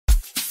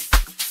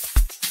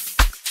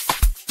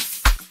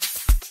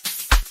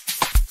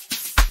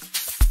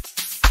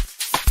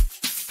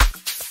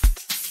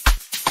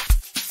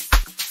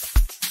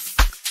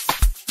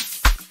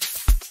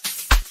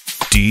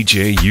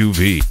DJ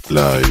UV.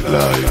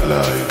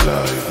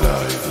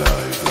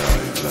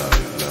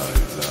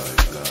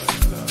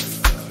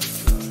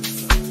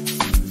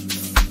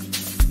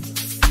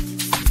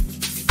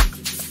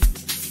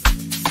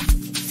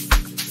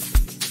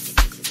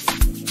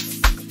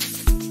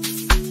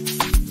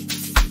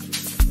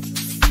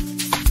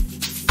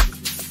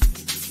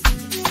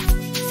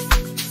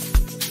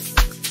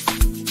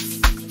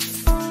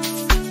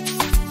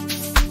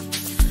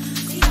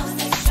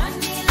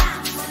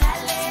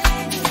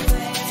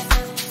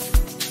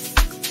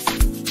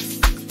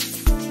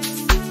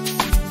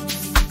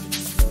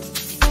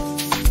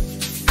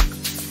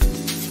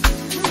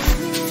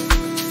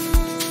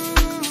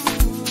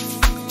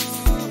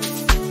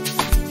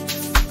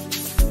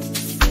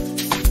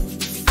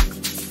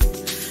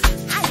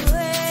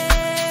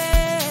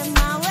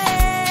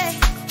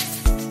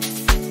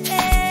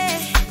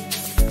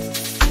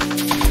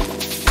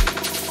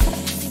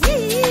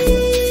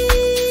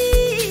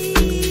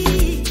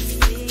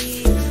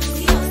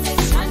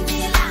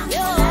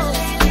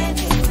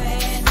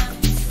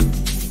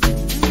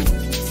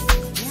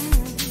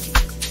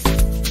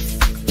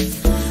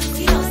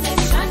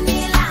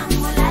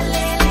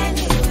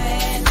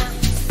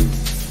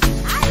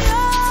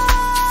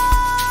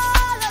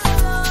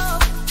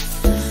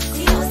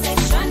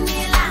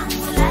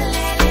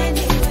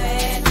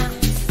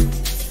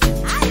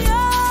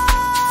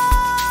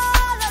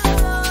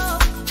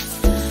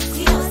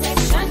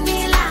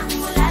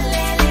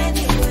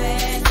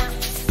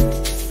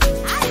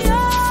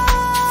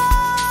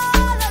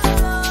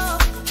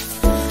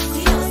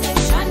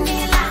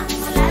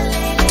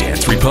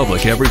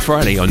 Republic every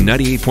Friday on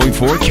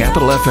 98.4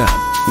 Capital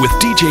FM with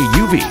DJ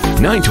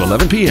UV, 9 to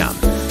 11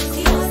 p.m.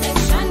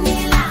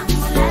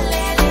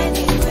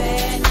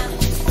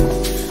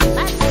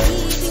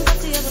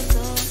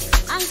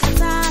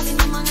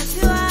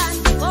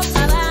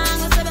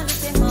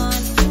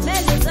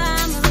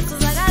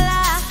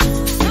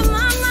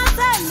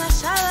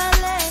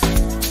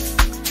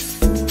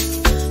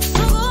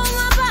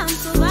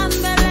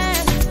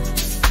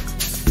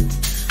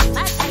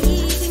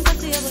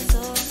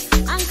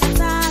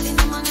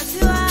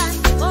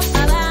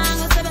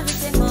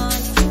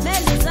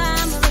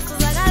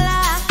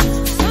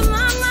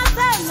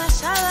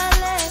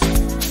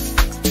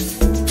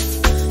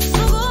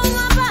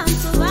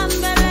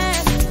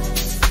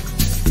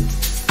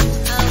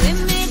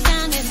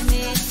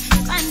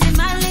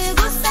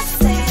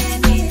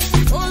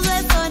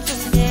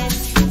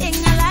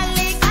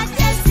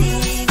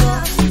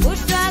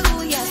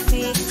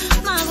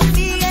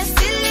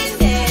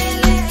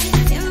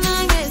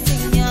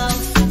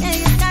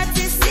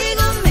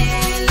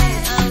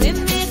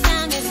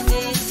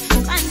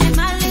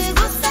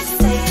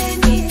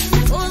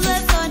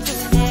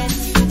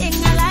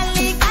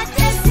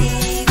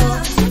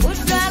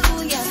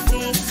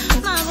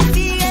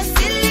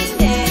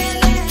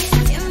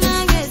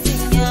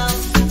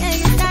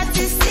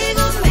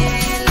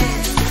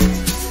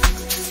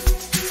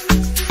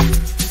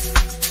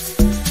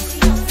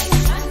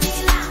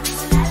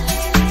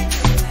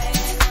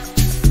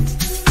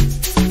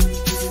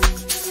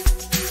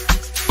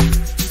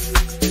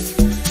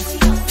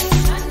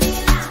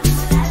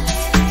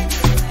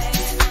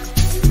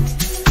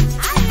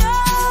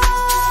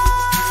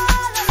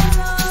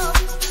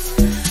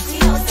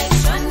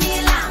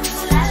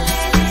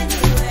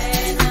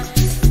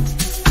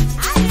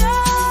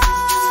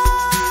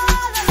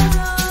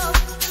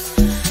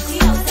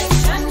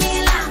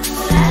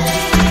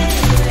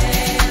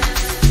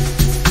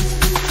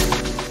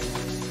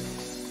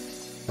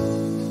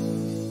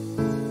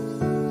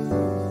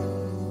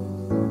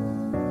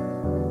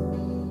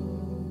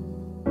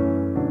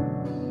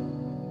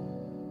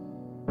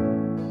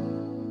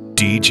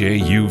 DJ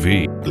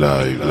UV.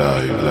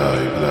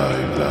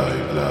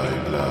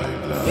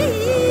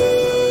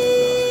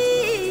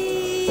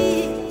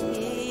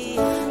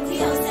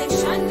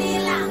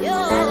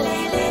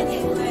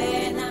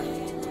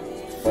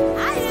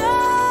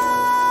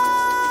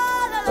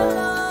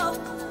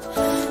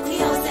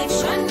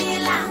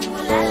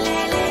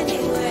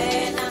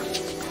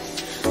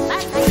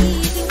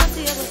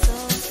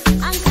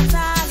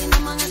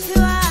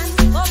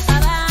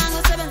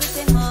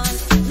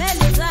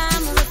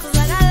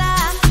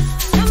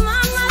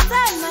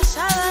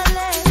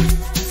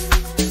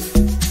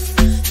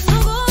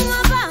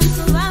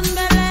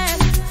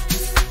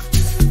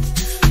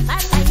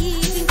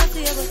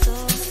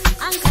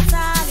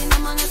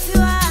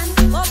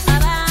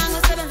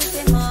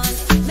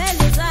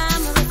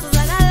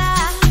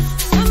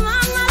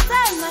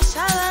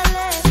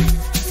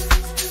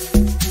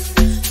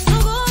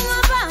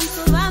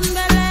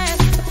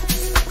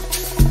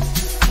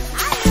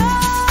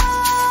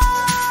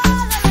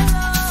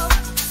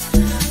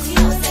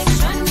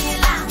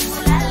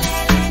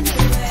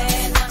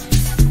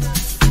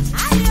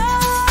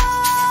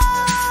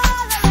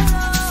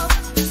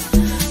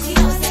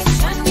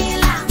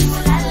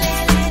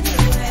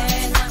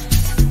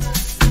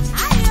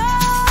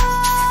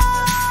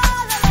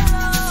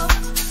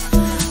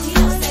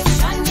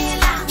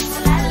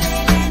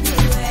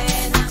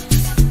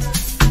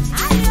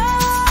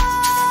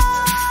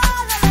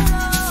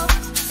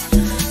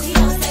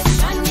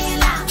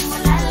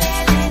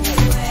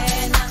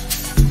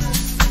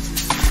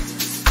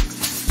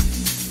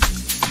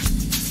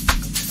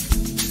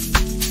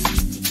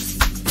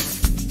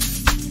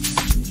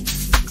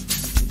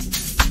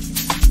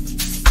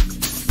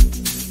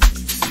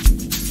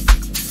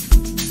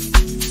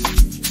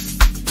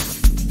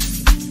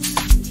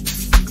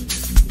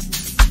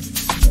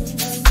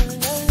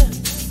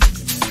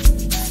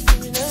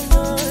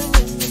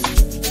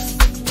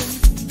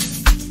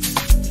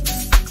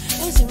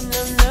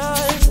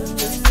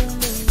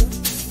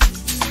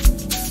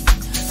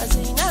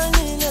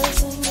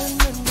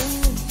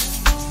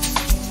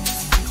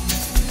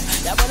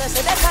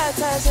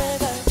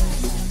 sebekhathazeka,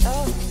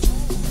 oh,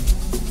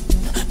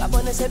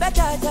 babone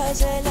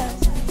sebetatazela.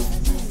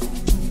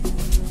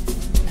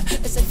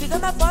 Esefika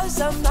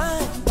ama-boss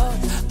amanye,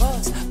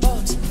 boss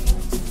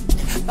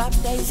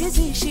babudayisa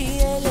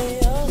izishiyele,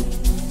 oh,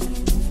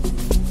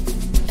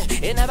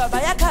 enaba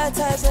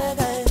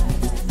bayakhathazeka,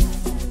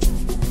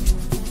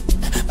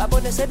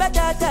 babone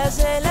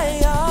sebetatazela,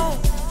 yo.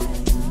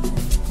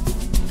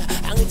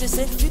 Angithi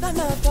sekufika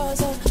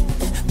ama-boss,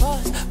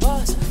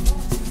 boss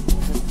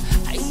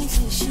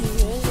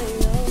ayizishiyele,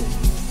 yo.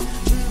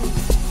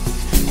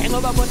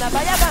 Ngoba bona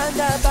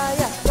bayabanda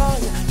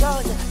donya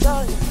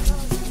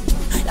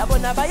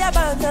yabona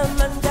bayabanda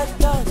manda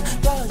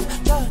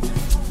donya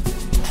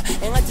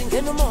engathi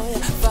ngena umoya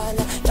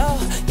vala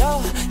yo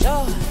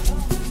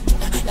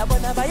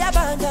yabona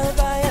bayabanda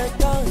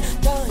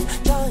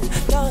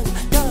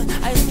donya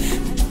ay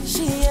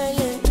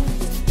shiyele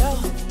yo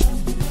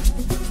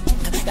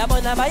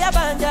yabona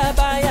bayabanda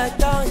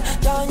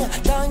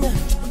donya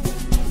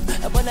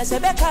yabona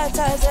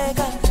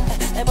sebekhathazeka,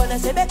 ebona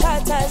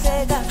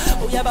sebekhathazeka,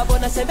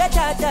 uyababona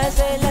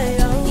sebetatazela,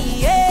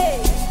 yeah.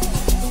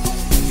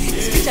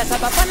 Isikisha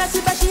sabafana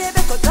sibashiye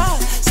bekota,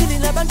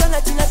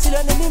 silinabantwana thina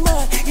silwa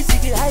nemimoya,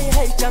 isithi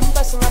hayi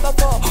jamba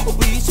singabafo,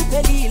 ubuyisa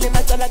uphelile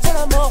macala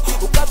thelamo,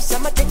 ukabisa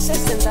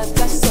ama-Texas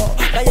endaso,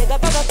 bayeka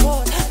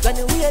bakakhona,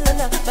 kani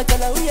uyelona,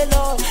 macala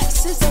uyelo,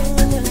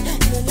 sizongana,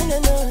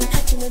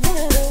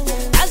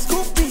 as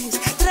groupies,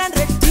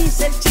 300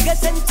 diesel, jike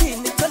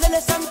sentini,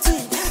 tholele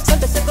something,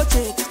 sambe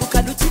sekoche,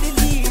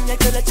 ukaluthilili,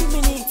 nyakela 2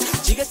 minutes,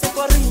 jike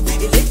sekwarini,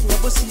 ilate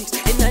ngabo 6,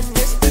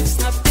 enane speak,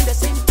 snap in the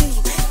same thing,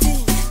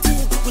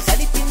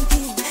 udlala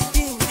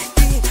ting,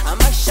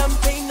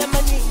 ama-champagne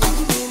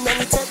amaningi,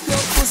 nangithabyo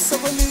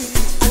kusokoli,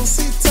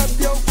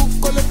 angisithabyo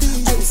kukolodi,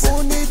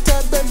 angifuni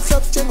itabe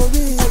mhlophe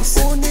njengobisi,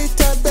 angifuni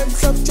itabe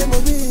mhlophe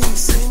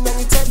njengobisi,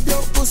 nangithabyo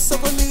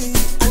kusokoli,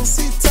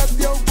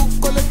 angisithabyo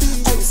kukolodi,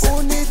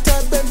 angifuni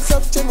itabe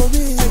mhlophe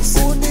njengobisi,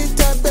 angifuni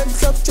itabe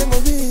mhlophe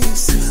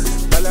njengobisi.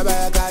 Bala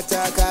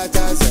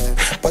bayakhathazeka,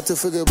 bathi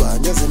ufike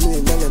banyaze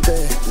mina ngempe,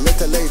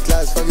 letha late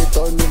class fake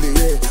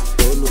idonuliye,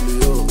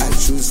 I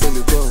choose for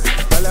the go.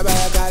 Bala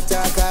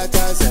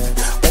bayakhathazeka,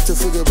 bathi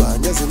ufike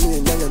banyaze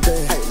mina ngempe,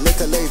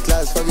 letha late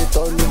class fake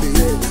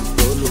idonuliye,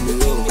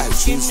 I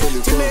choose for the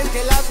go.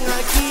 Timendela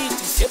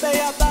ngakithi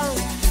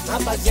sebeyabanga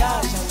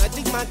ngabaziyasha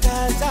ngathi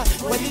kumakhaza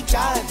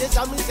welijade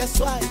zami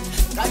zeswayi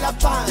qala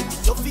phansi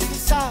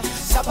zofikisa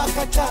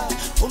sabakhatha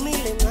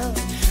umile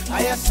ngami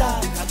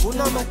ayasaka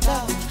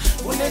kunamata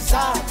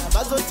kunezaka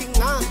bazothi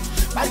ngami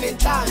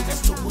banenhlanhla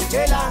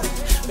sithukuthelana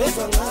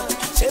bezwa ngami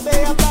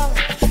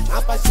sebeyabanga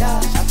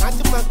ngabaziyasha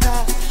ngathi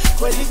kumakhaza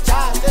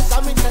welijade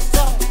zami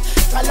zeswayi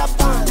qala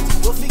phansi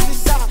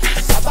zofikisa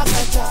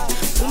sabakhatha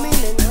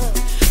umile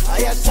ngami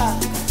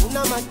ayasaka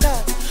kunamata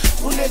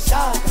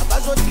kunezaka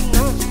bazothi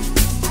ngami.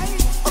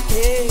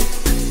 Okay,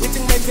 uthi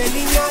ngibenzela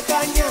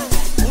inyakanya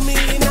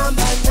umili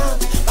nambana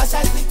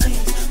basasithi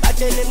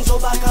batshele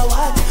ngizobakha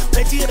wani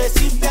bethi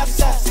recipe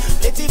yakusasa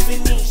bethi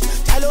finish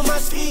njalo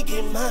masifike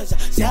imaza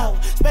siyawa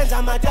sibenza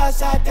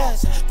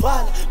amatasatasa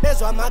twala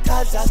bezwa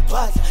amakhaza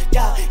sitwala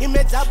ya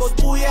imedzabo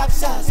kubuya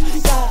kusasa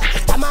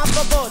ya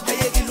amabobota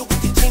yekile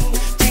ukuthi ting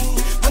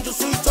manje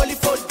usuyithola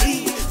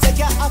i-4D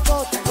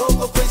sekuya-afforda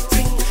lokho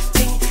kwesiting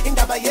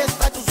indaba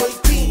yesithathu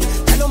uzoyiphina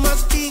njalo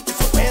masifike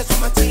uzobezwa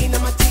amathini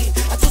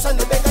athusa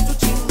nobeka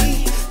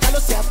tuchini njalo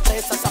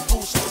siyapresa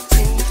sapusha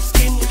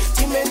skin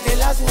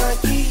timendela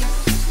zingakini.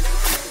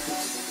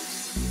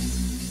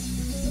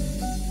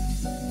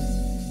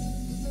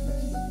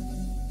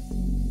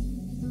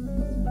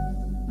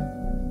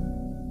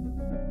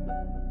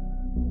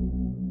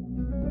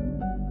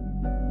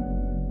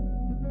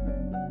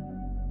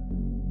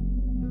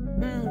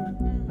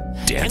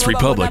 Dance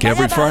Republic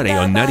every Friday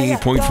on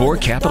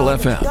 98.4 Capital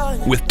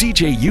FM with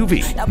DJ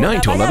UV,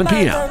 9 to 11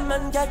 p.m.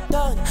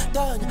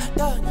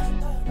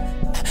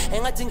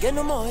 Engathi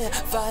ngena umoya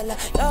vala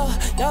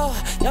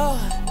yo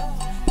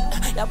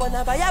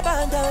yabona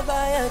bayabanda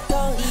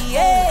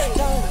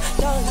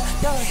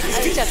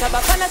isikisha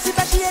sabafana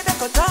sibashiye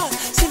bekota,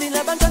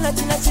 silinabantwana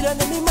thina silwa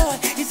nemimoya,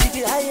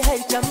 isithi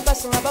hayi jamba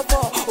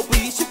singabafo,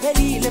 ubuyisa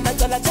uphelile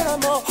macala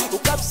thelamo,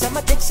 ukabisa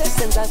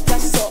ama-Texas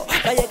endaso,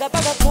 bayeka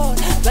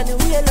bakakhona, kani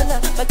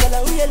uyelona,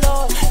 macala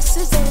uyelo,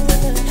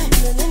 sizongana,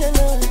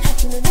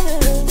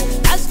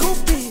 as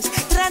groupies,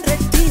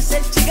 300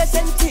 diesel, jike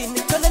sentini,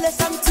 tholele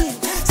something,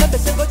 sambe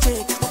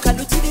sekoche,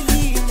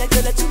 ukaluthilili,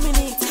 nyakela 2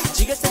 minutes,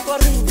 jike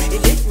sekwarini,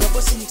 ilate ngabo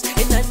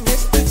 6, enane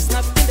speak,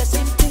 snap in the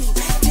same thing,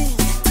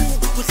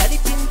 udlala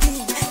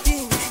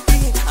ting,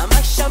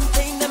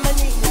 ama-champagne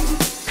amaningi.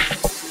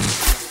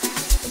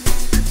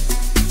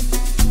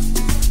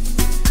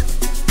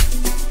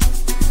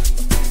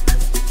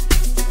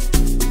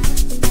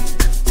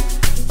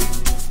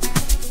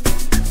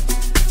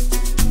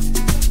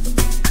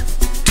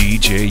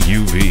 DJ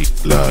UV.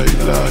 Live.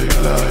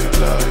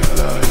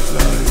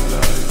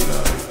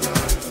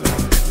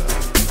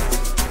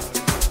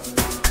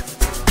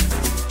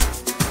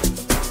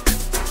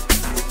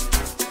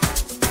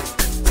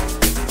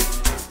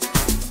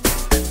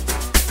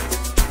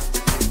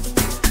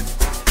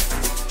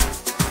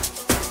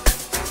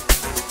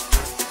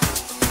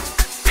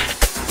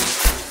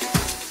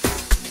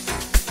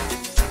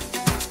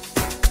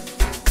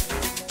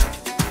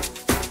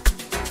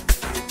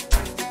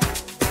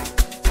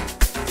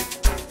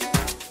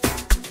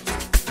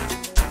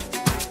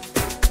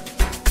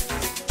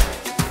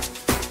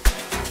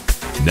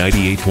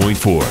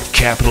 98.4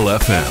 Capital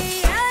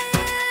FM.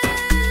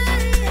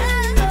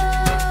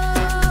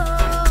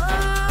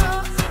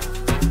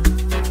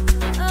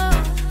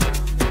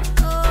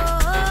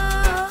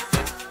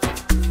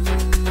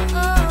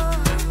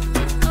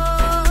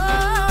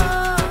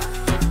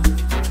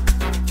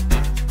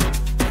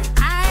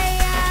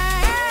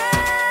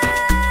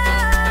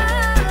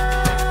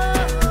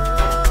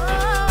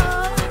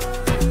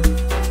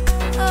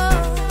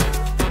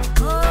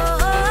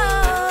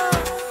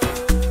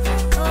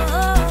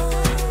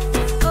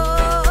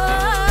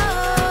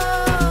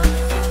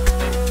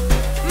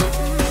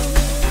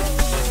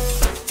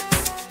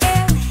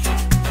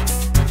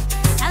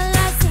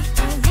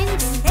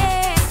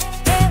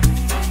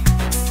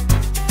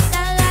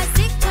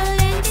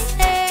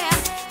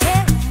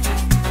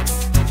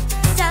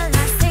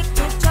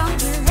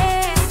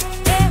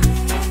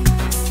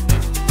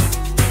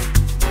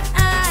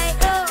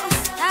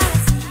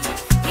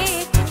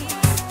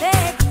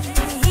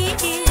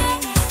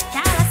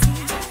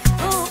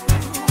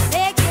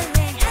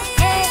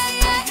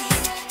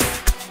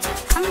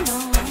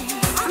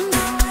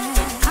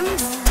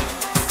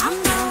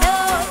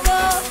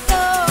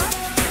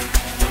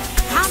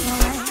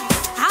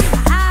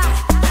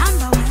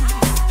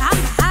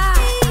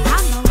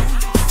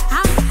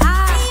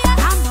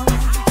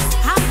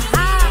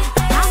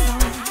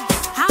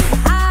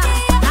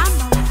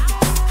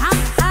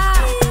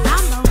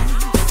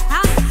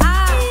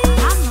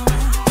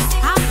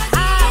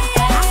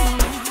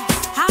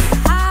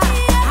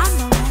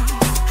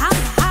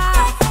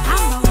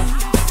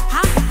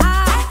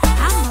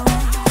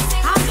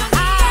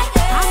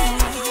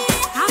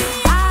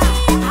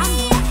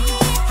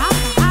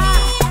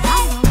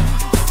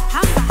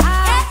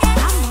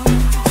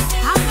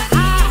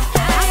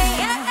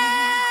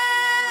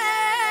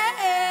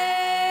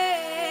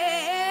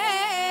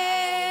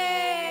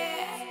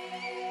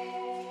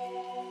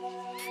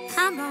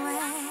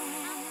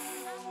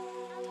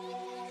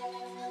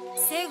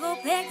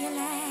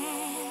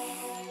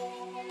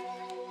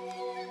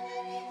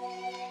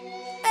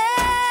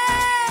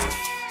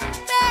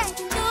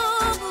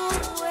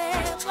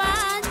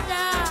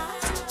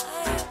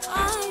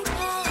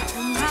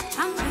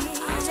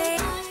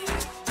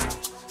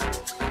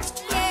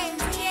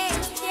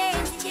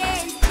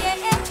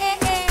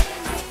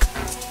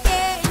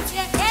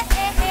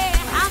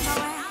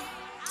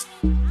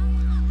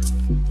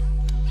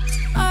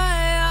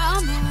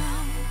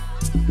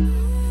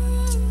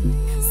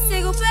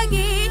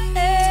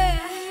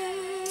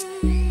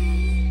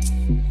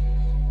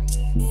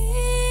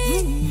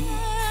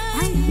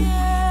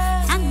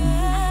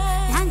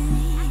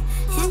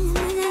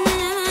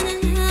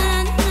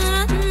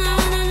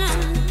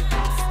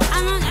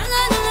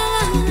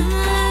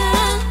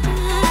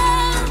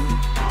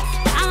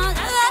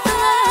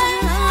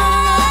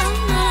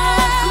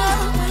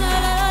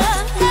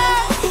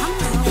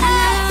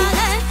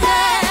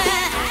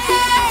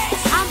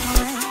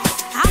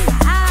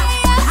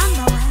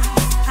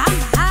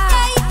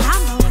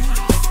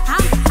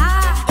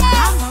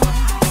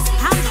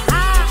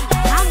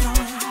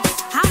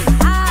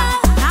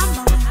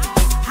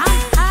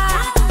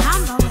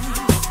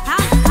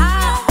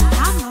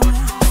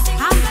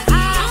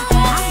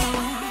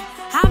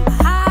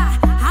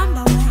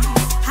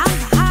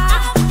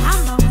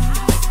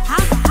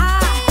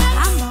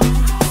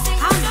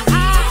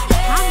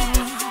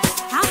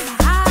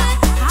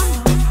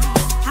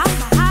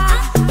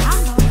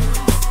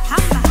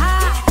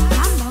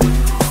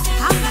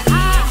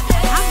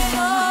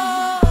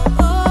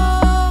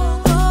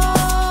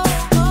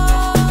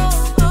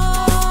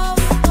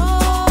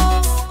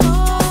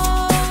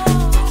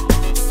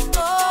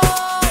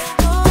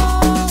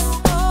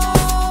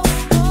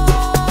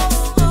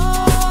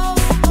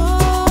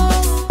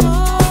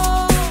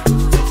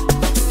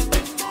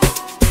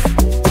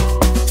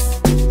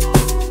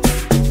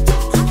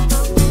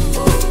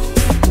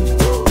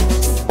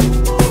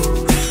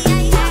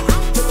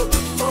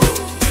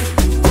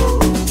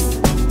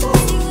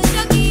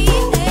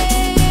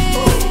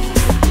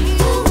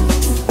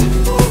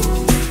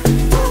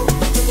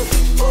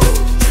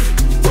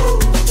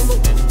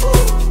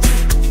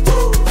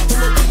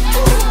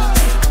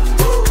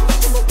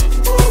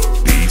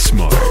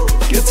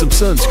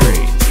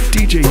 Sunscreen.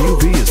 DJ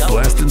UV is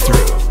blasting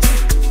through.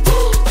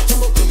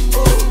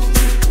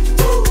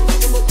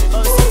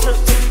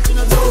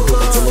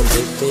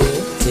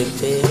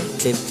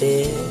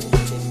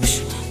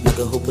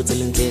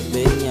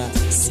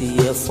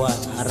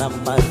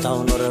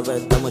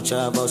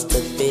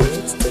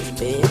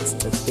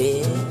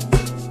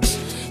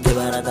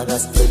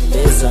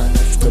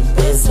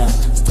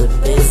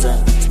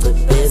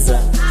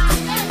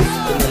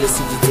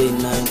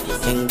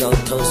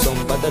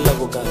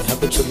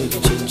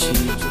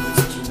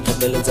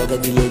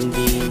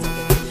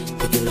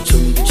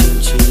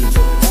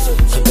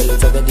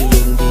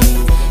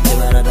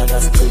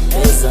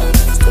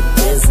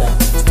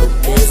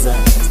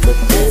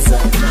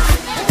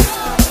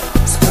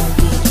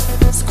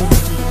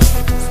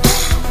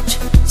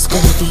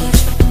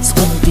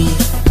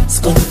 It's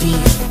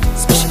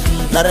gonna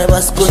be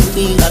nareba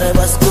scondi,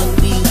 nareba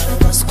scondi,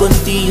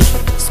 scondi,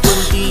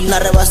 scondi,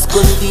 nareba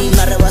scondi,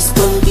 nareba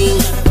scondi,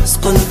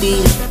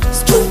 scondi,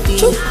 scondi,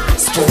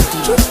 scondi,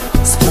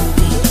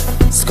 scondi,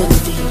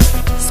 scondi,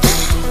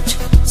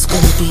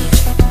 scondi,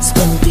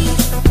 scondi,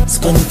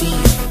 scondi,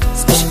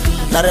 scondi,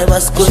 nareba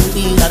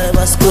scondi,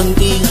 nareba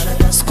scondi,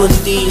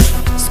 scondi,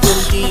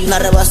 scondi,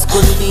 nareba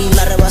scondi,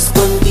 nareba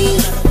scondi,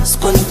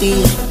 scondi,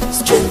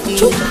 scondi.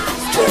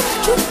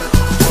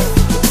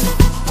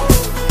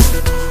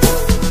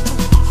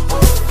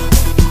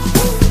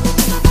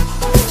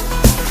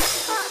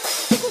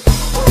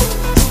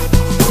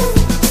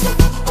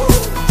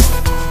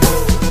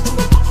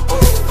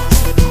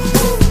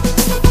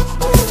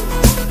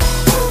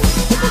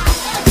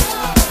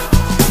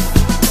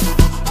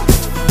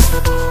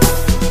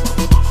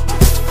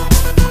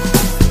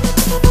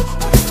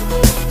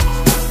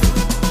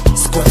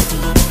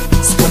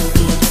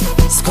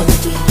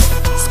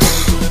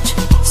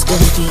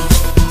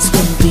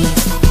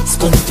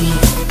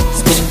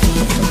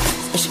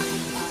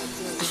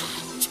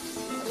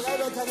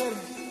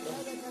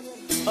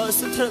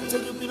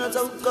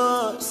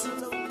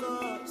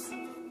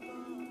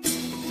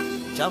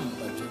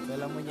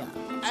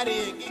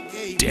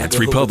 Dance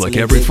Republic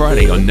every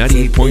Friday on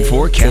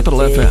 98.4 Capital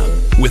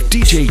FM with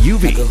DJ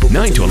UV,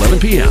 9 to 11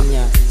 p.m.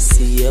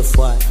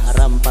 CFY,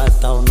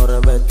 Arampata,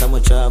 Honorabeta,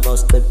 Muchava,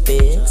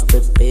 Stepe,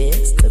 Stepe,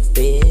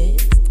 Stepe.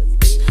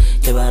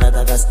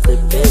 Kebarata,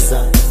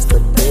 Stepeza,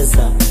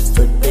 Stepeza,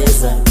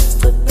 Stepeza,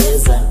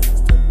 Stepeza.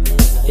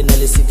 In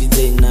the city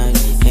day night,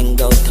 hang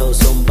out, tell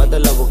some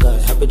Badalaboka,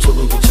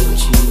 habitual to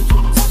Chinchi.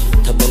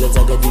 Tabella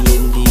Zaga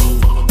DND,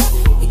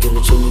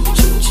 Ikirichumi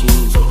Chinchi.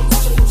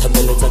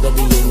 Tabella Zaga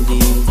DND,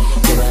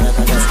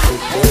 Kebarata,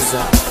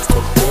 Stepeza,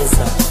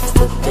 Stepeza,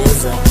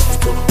 Stepeza,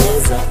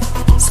 Stepeza.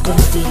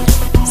 Scondi,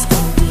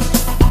 Scondi.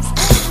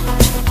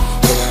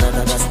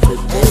 Kebarata,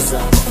 Stepeza,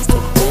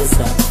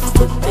 Stepeza,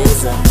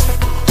 Stepeza.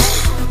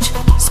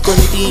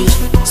 Scondi,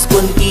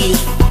 Scondi,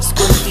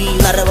 Scondi,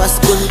 nareba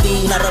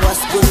Scondi, nareba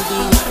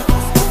Scondi.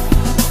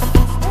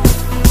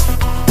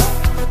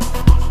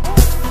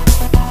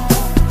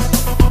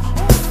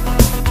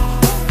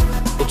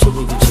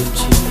 Chumi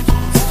Chinchi,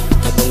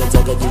 Tabella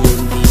Zaga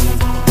DND,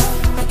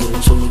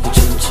 Chumi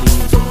Chinchi,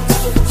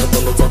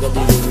 Tabella Zaga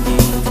DND.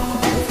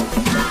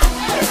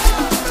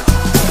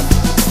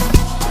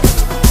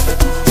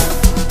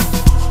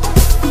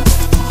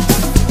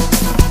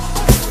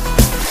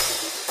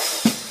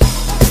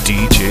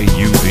 DJ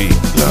UV.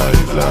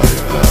 Live,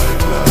 live,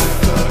 live,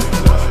 live,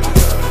 live, live,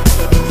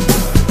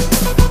 live.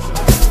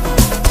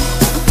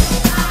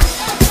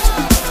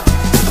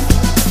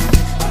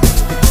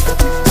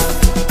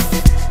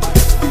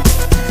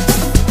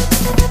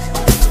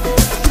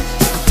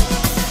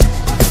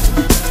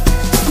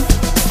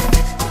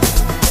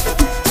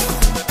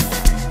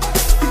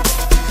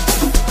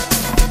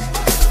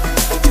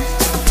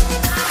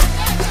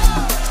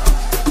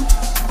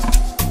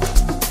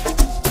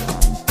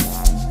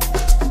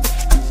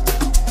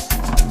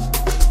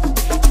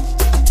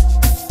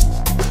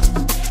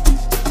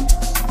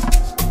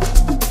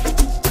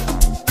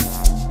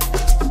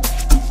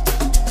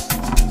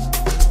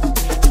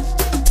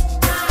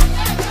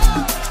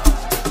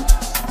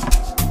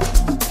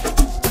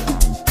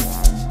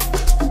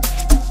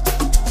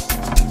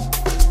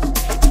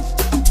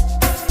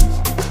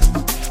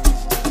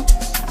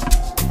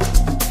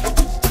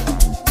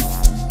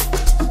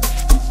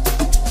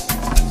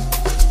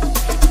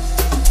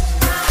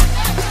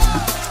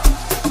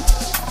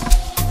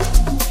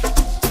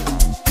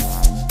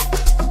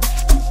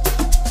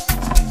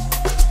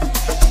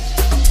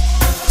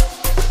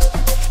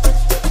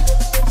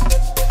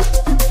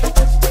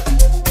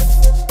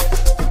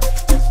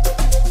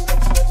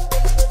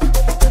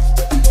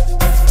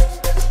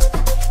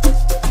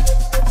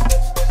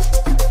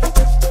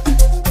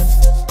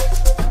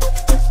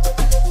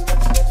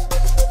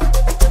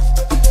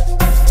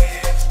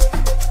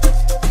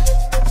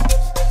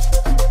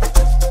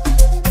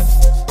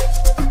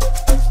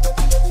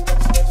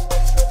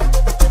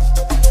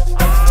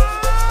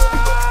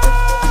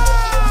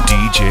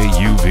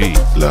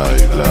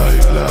 Live,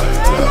 live, live,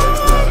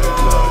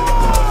 live.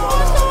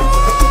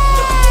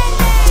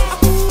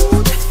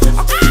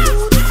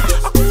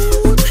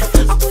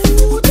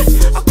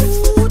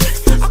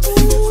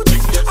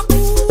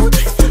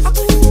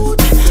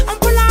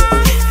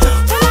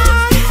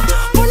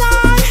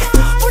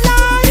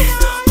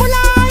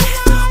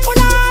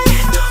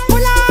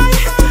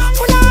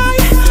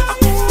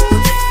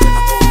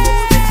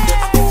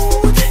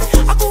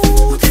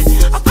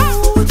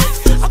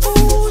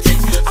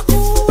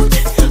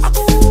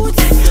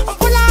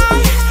 Hola.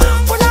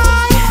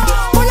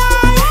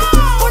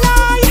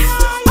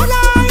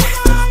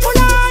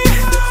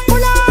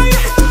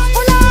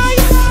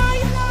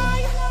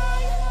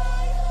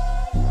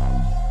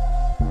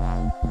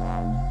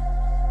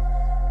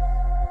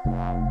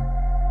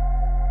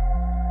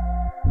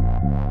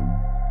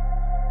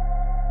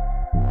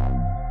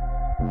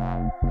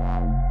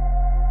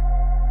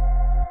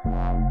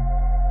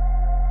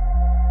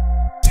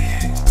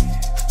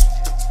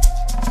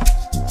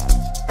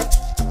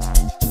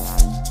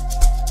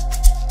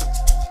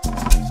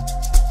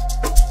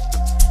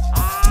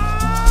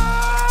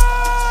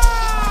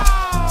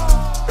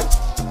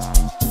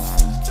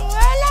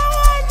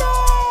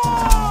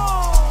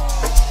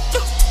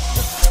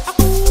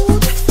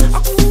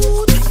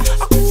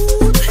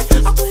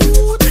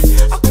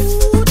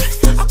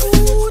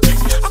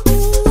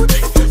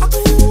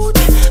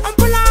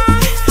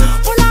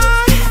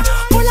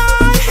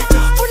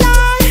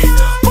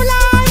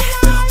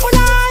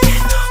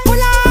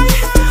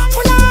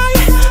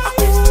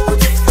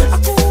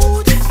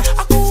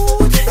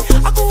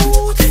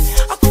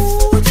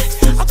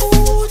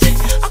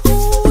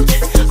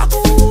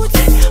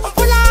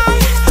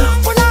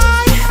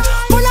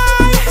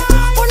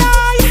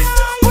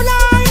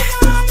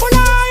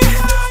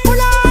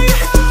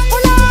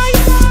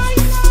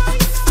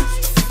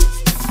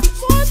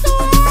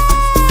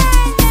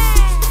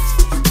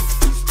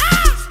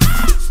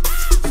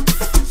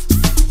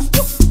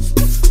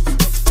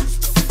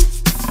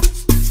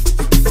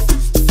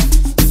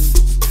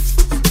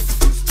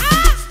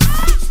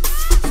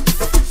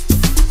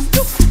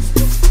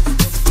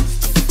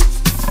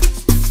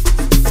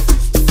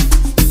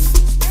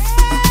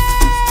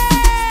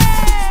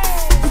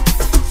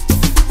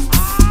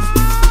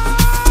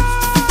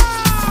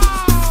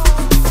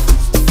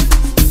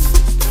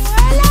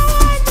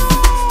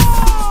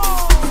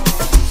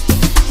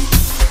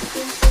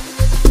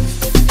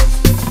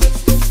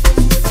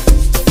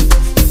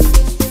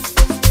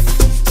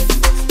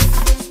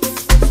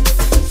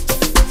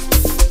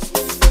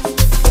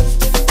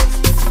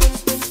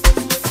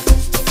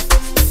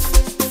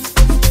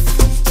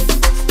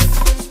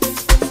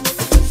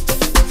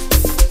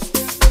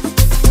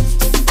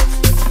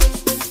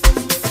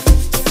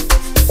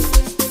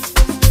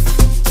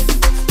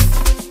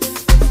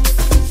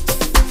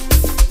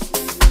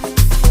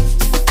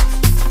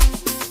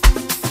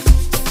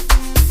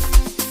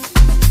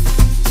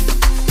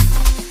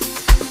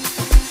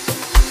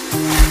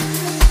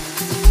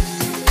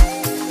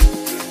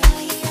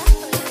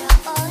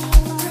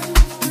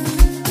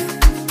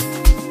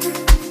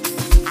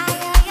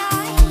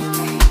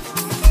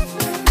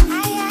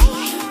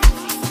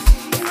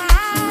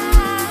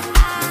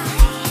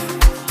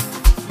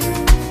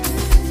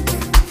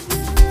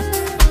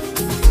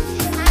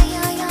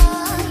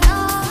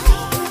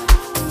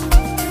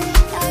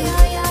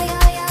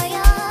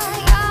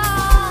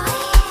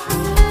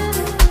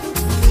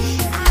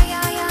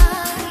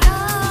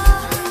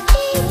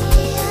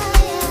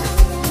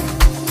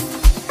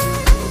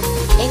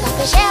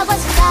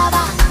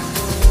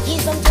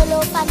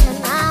 ofana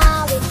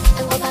nawe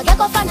ngoba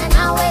akekho ofana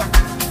nawe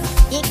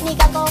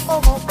yikunika konke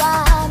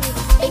ngokwami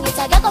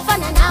bengithi akekho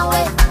ofana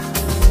nawe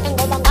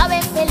ngoba ngawe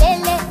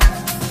kuphelele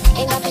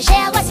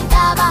engaphesheya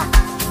kwesintaba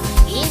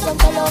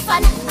izompelo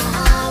ofana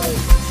nawe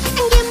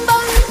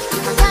ngimbona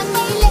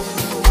ngithandile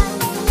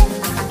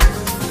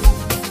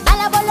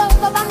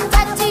alaboloko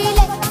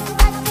bamthathile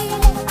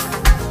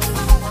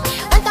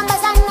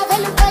wentombazana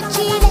vele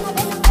uphethile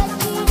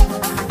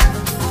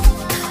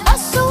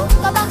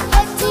osuka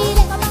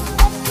baphethile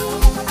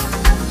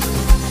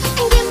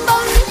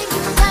ngimbona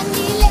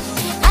ngithandile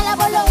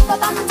alaboloko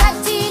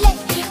bamthathile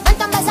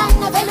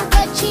wentombazana vele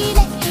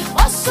uphethile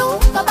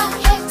osuka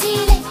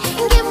baphethile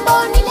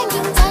ngimbonile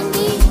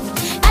ngimthandile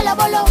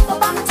alaboloko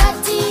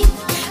bamthathile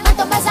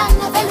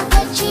wentombazana vele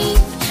uphethile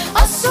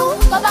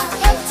osuka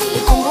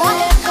baphethile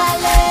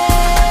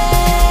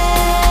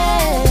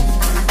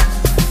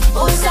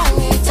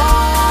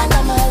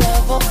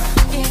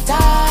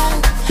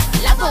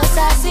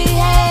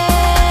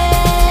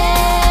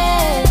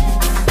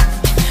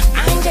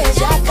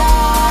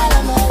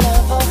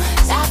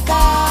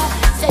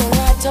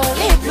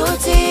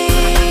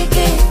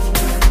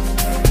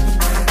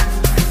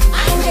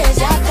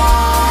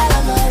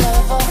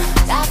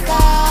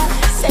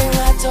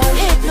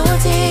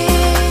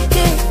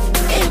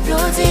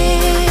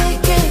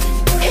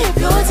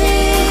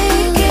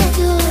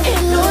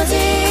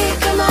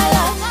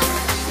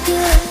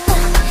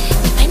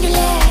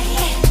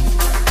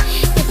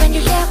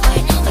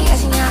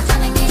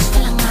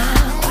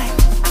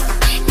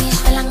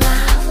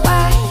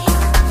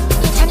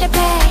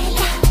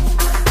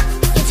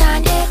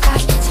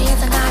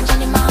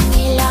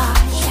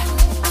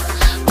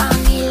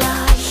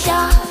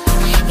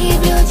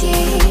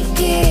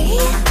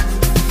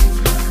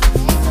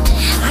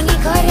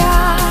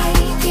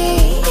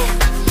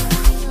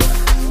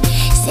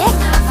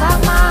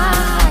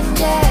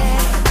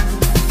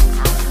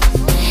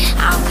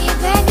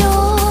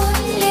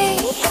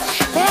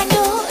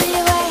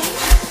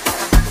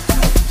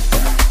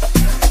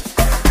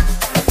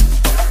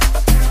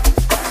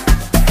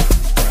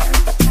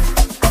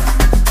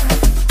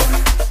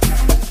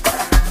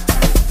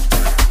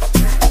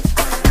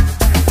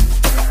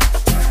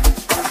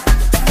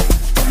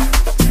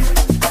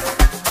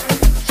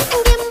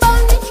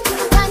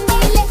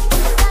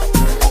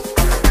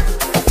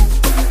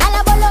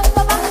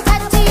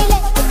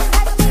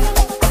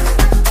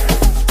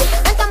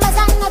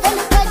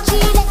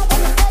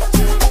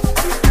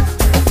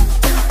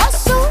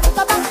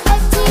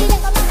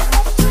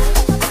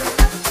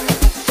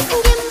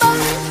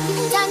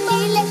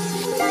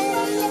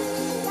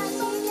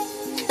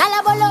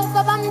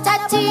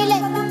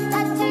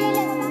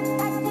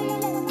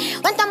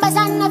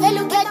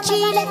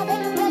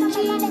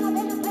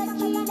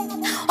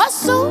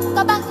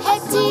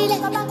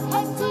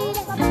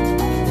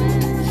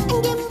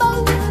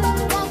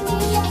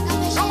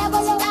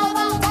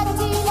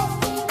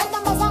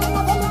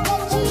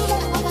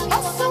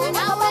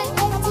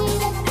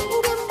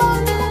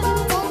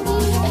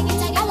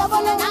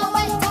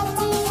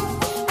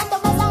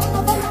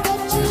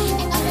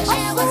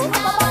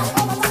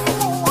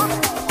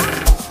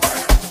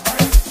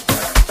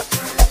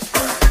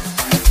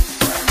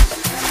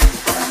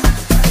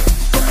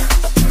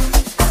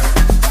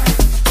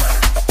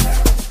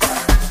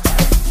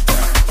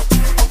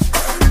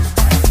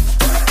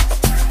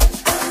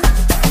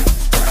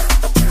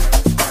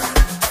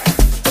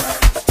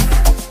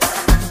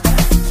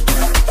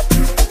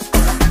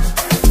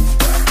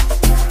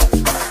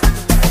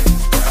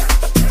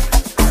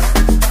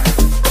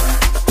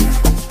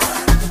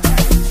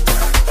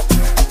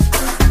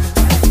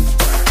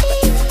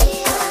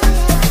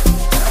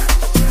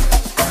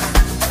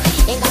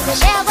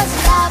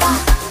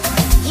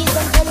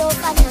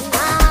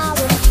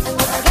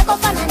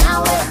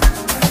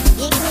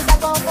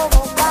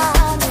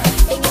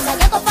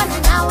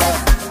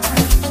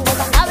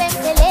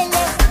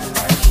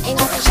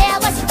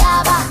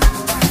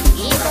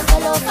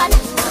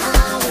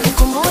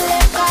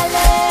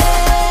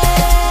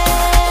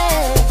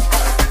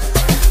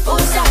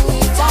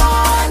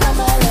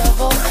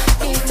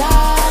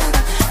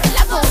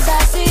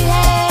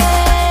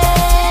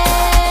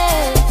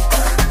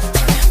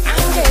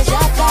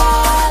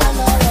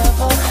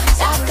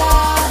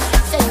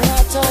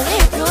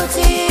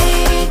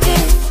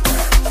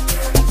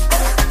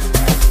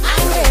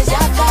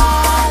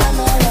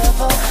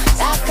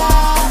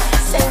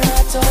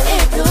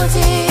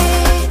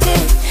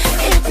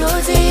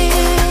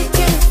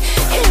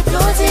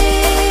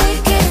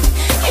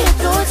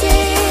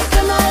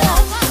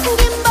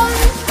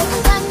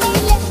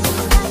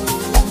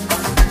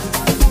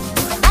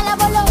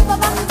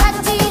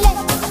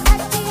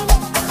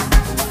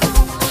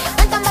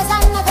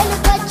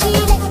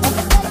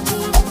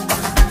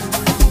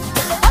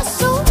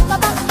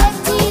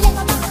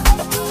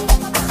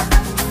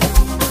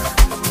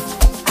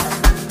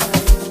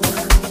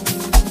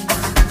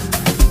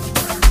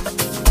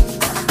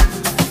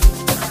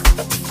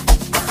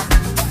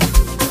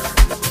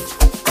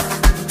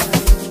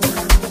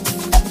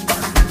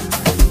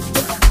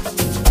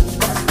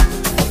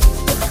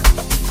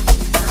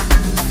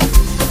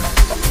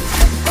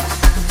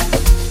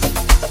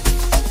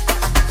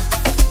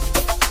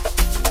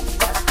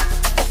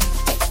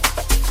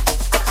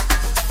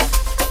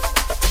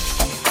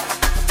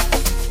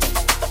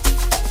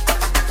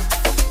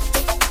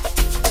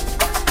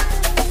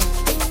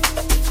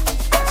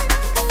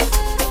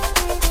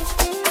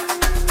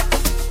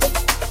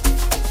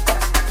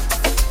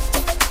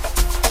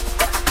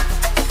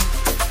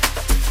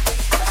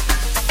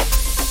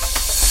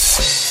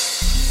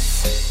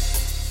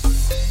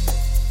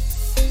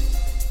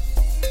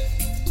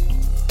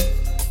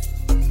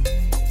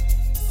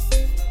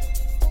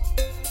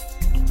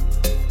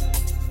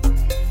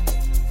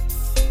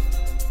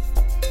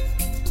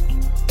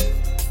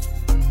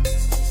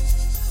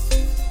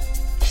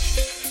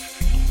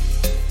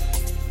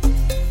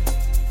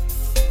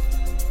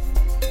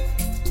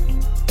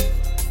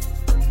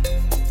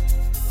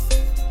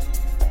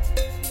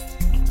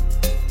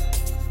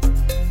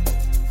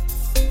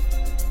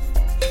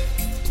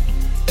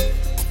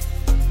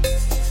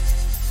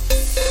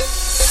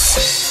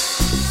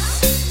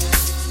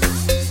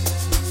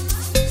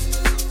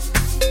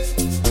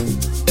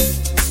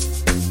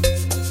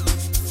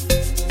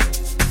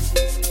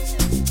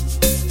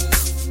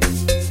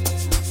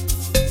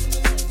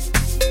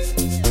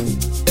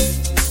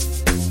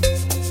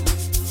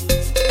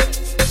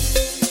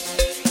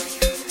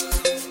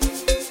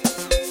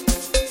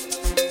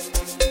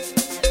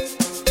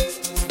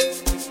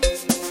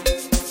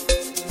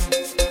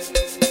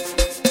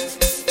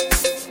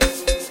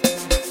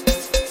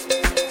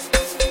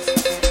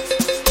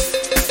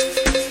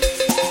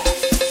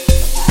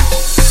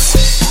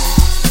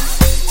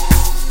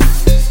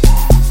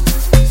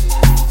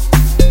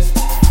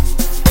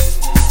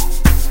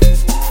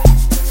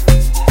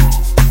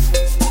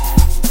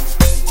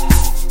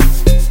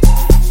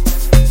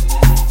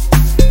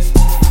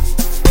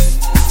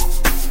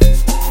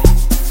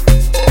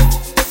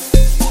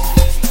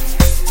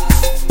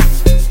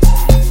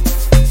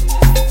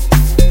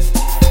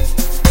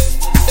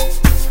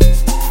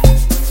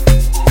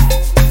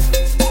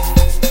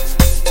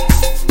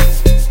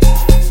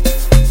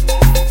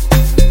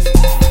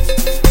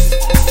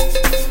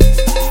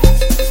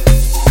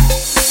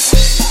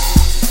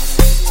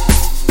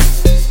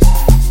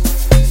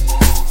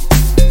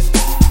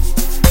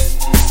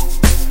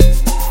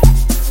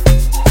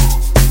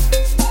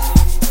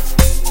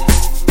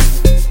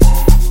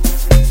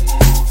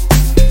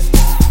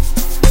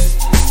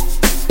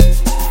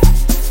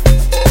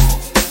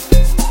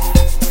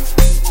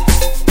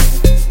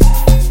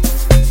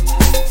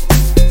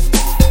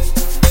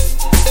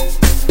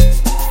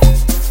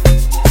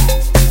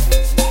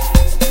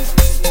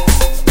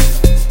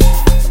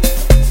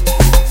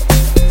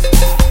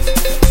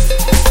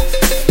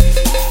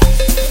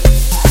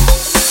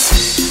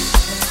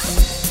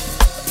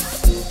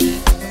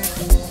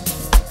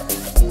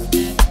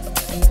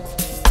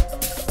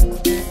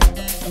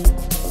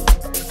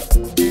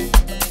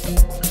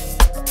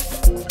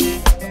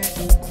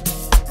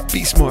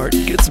Be smart,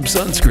 get some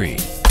sunscreen.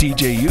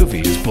 DJ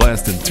UV is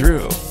blasting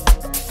through.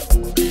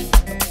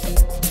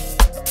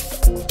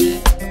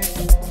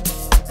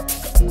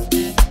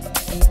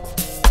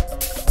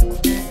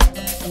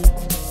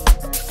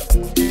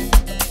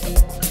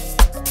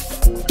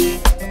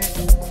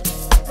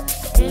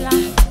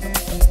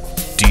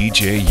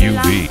 DJ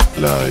UV.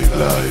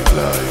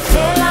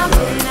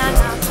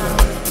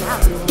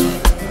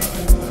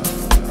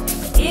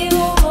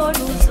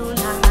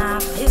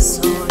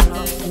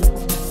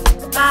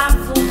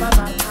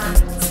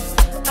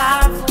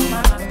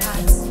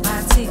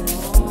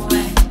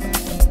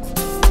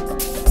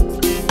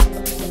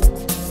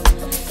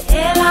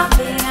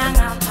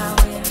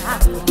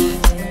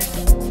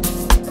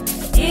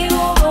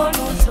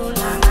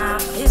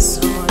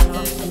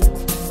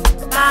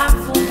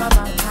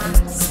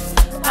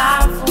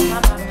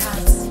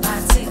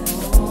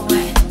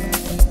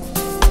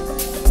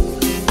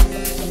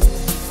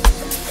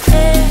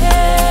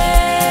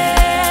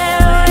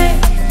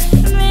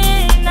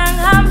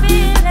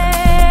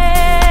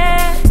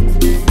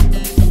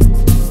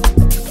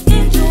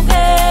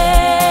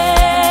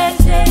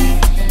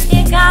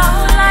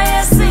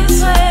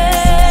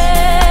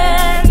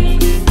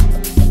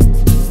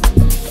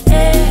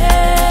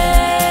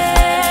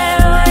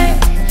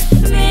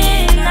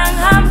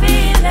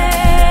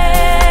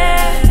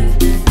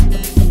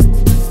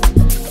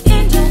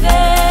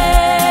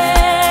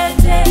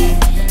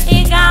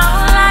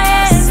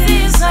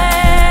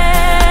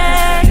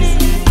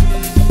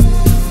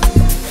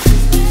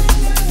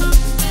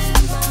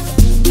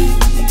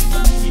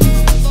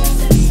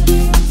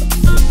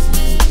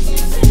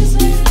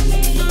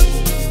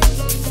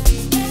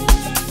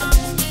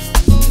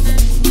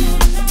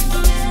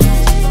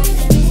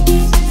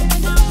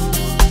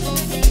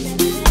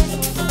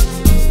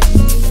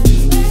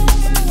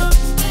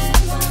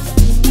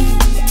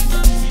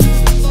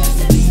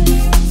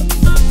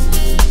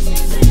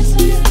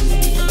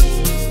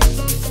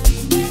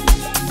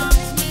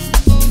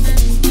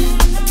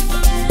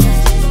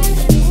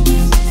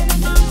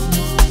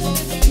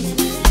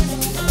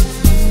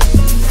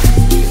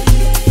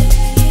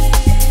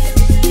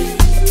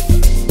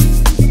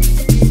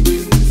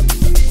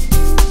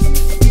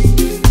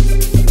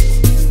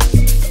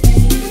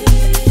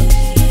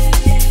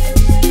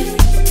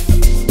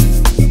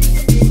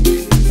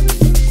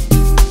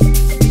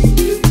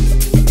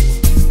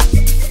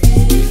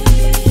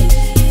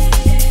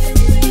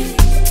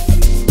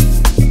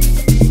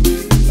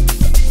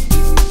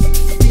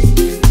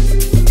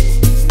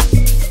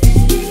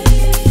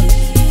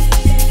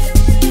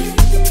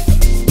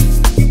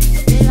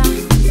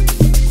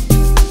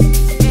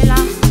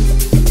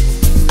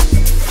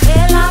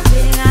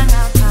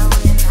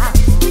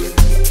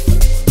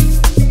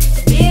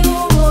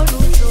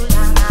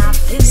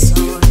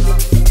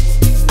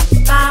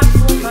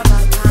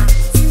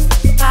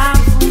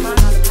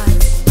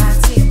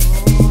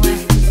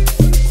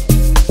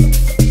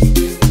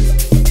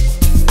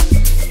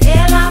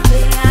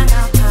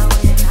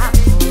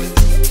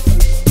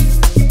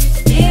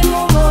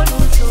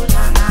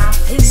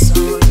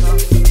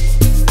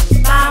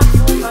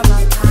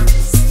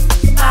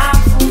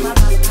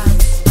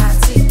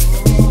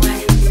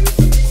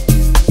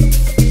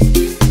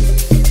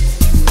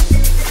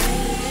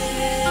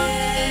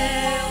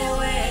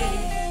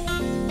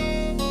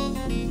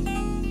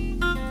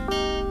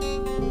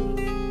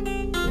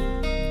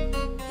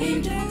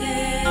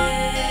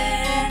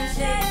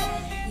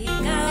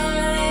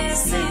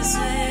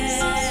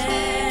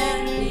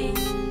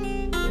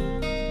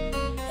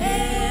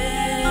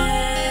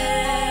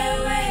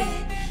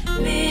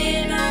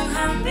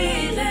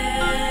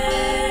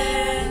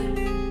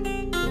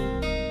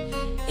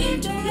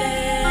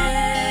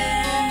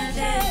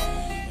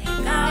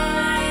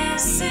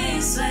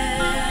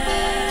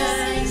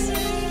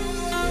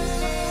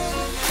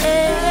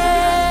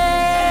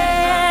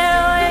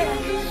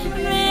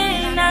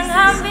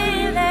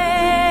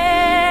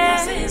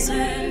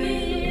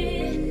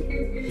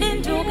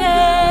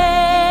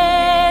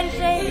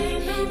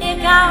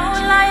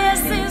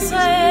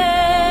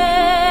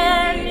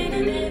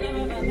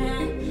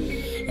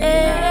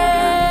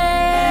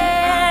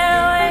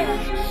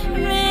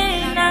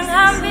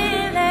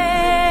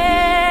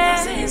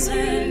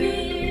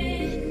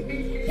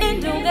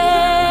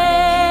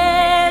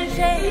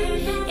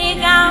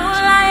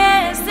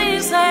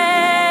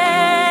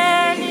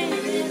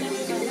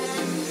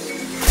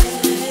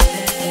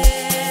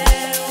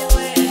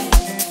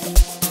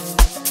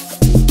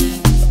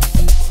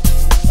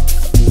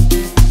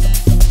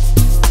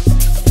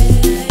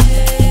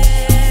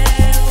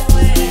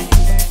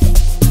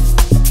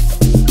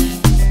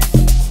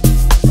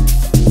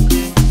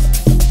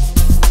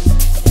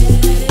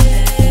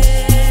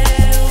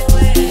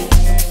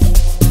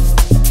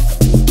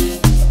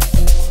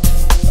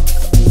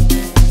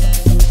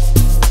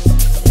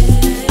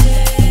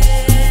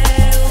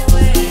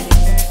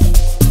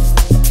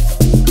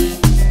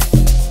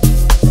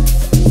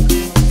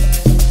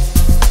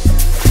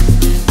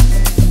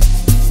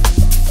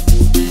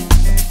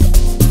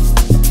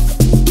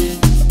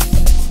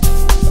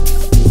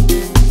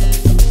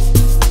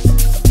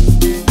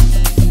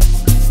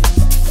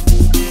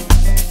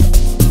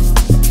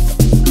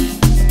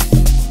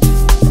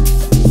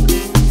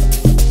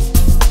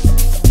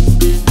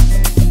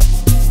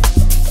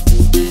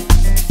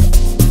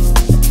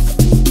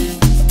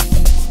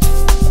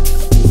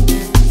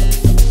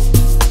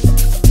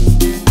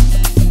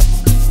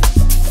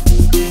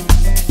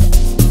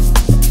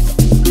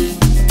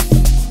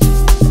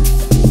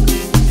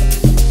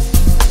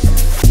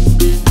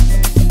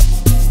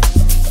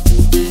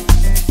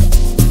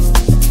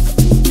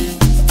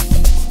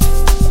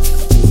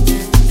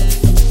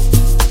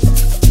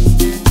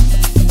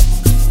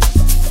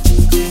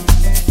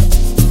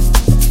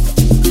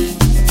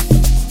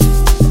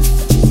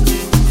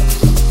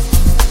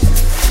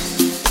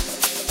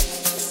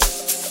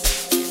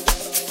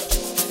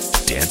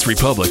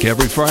 Republic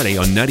every Friday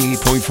on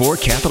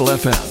 98.4 Capital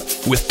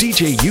FM with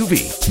DJ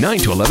UV, 9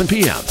 to 11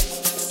 p.m.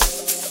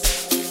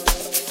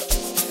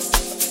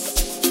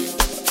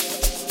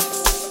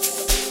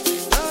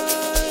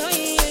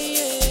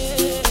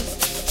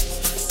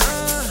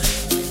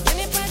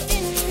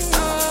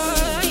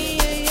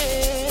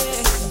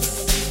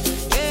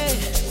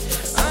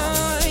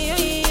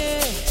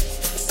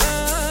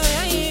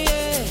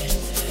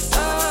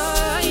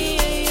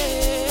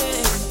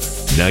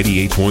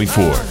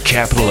 .4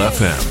 Capital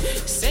FM.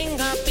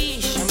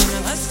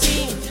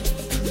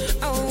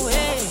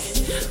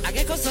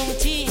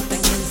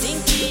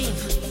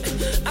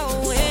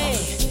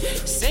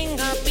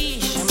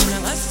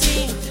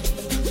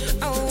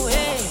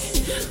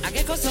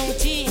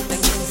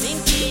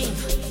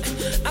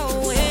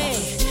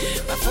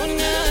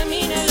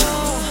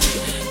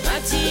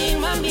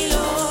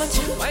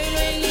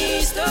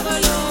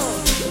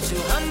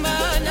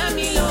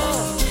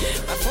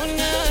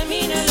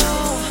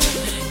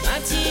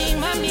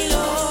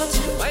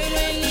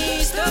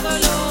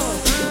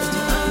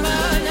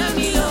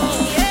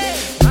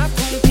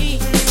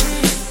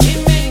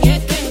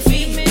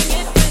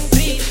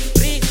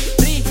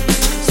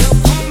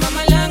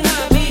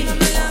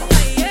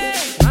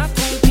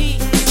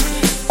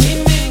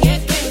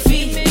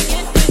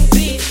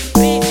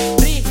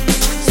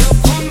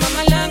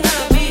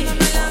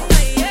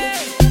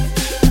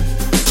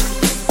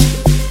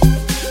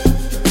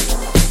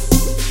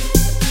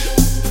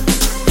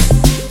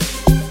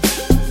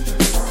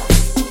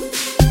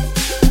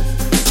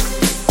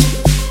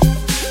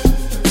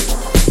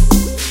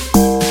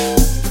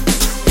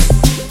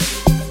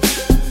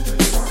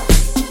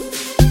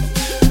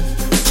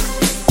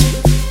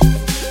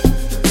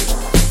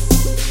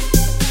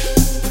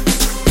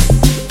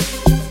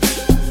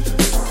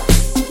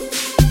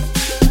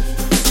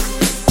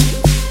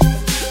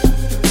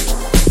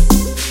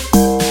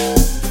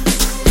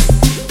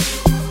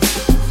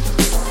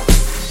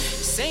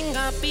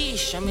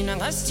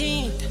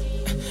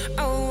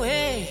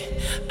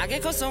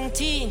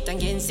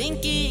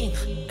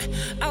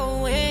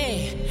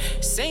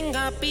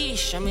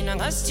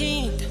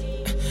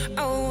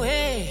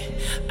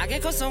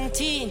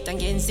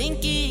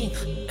 Tangentzinkinga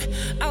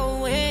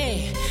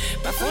away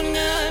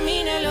bafuna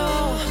mina lo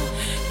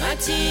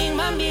ngathi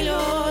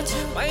mambilot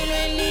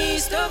wayileli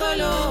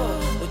stokolo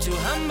uthi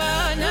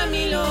uhamba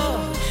nami lo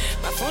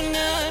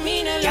bafuna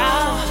mina lo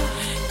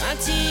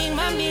ngathi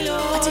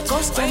mambilot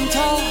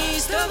wayileli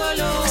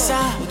stokolo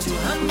uthi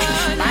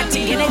uhamba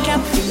nami lo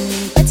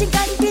bathi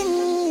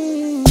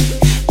kantin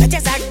bathi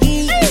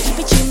zaki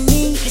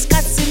ipichini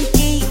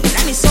iskatsinki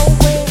nani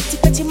sowe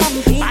tipethi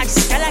mambi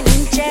bathi skala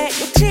nginje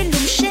uthile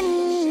umshin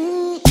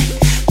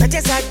bathi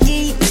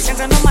zaki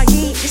senza noma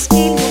yi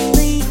skill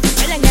only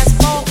phela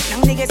ngiyazibona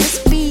nanginikeza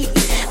speed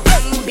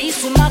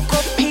ambisi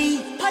makopi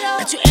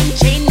bathi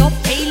MJ no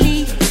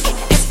Bailey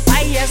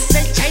expire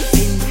sell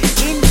chiving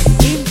in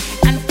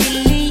and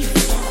believe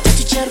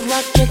bathi cherwa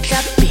ke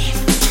clubbing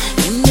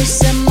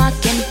imise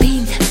maken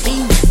bean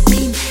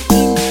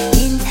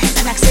in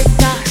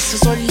anakseka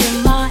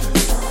suzolima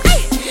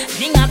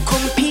ninga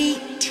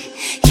compete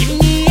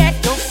yimi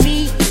edo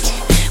feet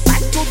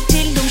bathu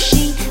tilum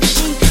shi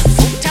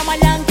futa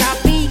malanga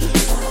bi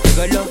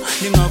galo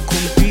ninga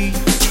compete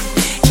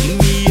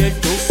yimi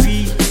edo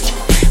feet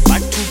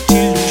bathu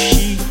tilum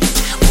shi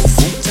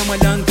futa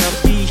malanga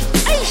bi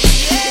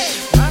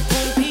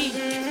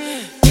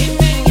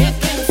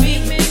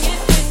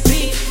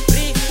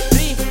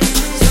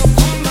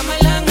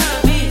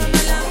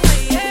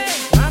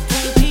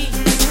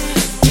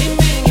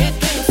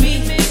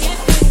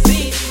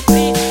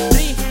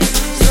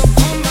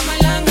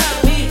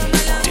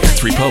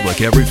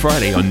Republic every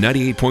Friday on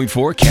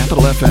 98.4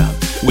 Capital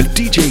FM with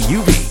DJ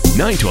UV,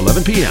 9 to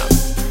 11 p.m.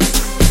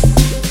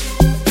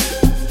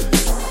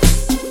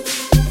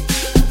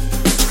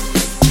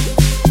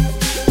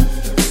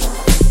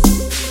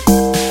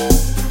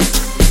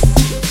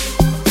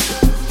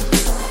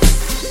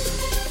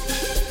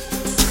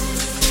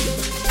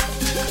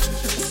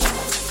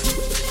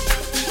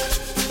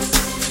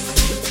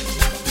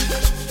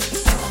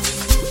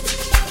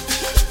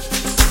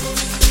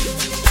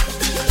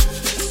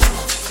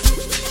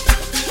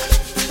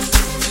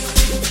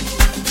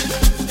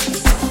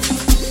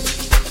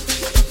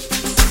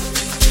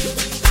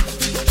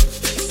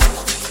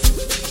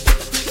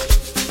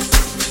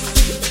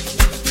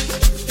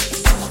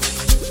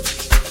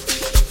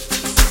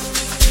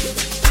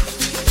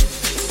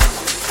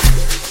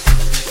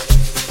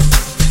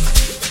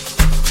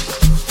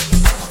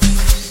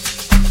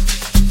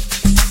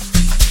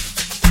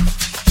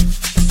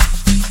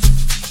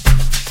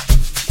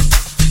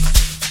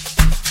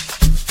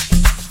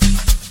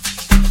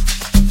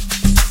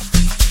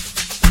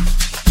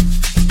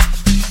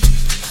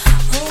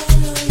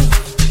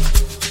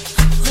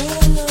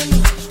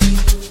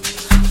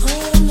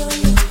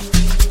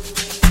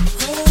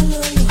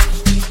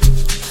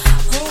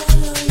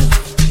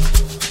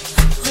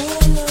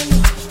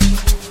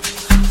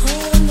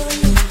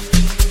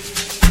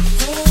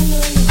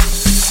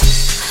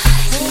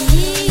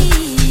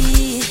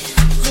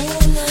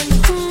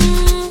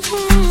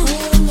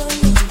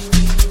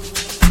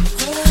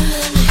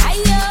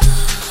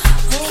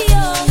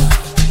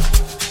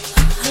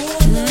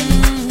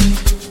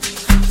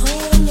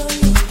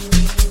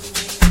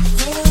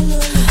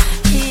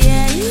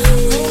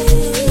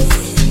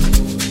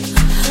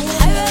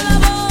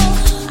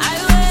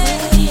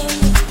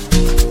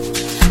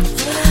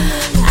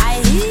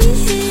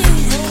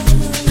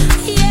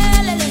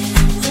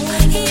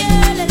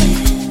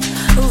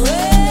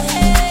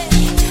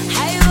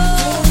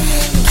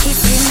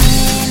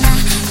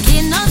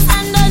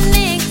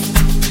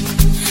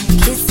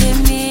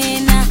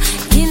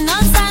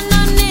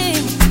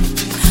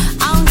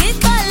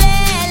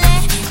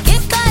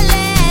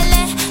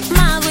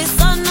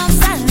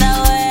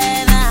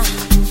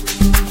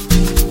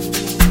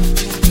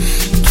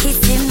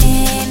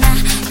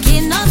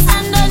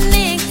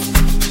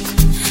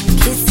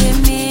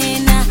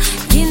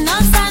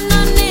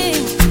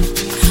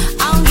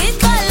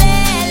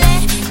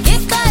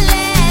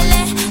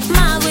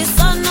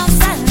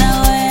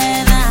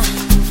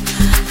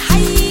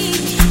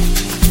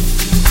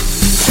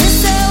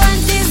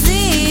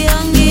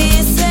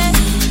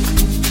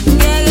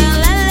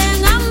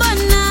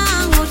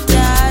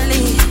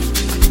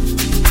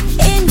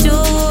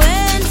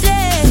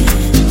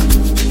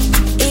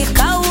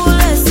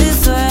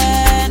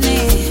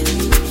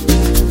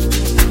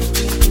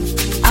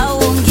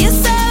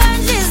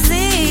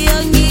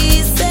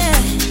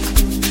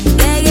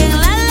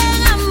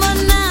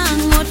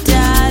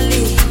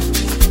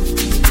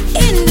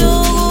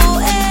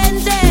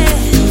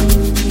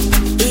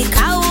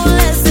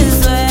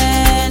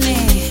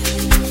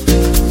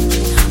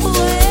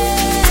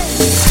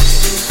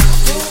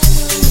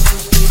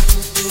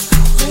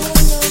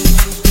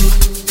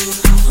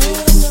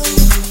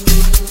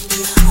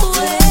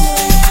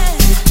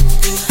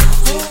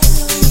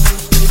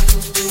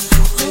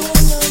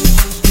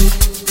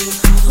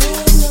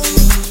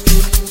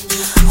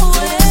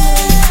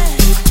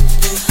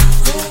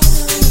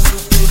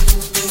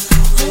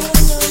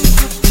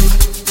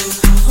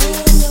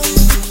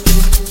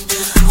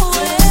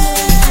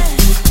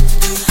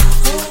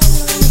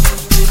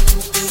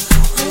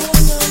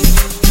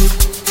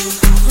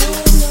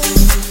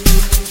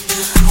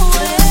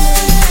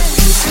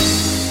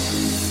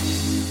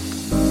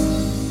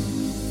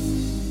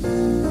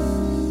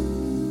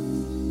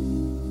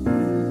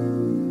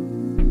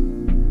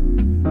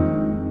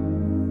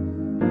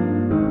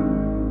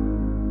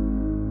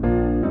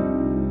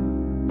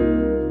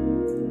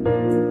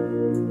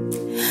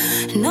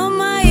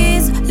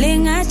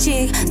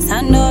 chick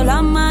Sando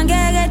lama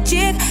ngeke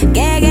chick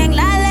Ngeke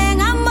ngilale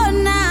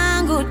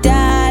ngambonanga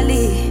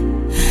udali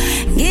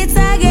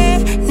Ngitsake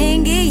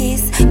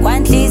ningiyis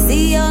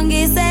Kwanhliziyo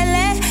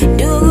ngisele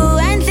Duku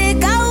enhli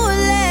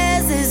kawule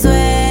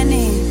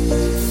sizweni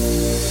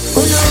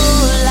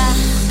Kulula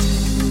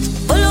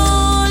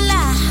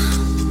Kulula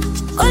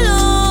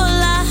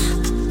Kulula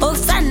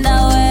Ukusanda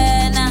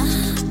wena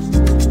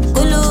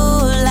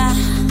Kulula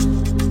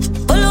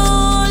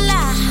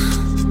Kulula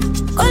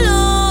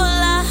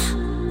Kulula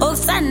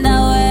Ukusanda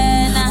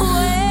wena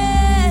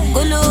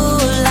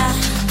Kulula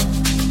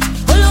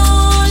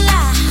Kulula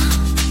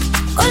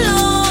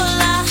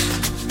Kulula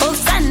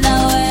Ukusanda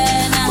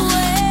wena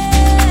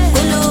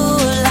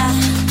Kulula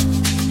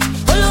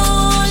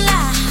Kulula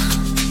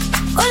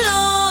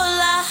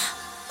Kulula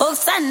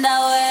Ukusanda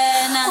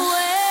wena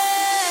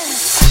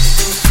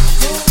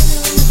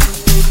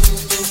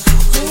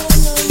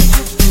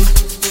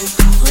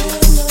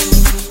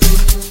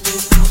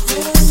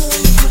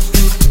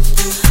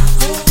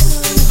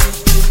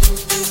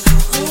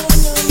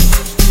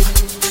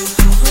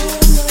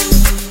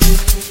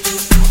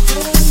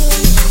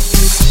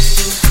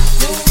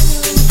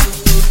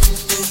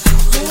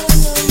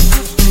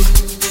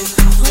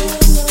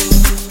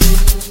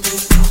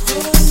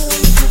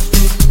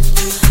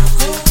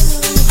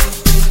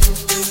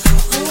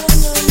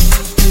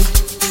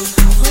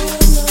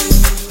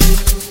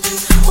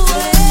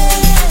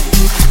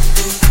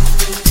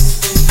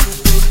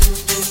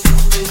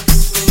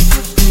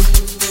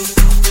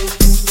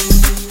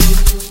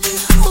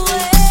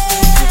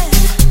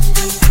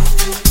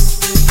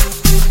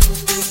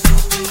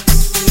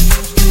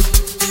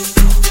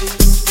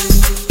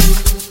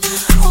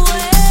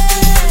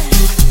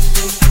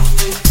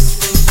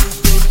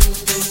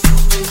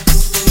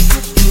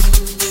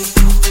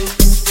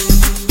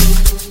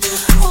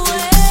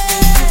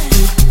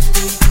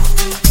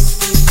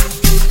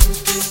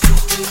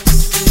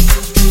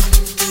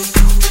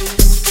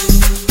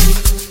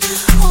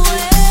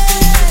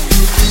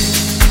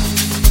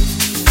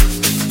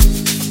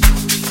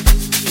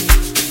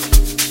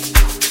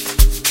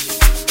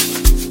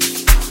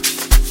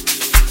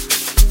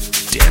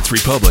Dance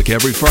Republic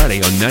every Friday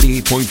on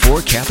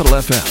 98.4 Capital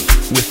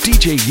FM with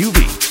DJ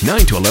UV,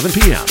 9 to 11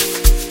 p.m.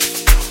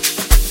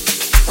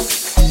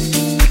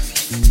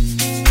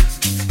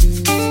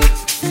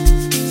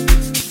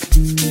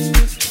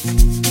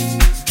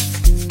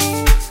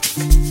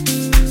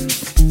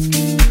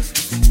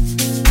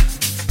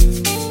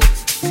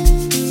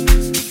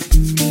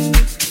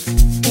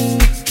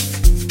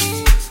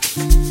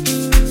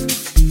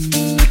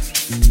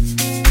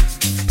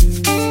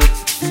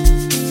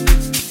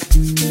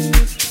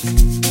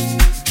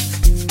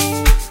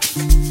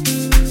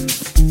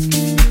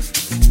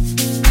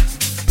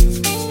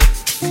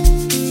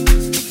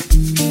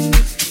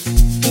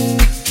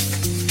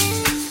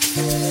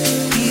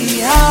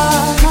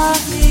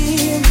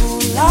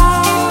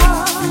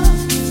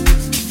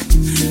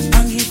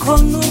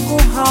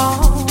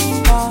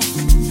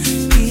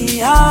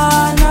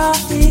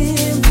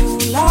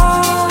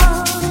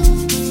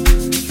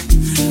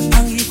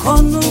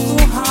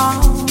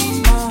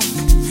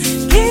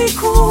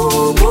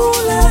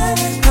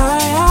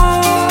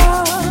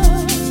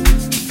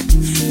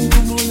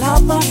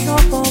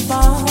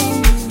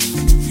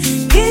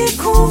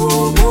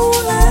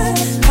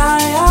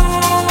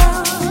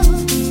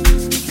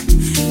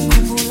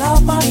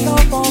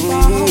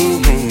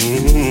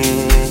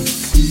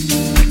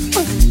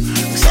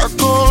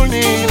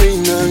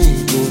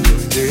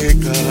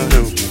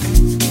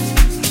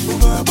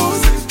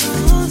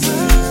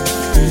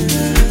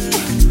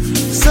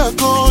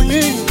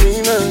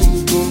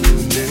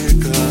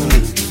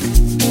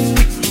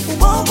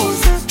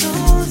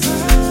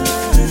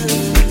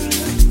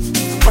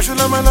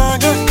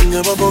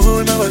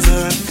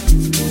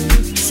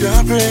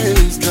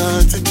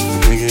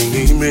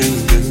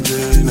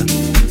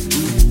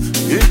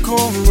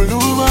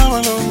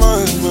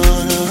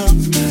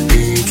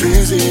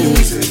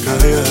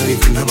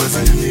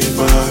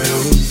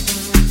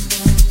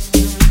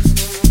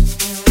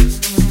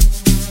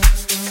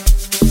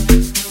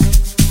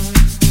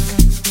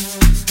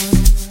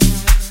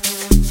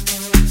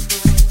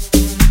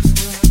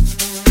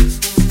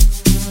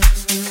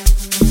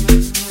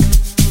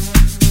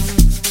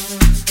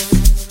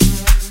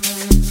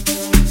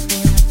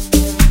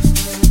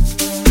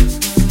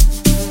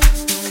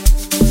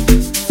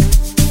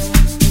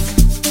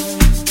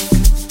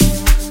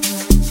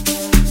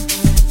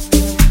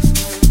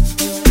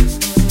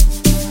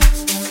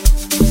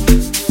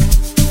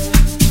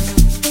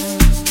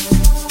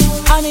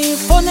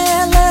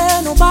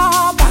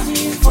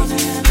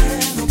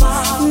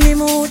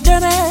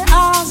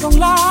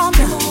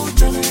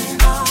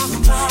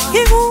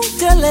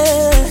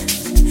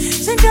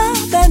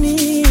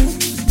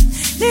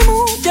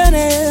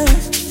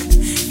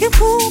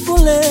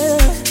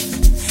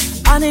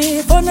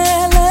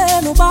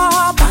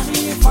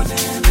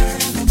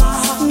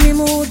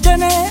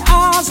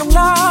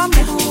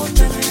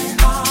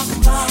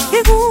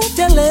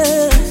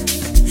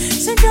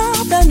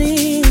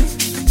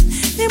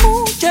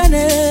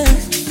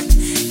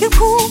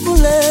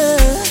 ngikhumbule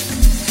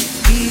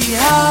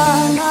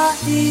iyana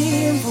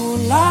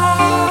imvula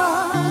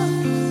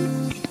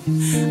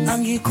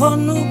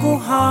angikhona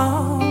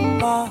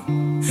ukuhamba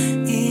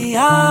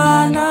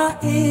iyana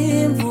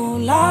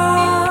imvula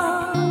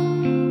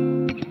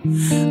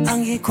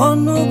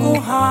angikhona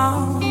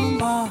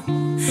ukuhamba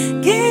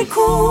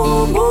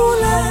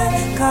ngikhumbule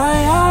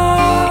kaya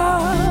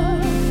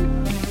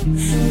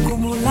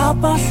ngikhumbula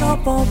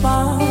abahlobo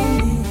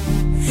bami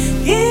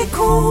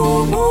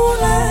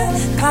ngikhumbule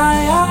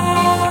kaya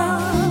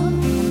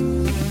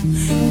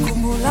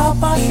ngikhumbula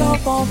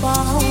abahlobo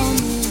bami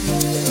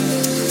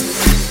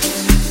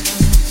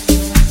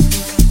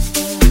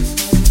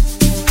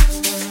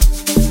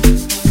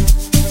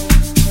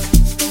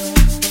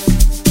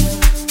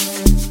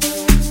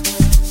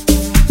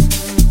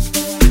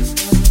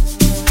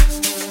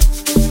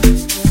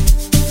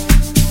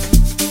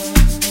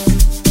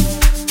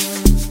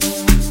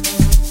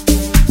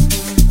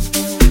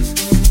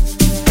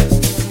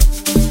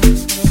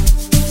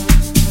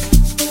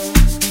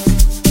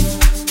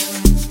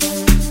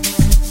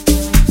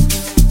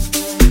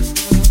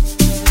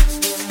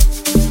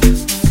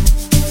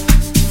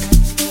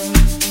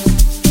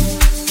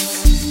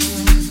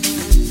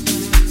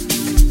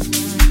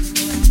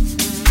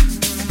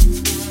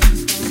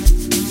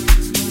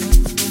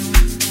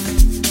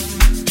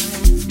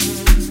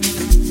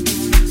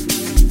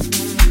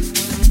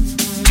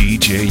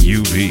DJ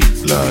UV.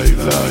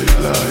 Live.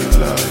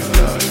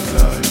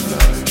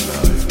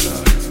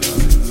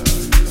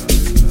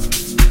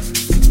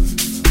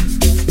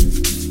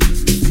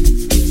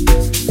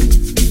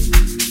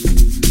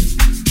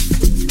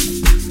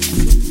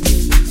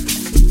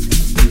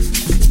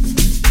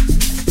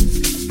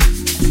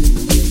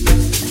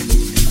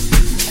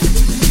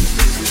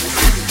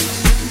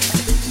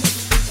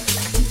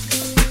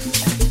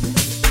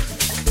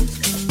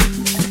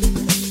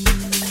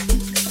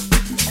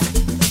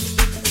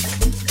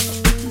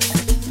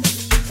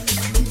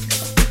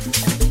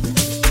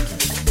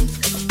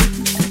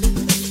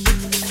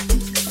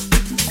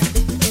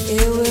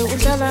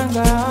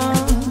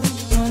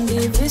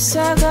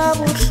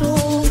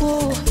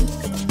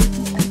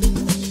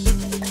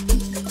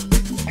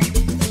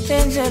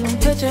 Indlela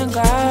umphethe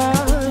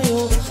ngayo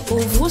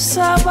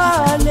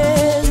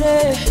uvusabalele.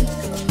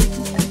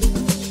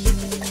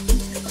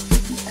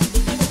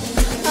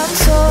 I'm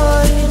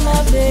sorry my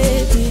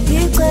baby,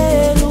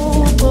 ngicela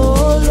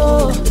uxolo.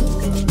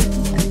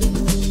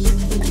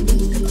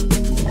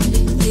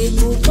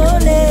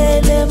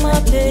 Ngikuxolele my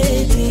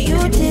baby,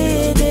 you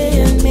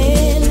didn't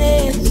mean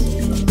it.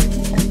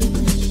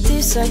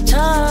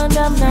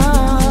 Ndisathanda mna.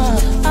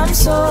 I'm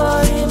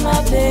sorry my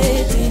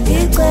baby,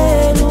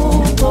 ngicela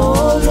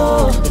uxolo.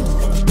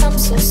 I'm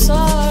so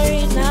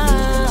sorry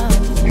now.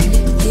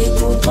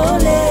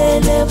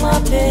 Ngikuxolele my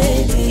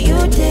baby, you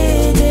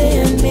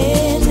didn't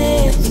mean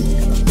it.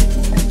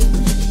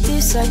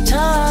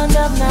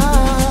 Ndisathanda mna.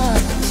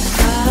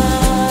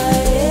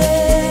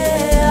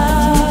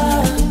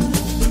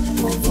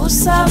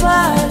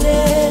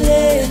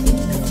 Uvusabalele.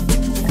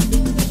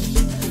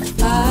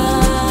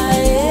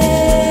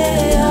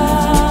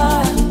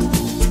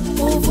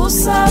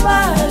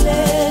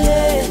 Uvusabalele.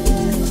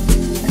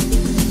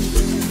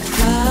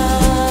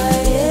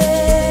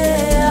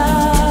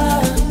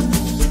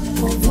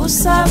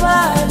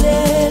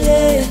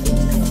 Uvusabalele.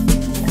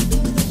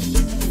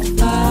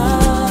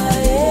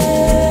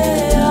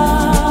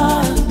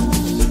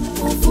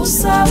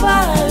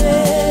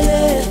 Uvusabalele.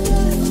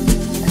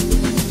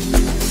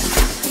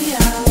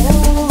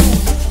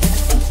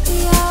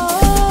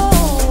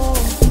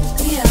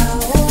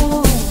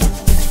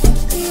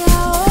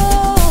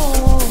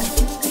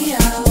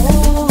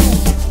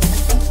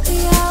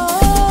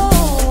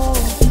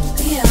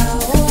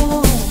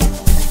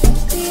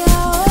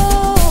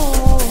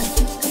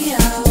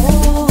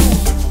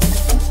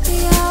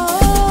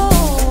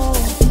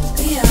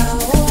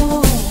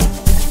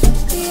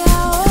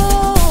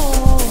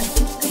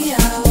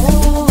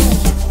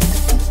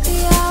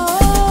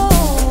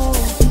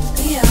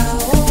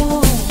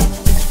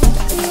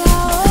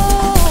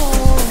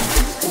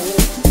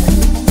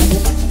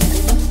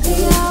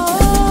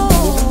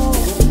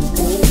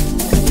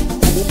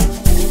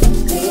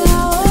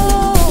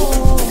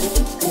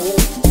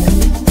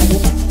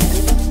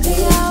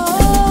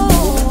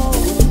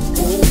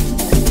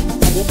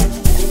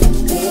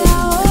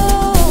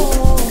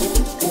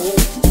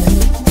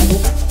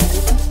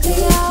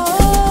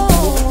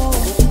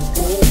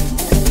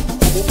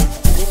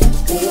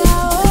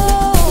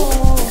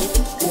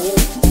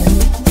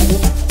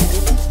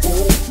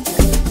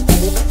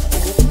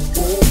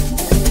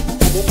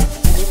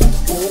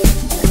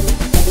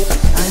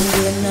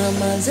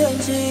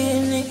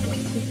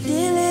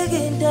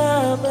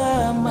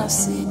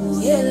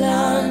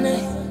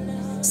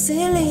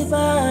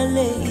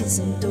 Silibale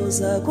izinto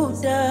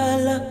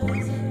zakudala.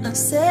 I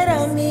said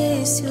I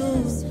miss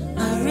you,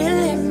 I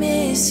really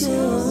miss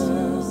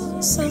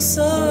you. So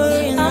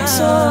sorry now. I'm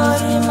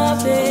sorry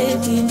my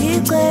baby,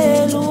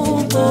 ngicela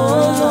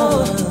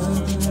uxolo.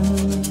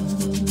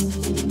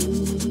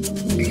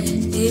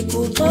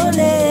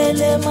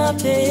 Olele, my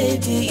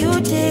baby, you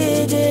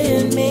did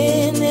it in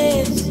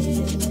minutes.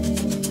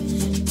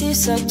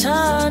 This I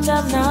turned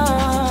up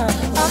now.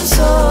 I'm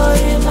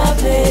sorry, my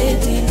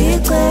baby,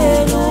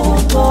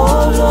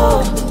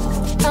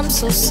 I'm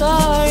so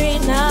sorry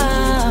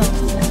now.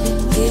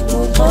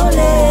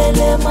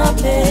 Olele, my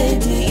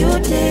baby, you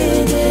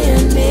did it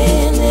in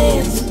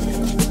minutes.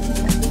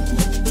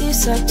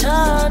 This I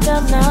turned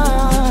up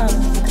now.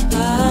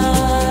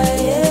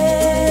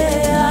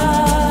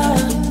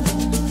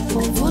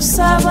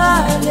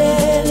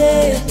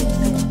 Sabalele,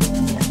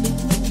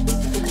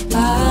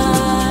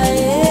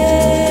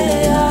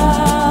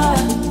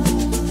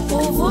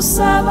 uvu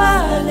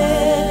sabalele,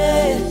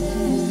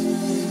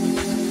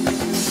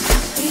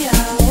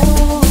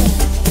 yao,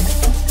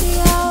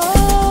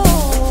 yao,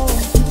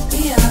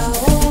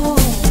 yao,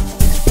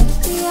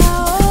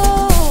 yao,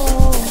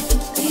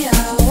 yao,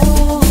 yao,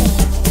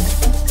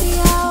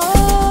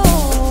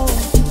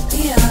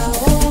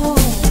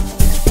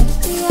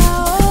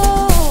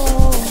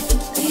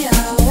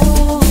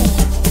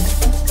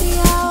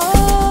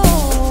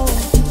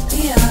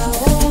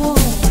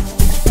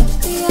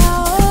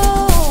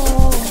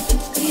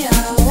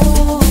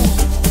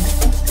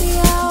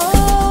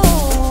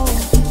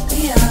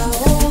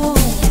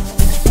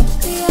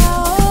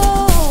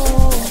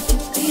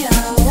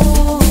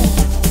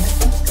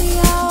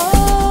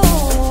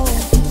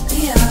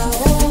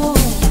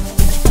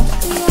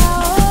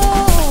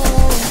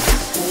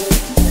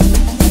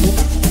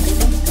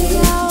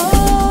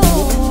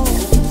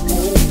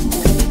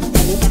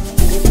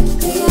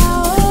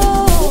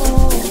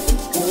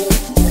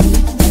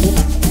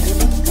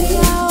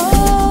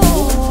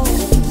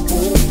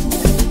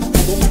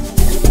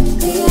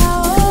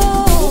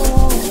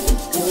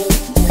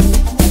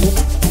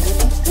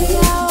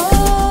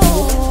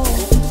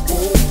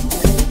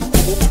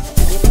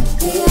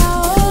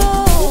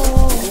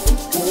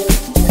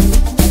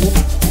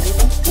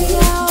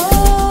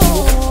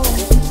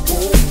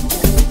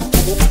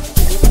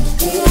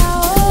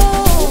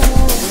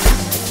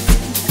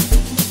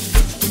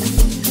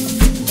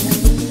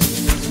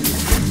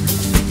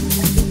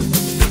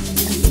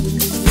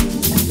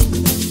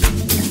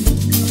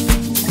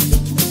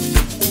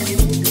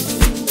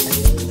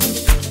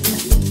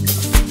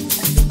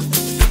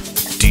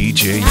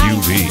 DJ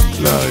UV.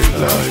 Live.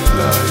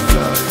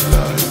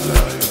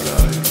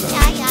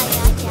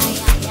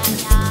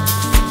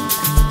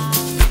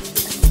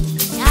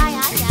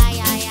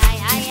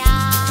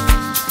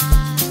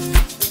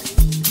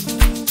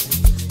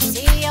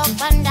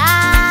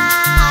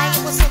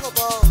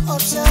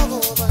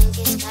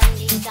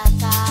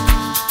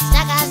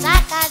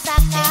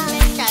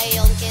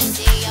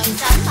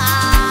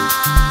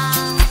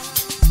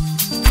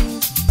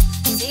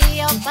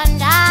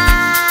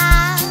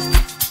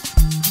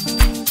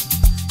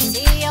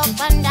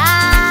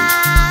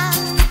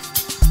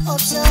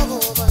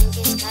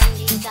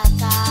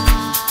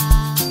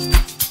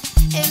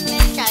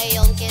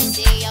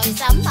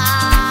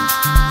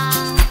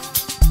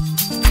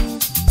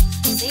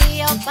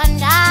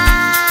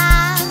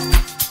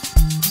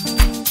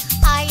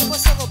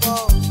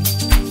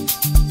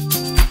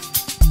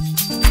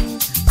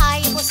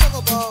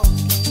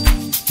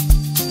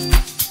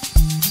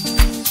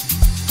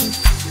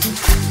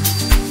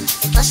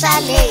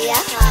 Shaleya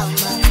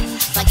hamba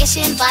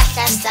vakesha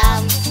impahla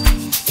sami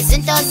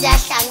izinto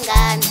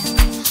ziyahlangana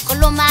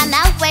khuluma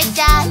nawe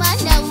dama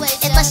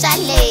ixesha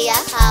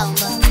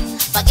liyahamba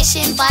vakesha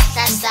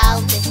impahla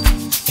sami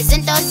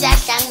izinto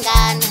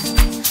ziyahlangana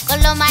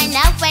khuluma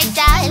nawe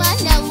dama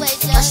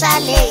ixesha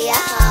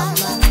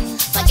liyahamba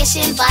vakesha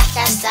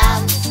impahla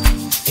sami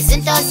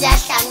izinto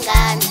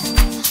ziyahlangana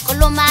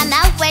khuluma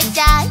nawe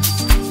dama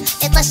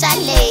ixesha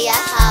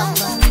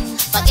liyahamba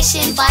vakesha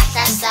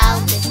impahla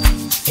sami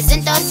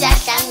izinto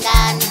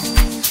ziyahlangana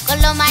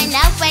khuluma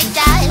nawe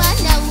dala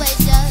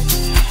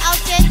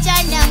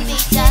awuthethana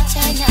mbita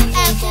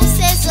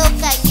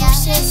akusezokanya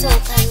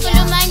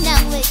khuluma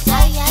nawe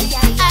dala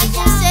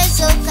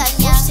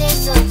akusezokanya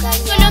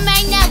khuluma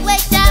nawe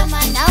dala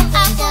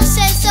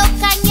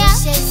akusezokanya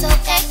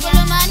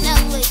khuluma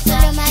nawe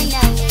dala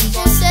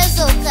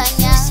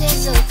akusezokanya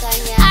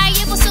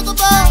ayibusuku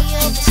bo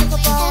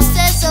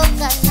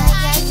akusezokanya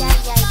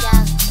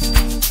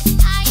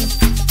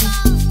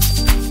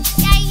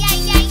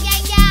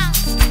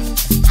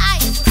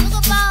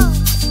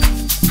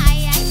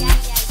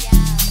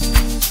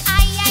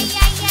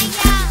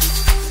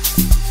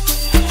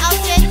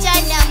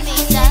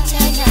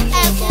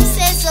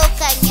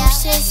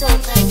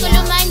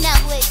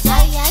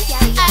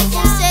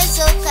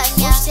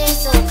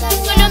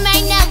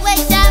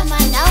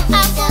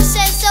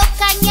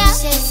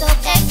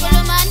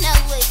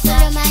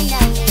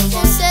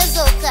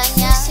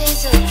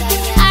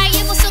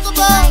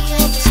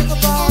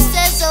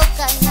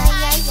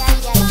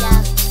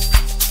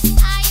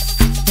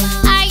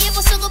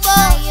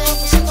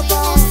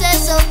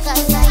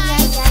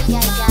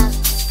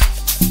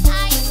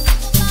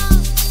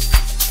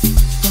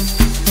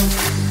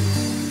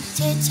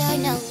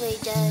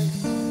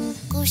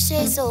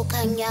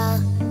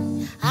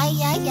Ay,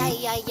 ay, ay,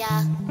 ay,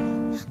 ay.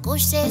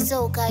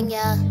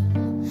 Kusezokanya.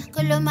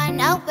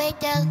 Kulumana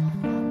weta.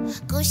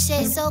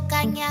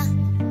 Kusezokanya.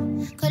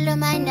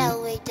 Kulumana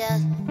weta.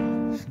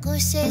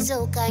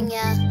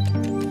 Kusezokanya.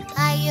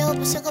 Ayo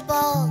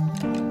busukabo.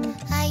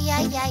 Ay,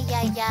 ay, ay,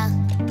 ay, ay.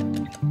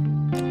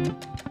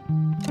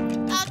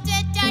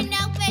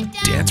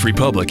 Dance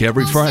Republic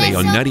every Friday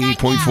on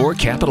 98.4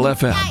 Capital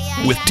FM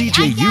with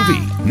DJ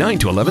UV, 9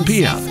 to 11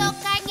 p.m.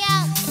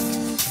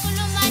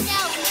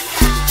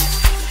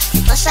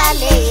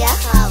 Oshaleya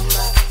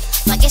hamba,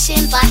 makesha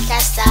impahla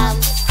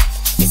sami,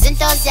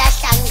 izinto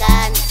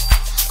ziyahlangana,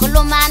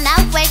 kulumana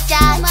weta,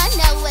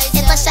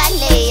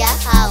 oshaleya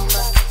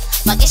hamba,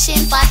 makesha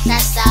impahla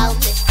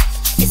sami,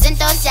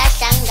 izinto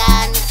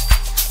ziyahlangana,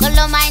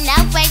 kulumana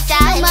weta,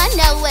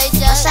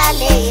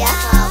 oshaleya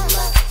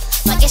hamba,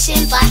 makesha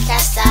impahla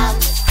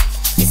sami,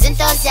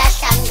 izinto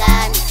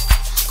ziyahlangana,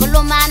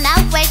 kulumana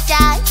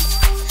weta,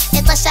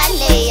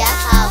 oshaleya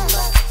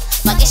hamba,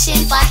 makesha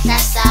impahla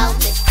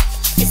sami.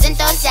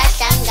 Izinto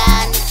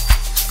ziyahlangana,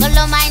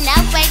 kulumana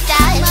weta,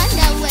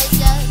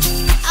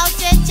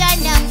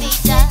 awuthetshana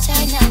mbita,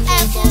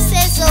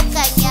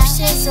 akusezokanya,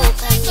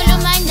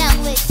 kulumana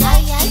weta,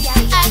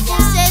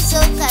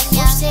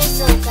 akusezokanya,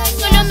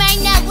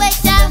 kulumana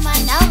weta,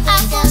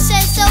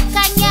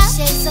 akusezokanya,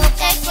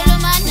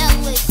 kulumana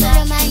weta,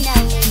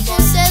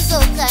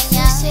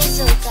 akusezokanya,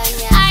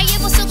 aye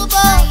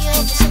busukubo,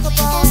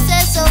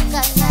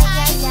 akusezokanya,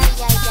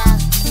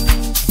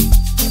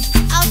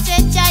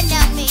 awuthetshana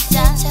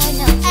mbita,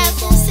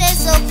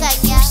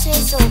 akusezokanya,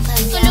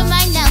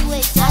 kulumana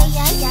weta,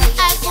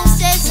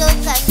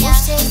 akusezokanya.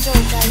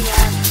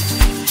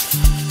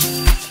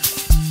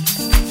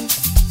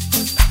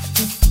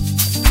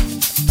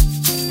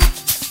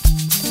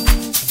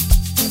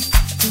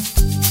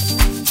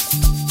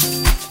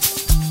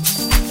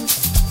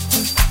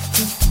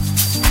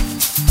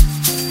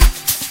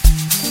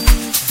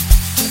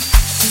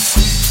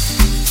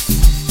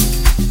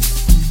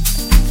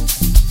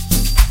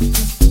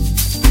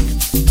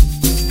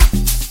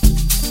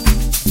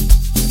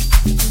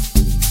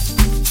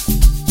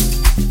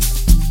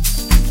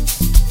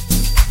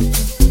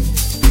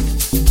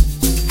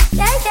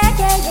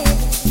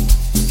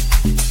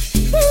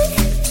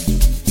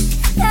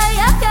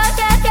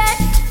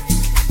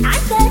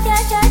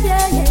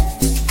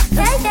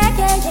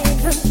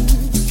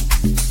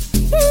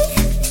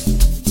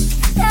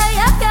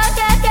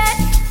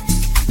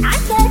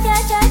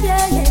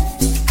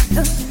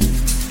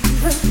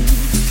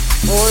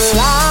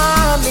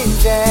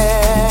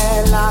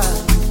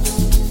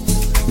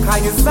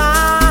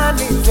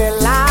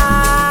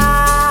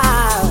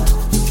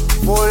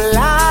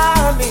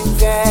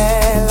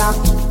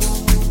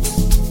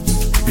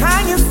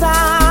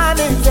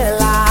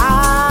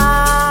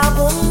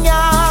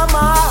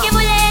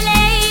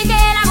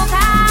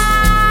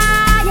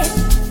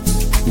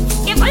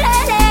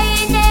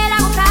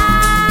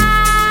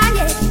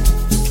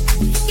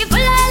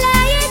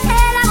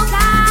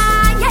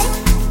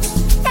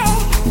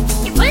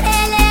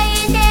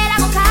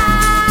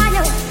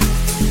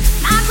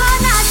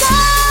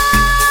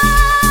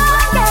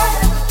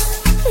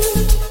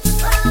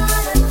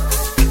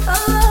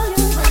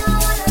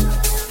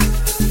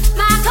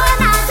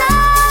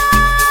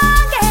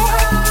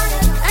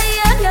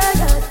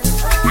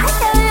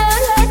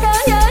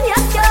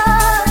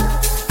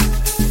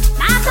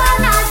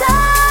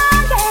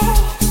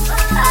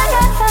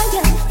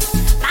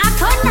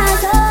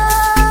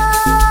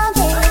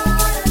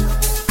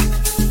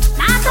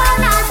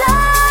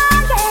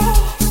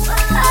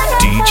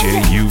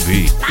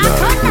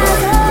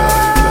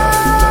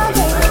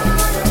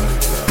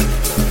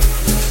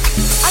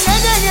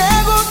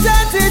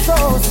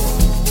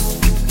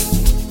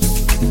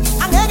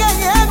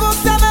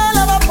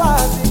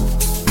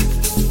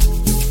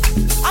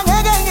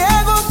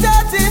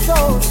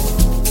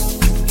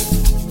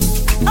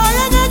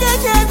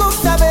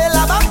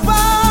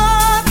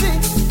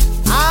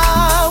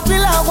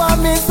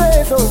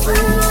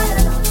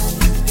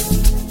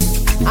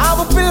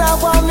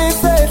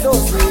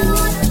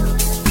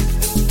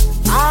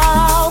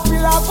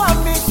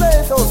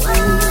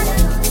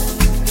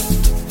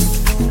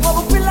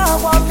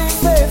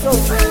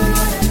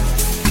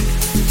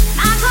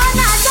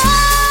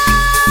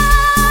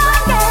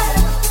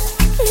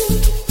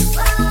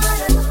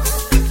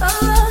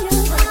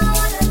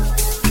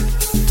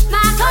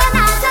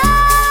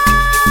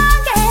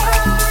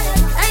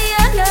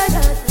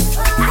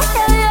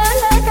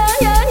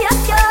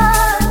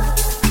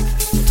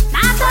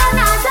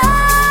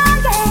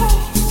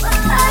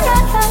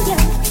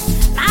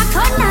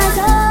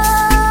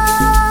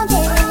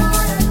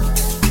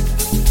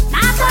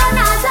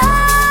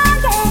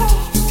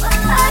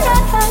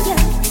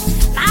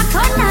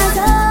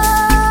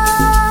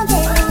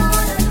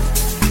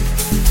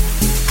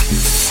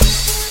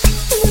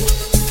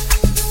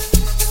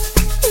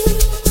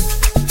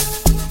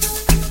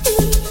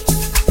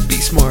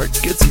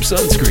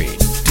 Sunscreen.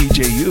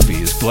 DJ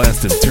UV is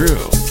blasting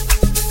through.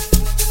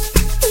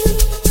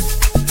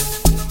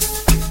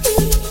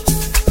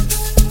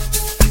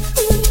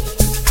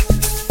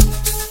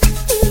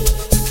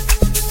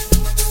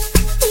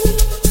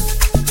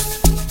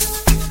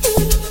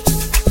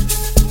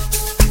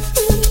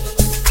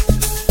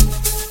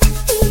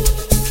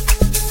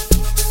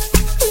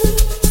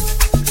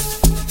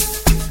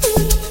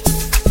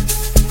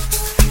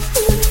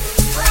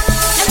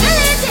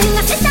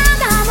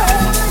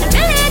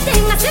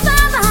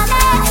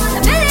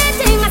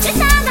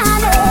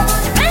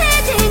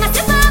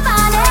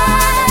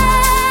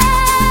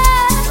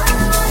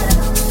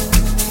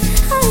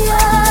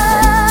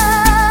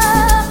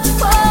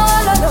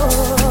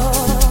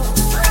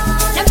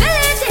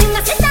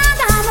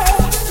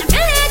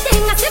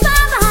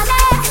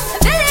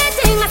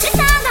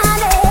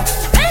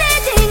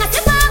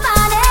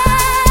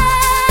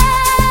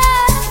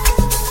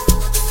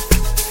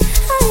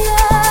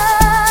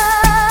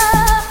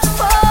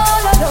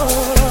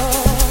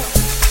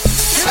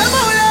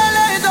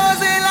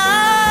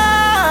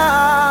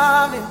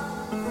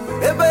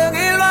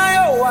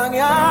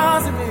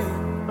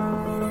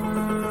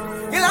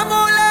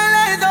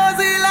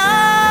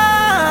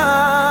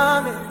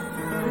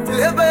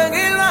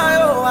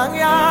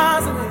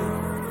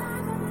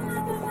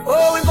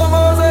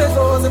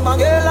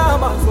 zimangela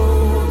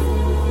mazolo.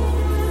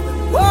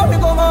 Wapi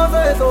como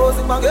zezo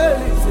zimangela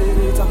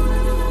izitha.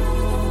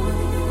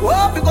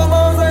 Wapi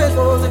como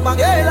zezo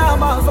zimangela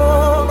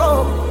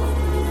mazolo.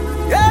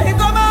 Yeah,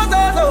 como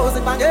zezo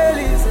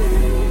zimangela izitha.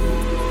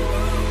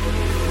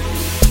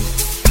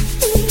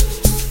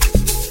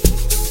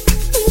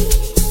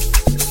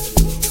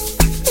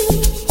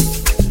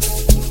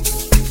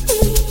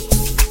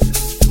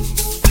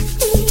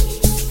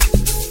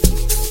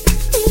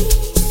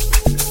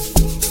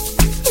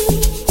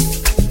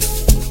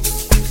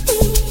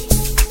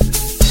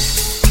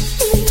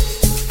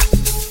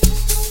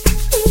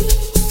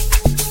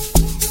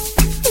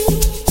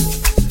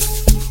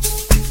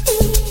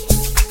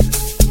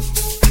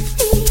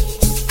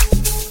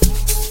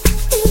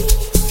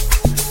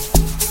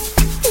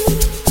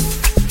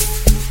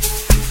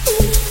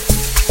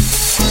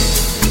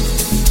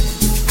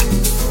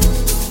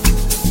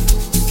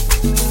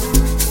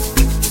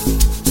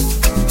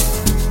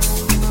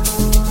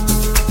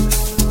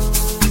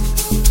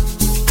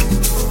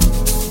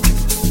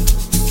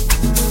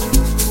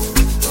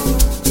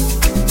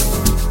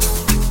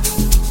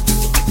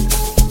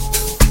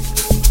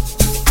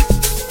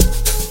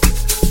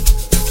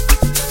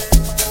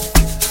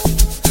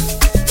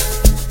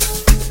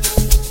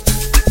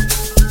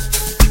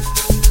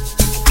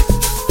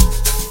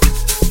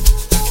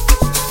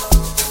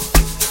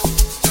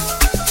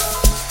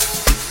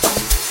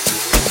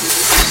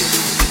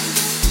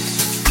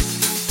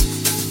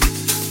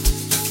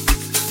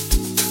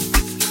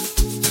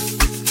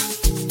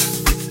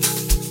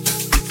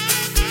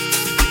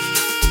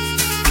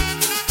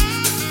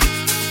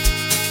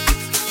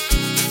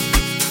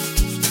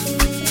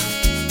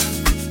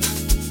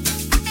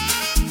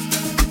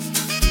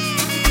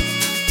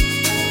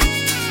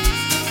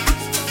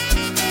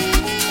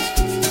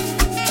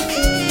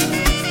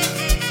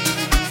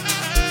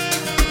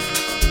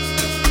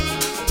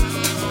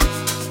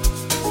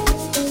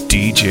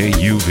 DJ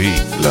UV.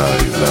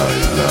 Live.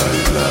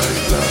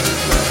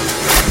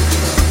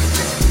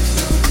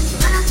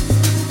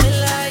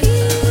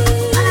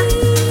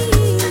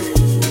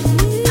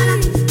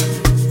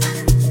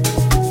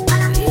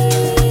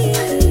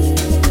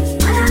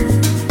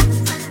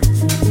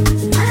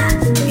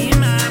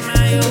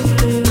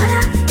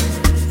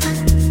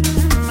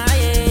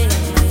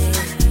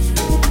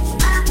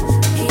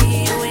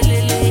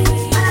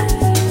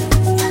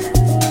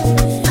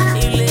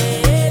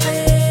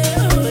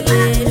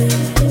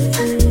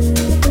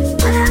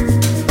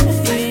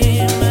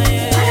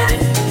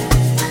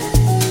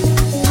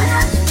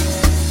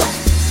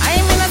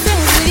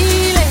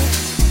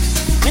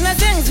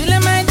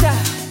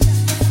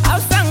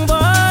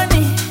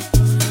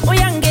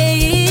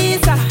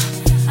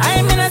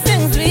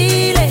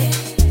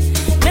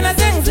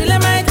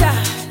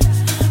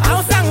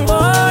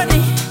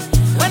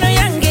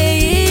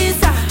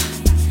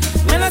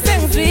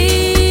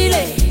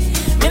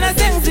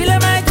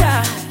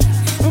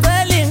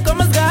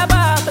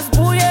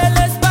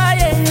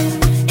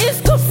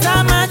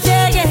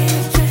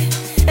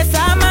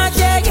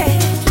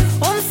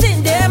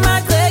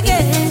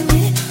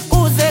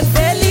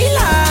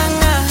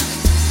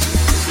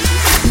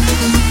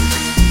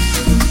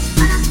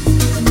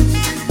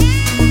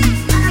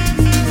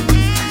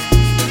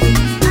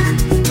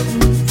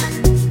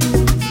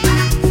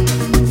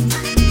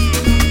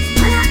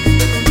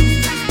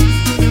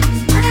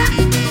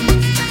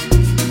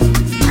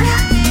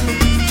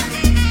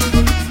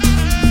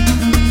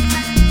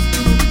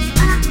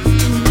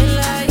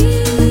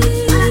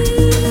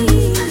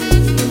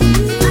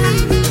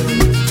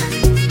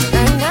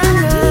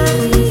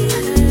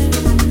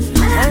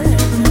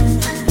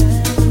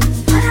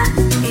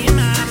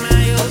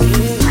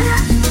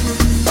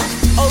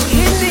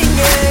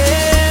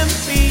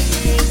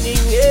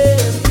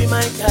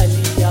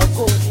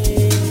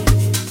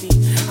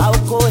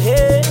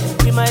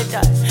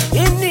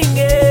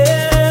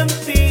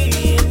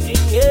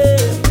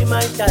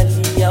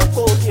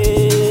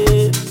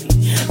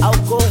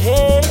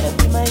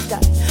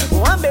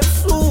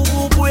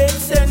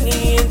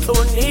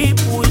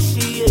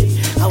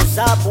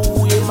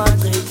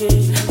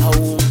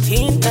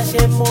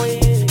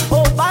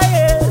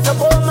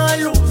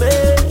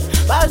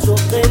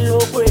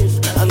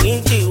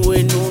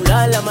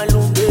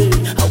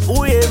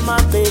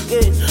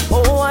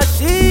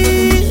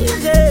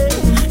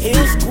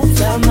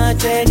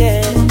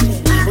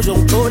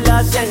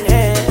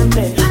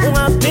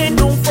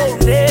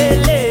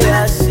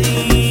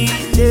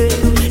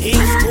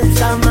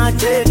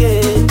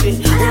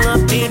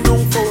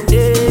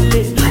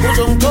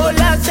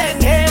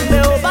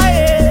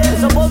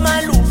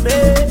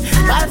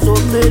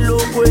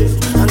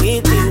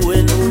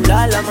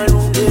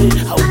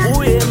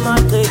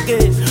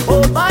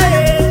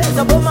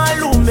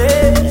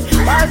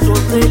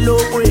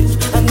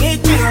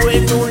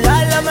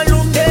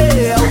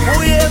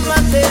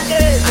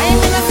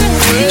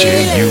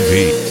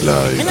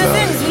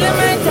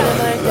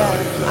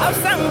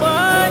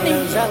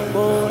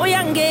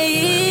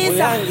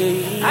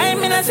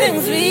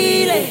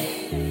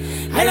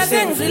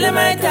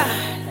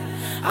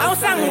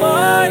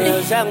 awusangiboni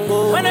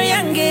wena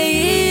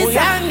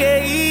uyangeyisa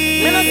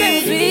mina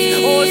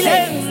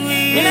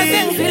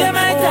sengizwile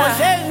mayita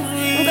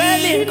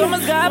ngicela inkomo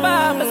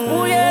zikababa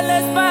sibuyele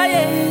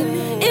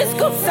esibayeni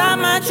isigubhu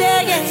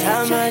samajeke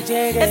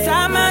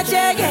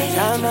esamajeke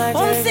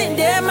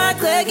umsinde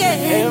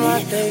emagcekeni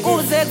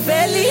kuze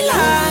kuvele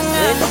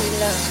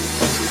ilanga.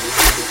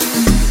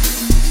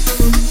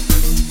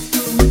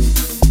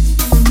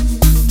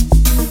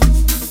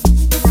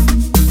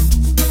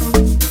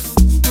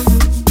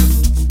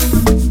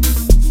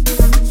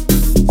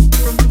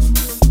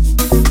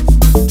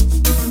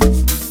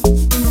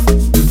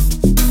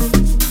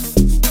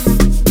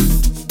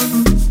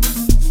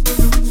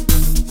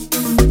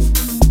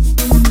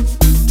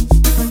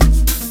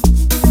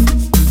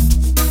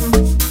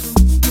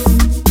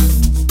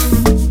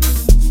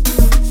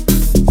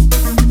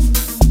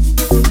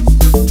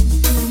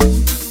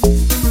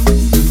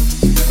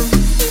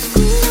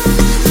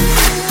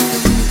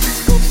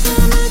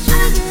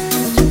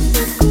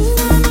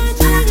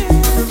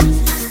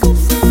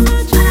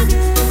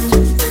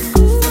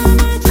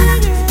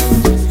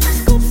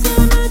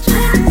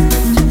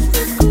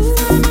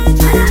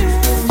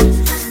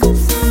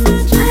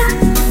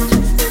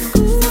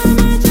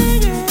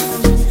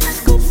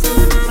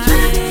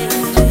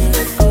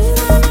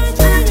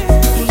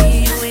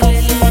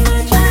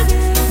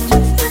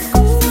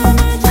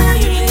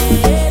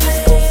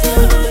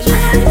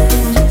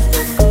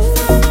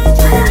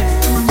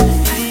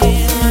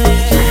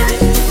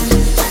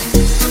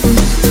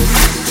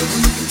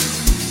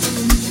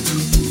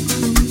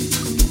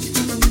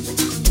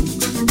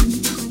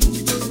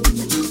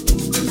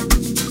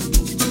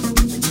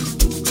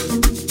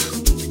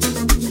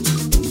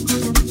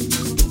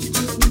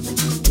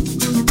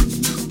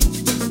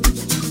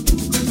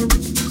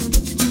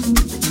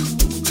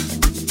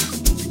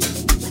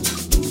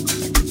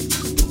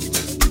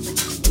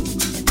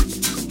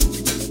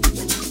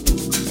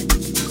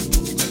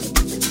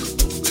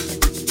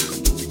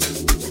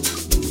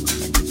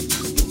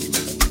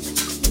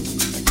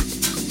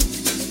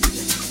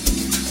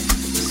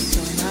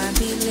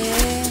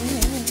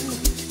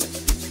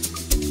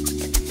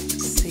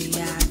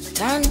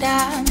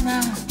 Siyathandana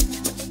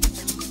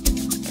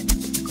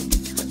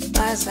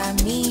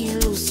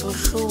bazamile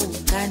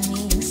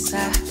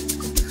usohlukanisa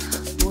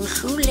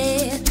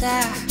uhluleka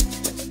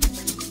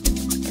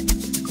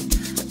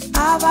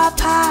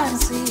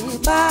abaphansi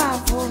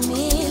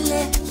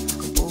bavumile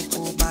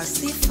ukuba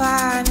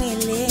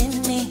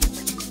sifanelene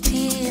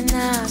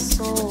thina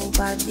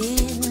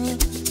sobabini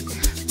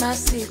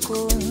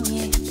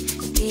masikunye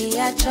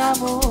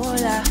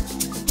iyajabula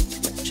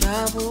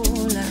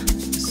jabula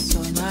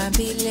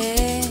sonwabile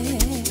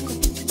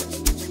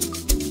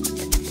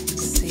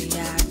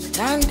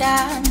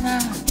siyathandana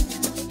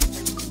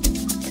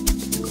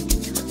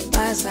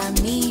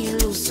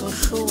bazamile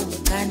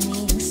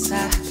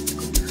usohlukanisa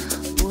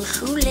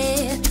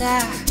uhluleka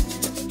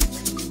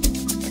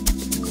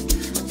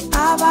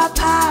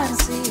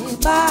abaphansi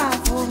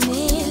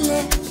bavumile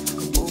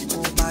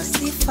ukuba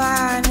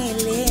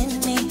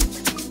sifanelene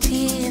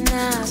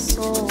thina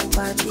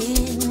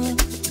sobabini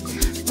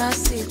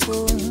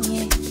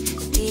masikunye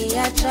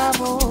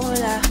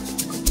iyajabula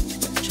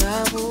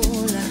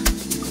jabula.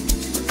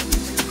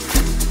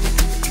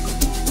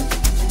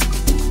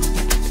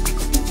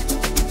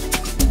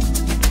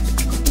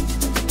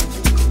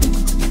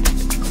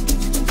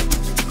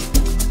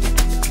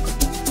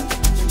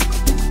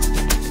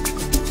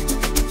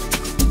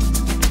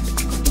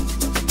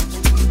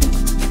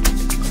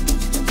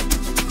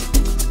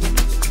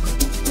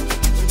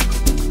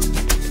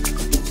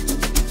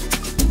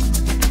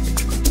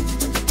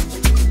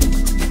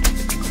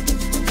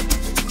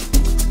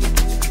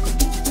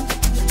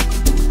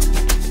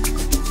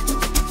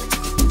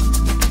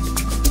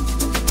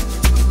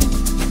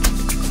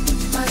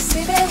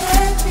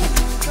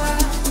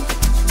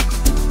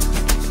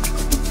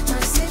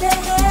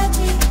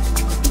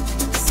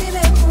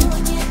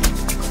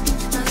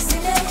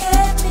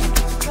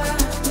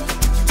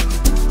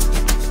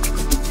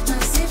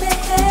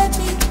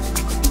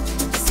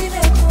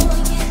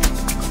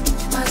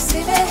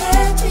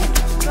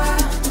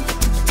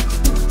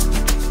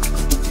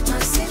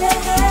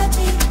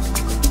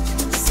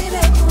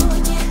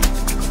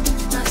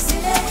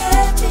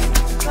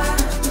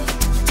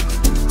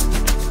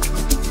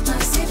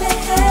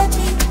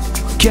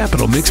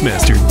 Capital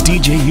Mixmaster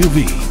DJ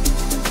UV.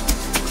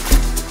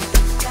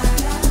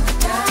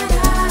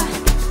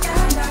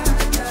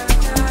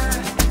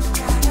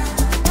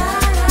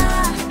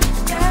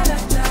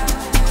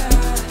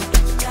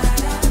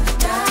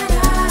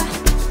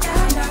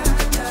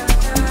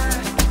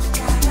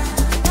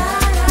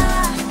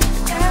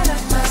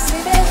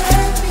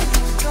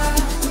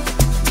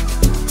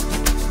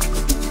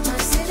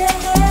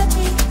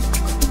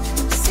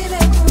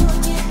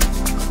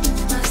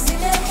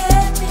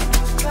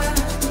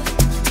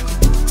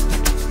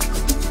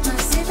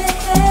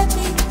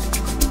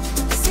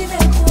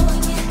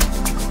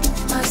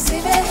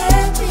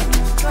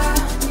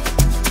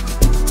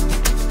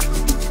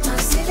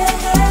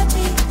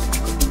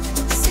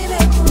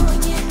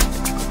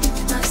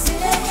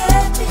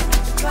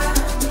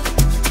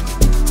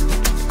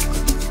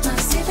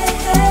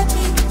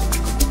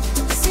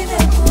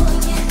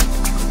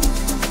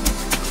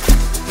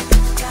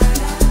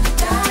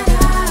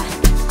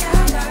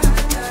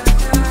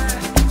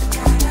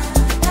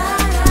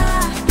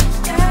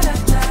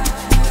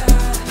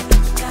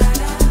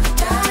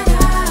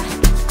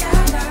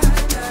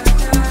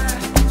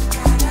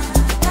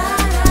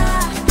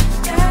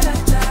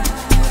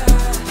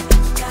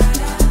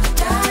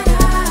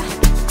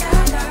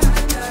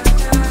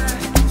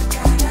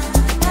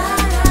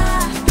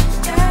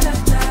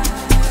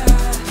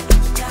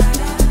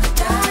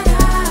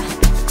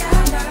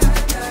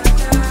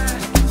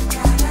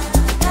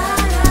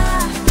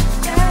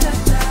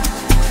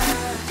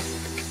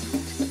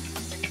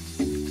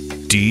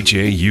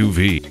 DJ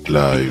UV. Live,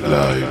 live,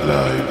 live,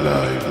 live,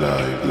 live,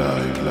 live,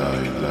 live,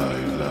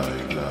 live, live,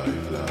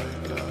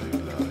 live,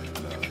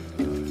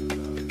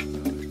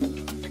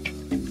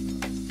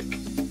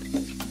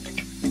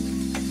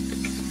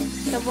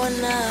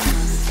 Yabona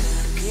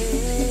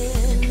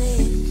masakeni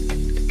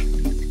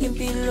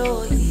impilo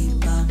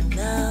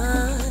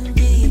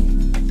ibamnandi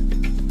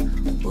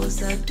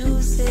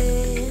uzaduze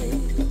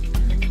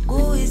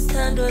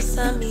kuyisithando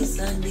sami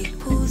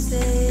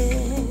sandikhuze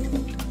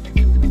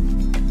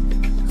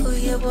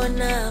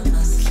uyabona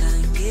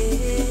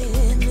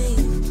masihlangene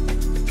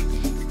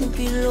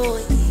impilo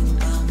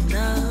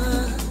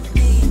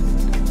ibamnandi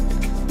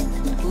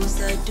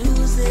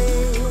uzaduze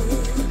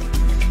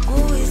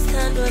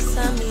kuyisithando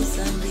sami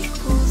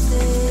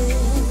sandikhuze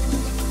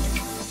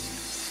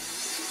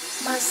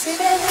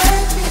masibe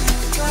happy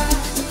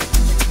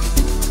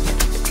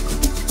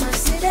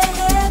masibe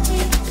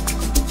happy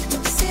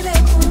sibe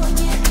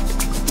kunye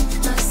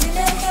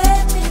masibe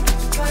happy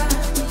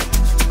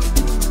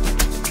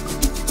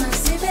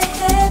masibe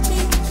happy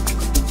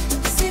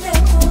sibe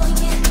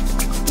kunye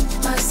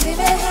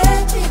masibe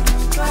happy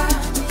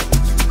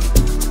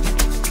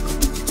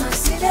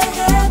masibe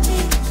happy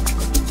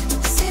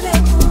sibe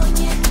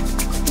kunye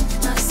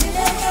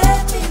masibe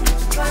happy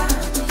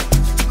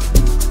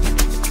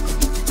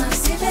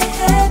masibe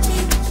happy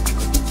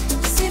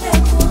sibe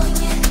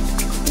kunye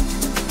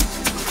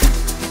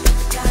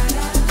da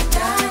da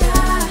da da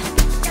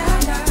da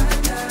da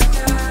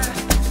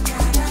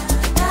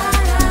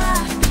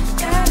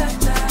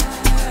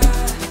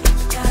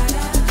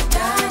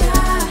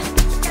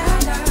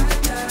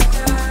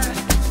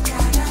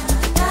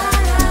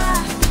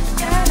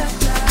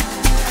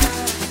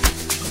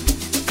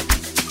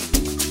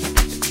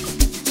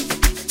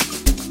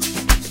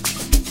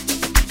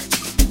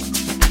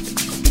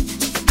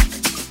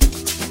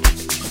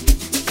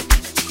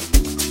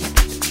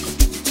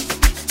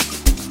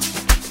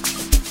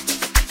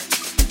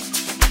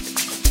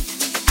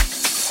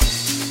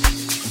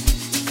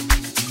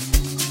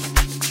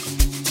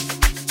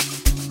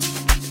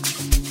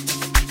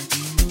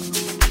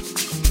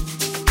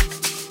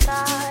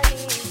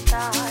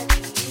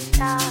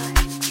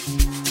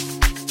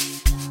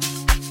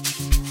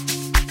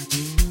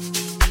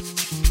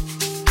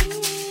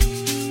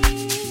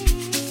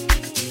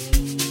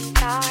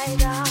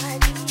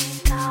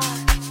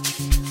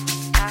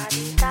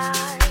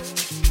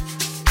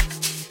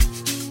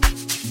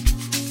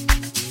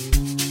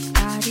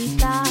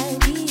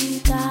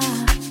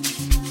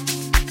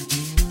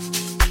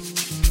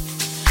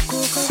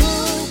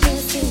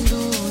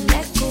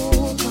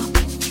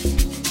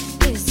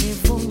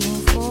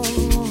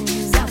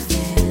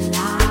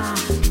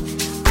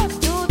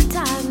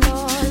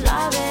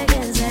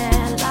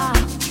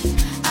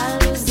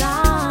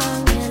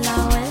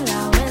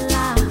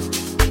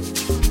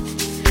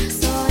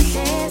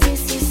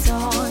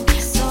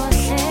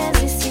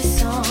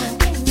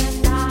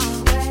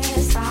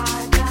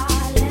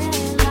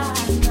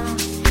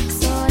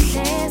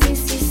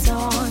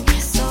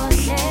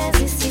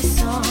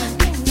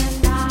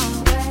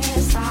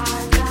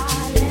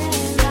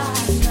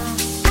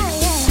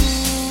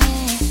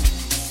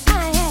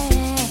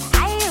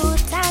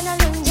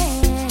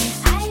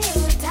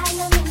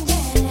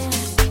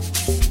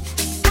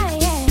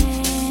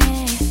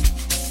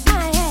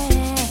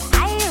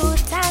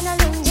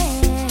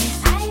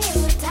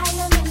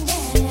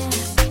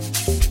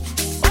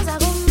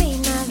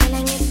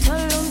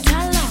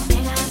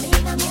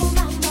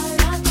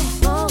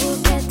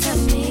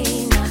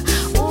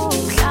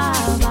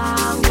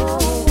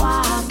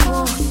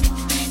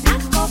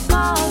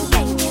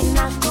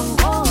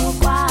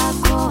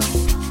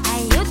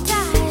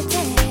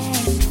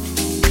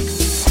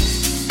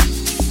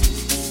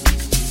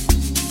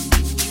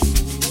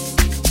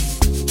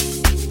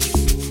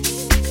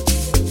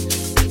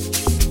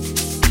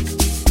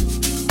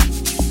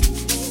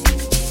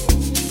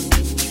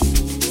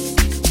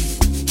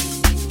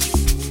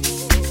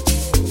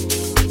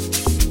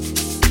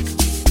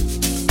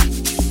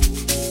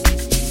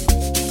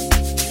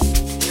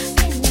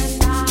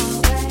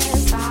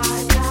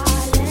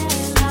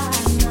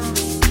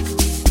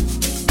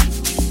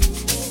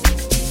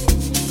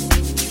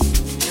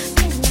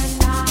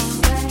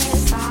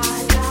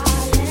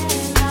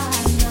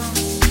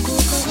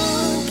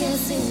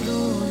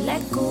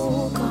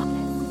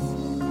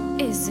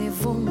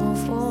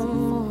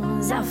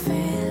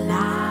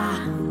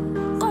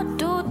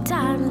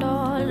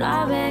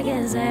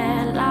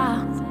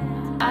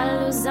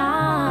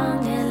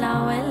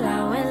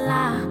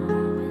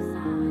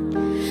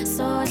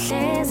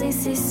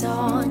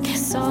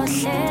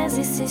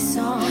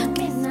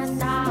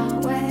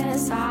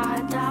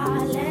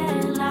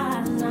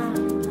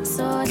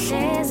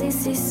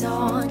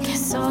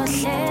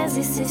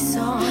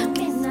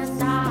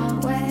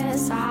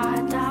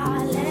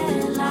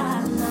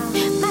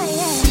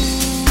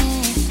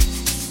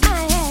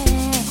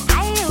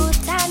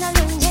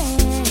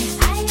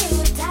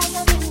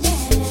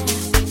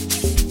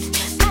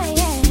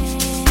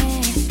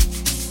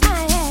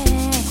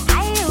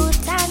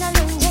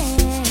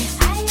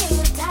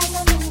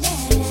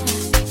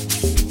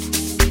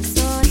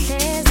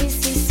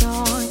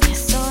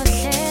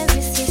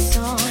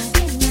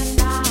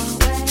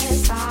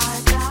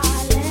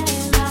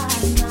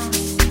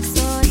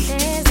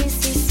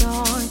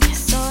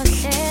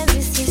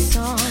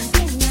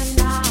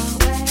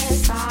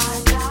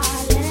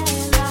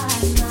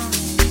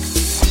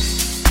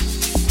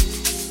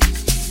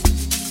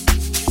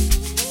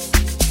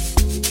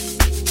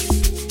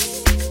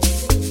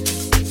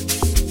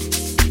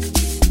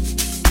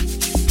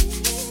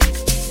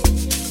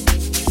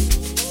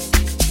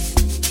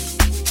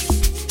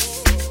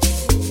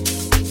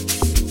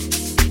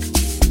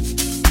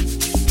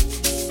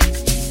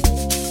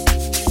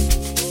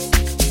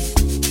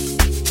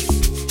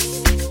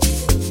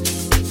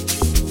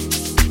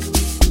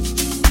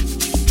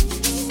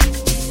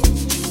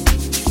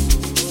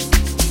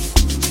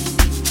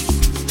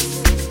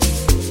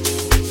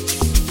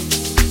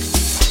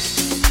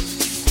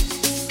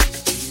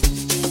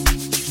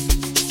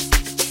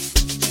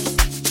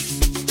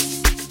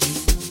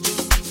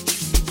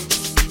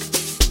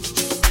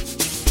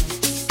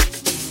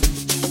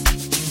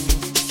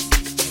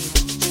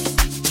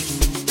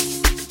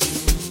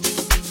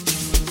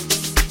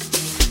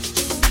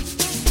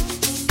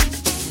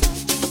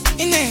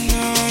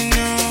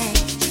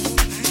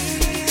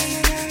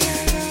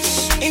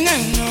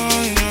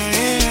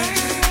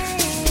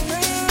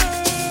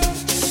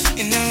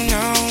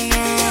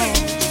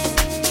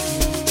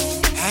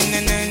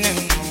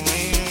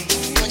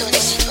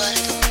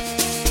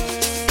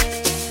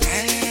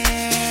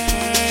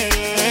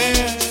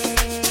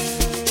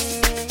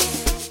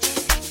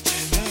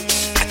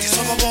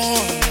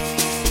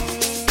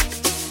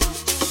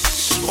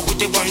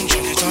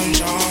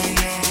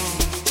Tanzania,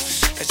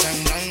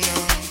 Tanzania,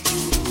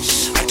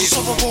 Addis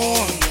Ababa,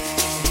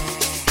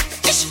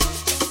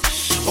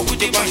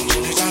 Okude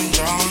Banjo,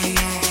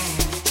 Tanzania,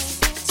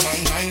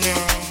 Tanzania,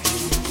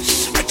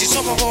 Addis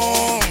Ababa,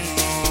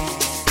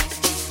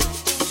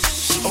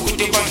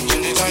 Okude Banjo,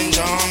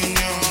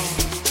 Tanzania,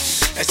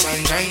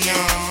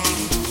 Tanzania.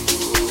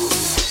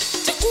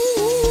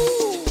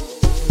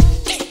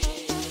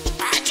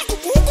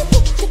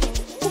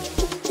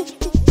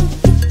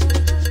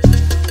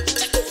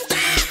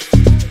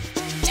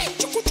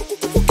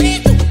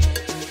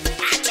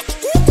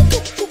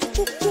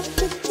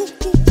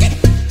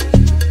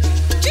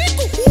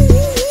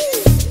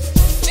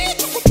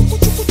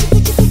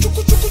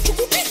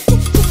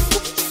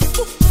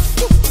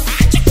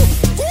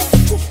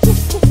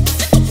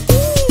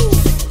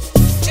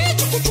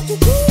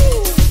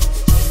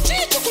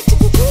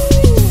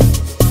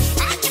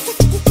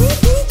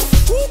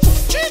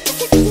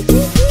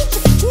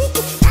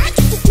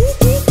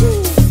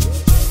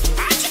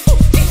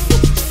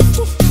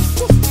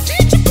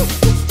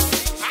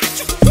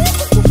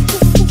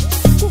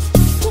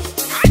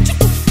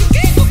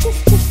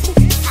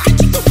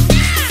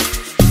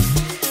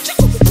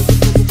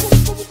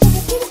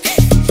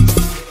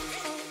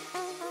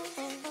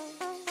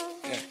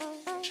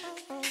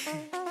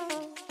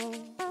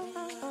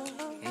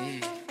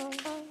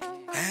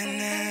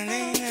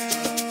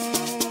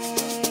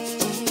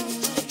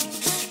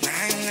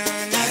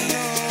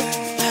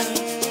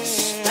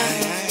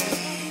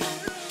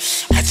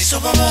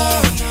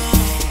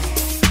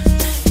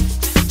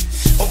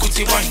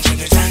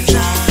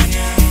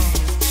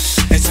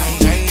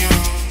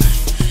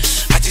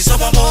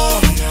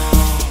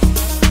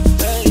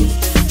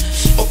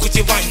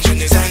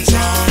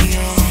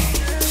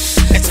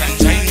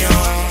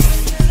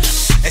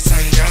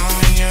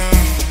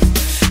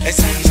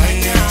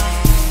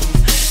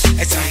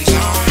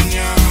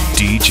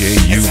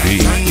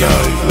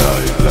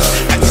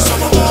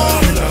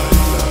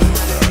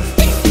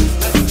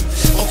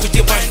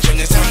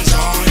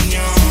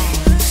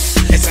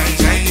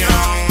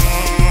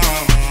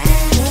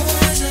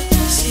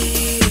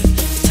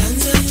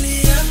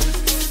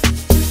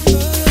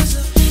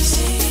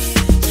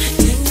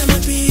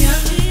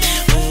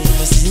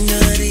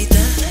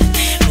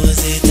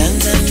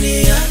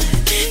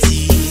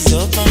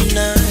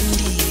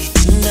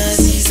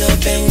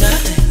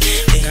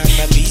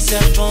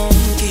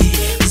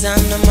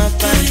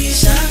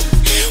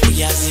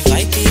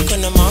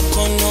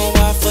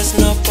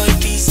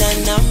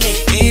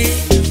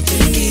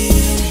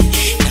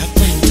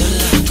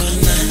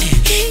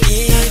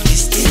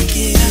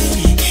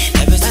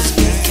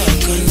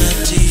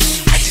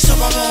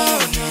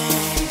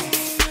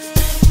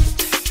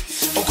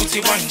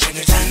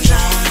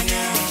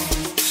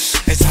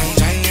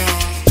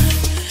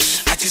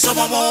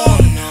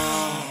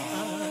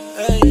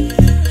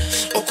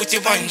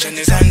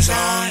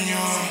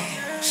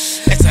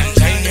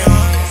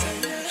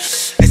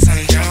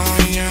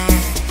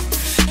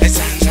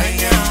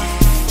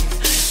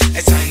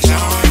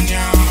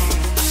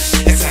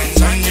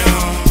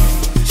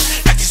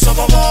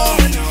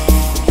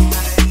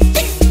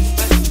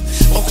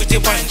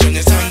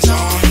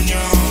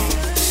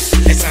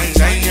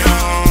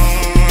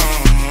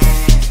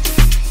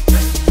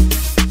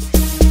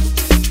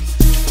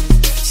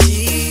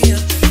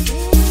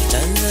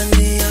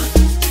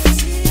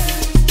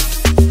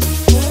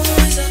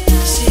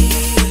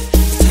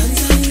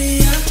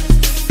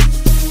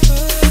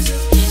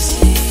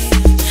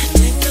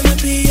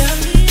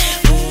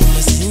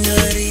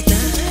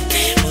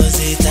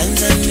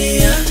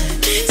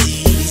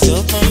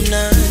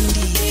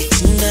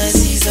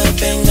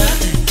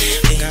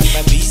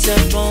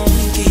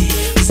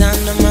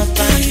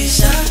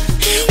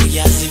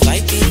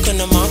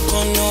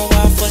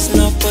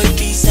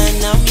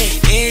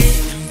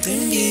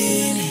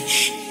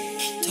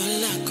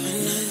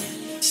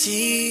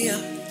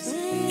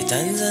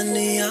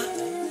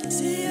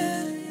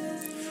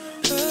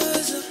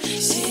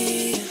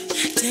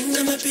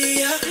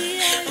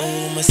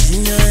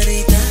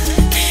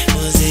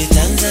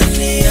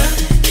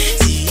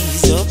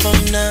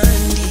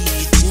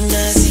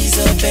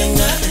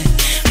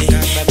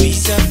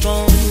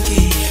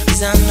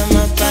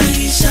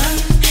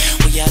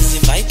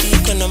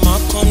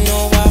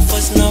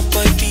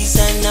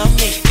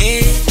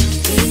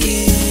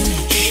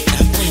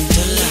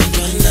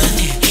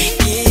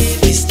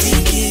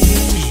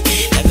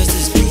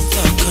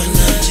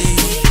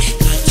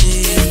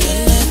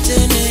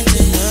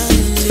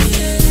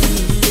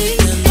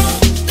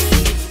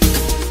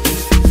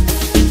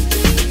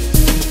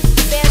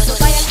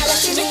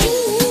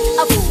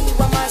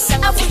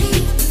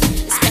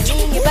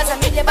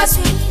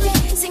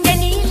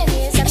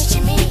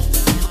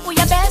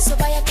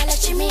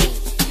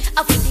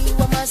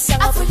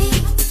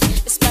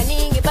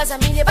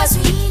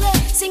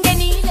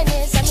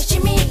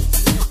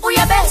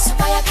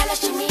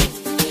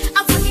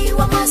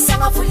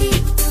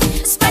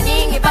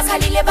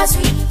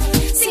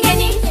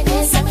 Singenile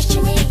neza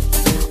mishimi,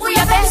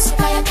 uyabesu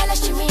kaya kala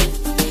shimi,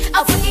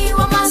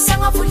 avuliwa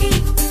masanga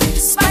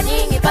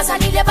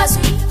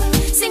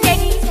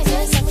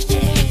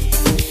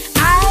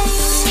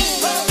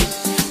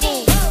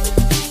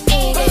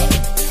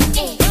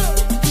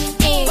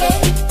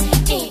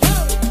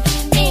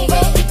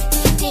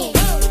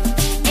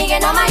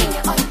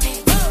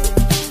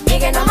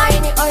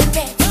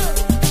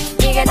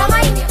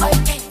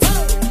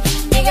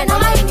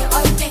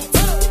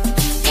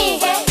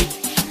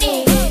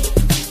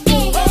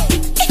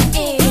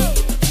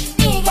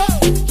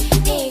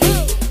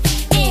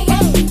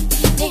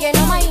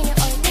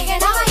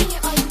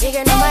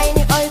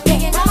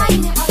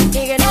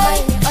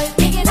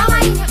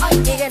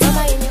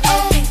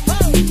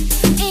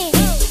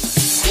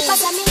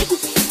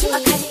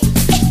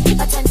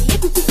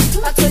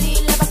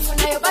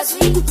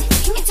bazwi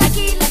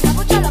ithakile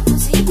nabutshwala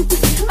phuzi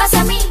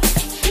basami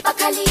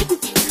bakhali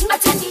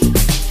bathandi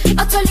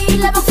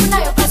batholile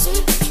bafunayo bazwi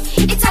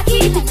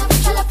ithakile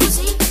nabutshwala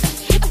phuzi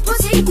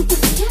phuzi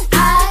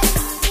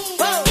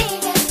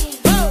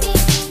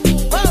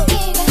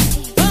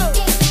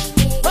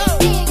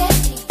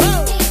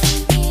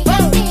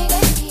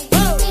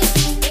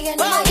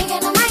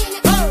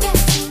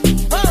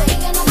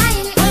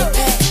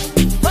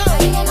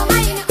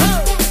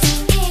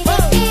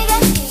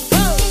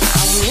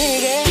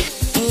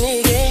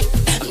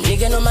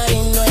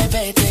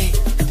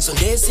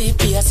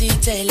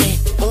Tele,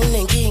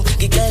 unenking,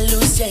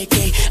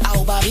 gigaluseke,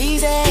 au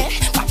babize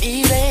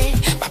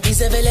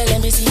vele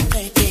lembisi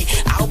pete,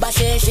 au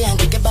bashehle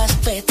angeke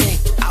basipete,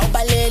 au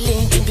balele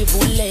intimbi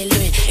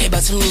vulelwe,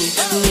 ebathuni,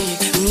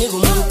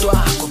 umuntu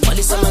wakho,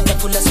 palisa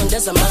matapula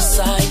sondeza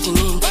maside,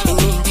 ining,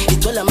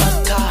 ithola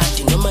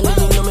makadi, noma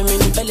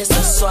mini vele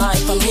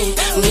saswipe,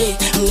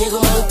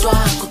 umuntu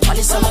wakho,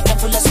 palisa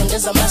matapula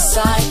sondeza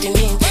maside,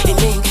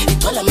 ining,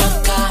 ithola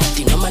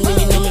makadi, noma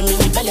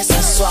mini vele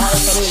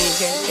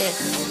saswipe,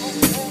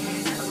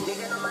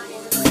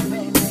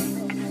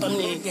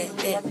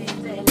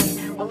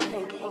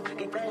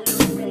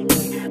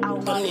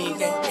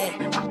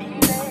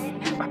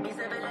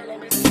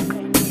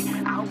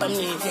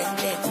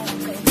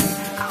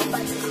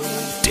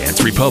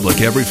 Dance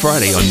Republic every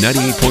Friday on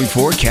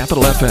 98.4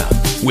 Capital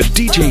FM with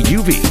DJ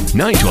UV,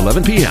 9 to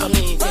 11 p.m.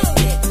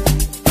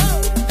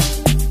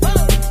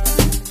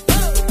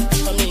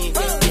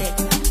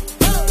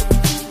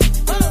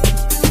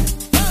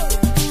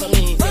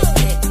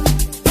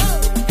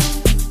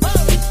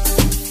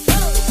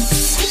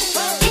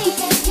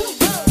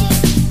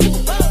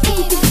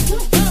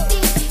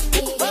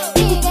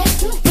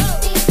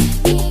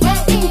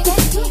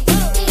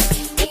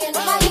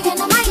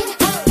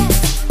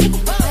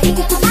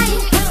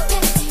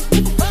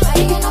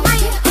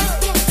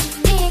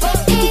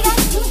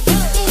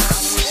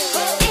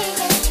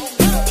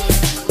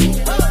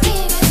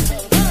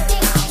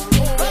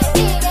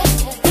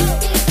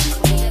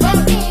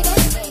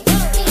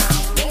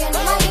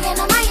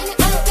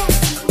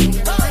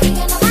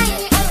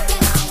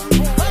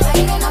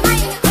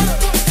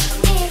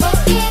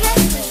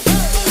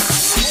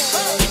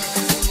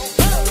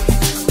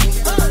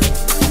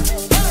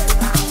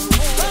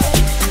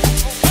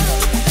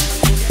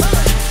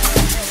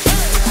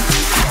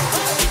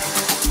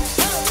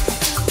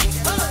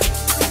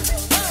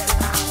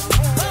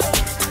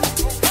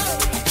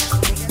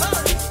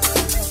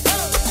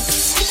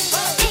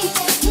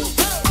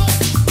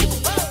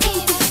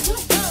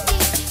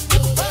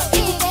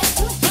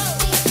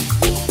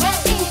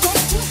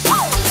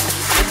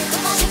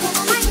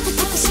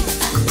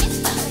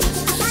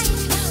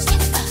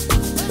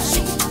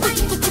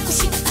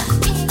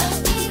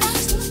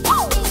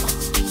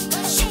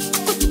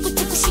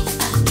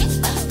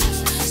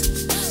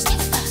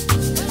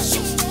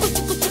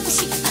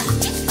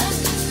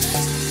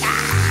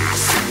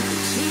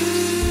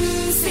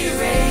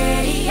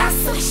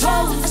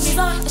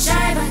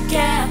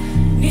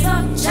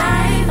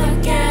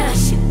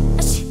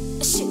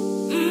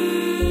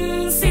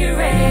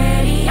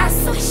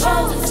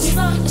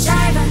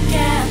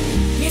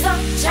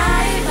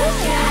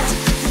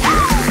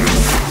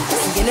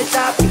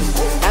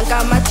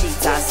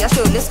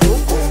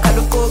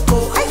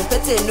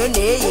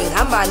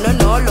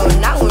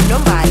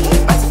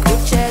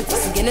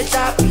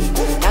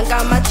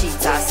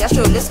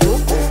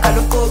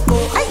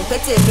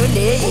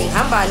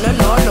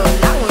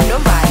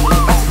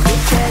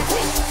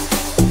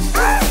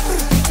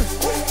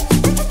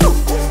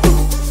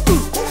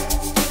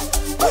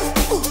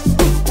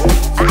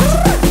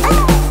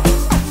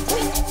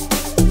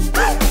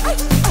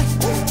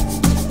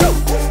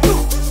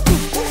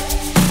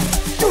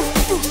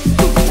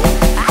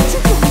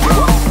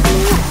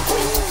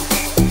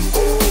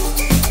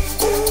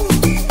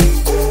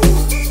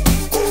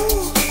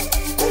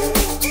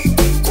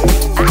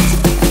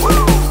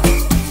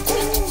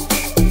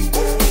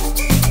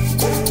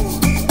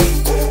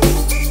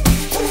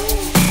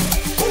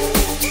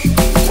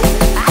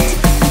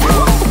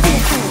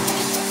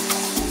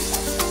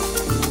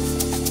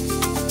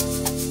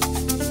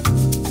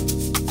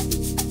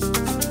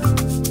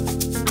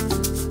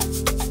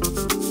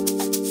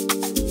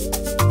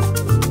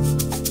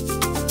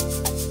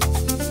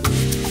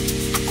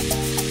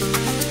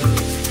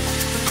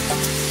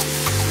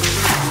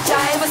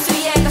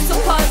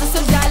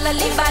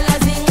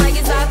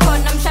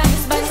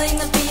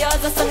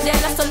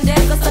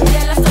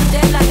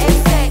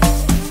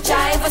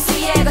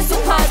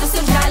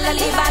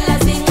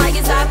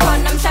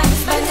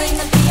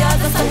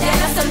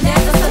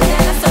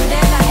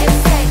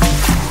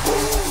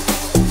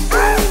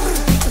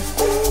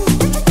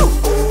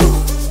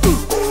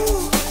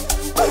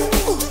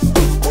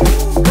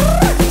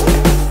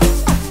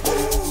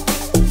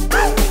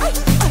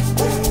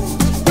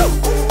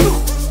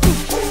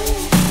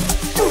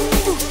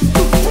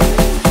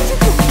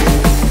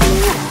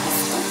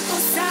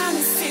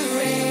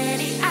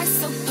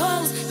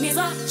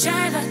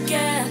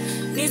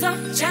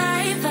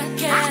 Jive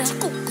again.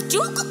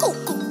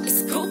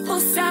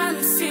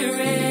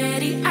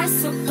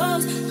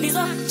 suppose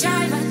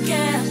nizojive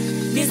again,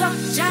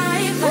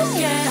 nizojive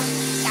again.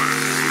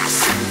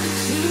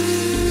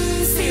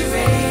 See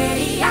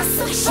ready, I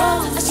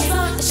suppose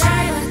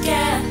nizojive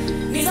again,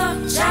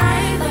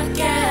 nizojive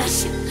again.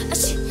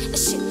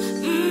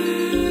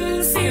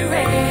 See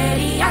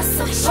ready, I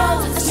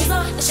suppose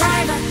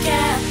nizojive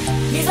again,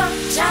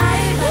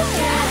 nizojive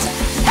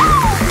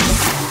again.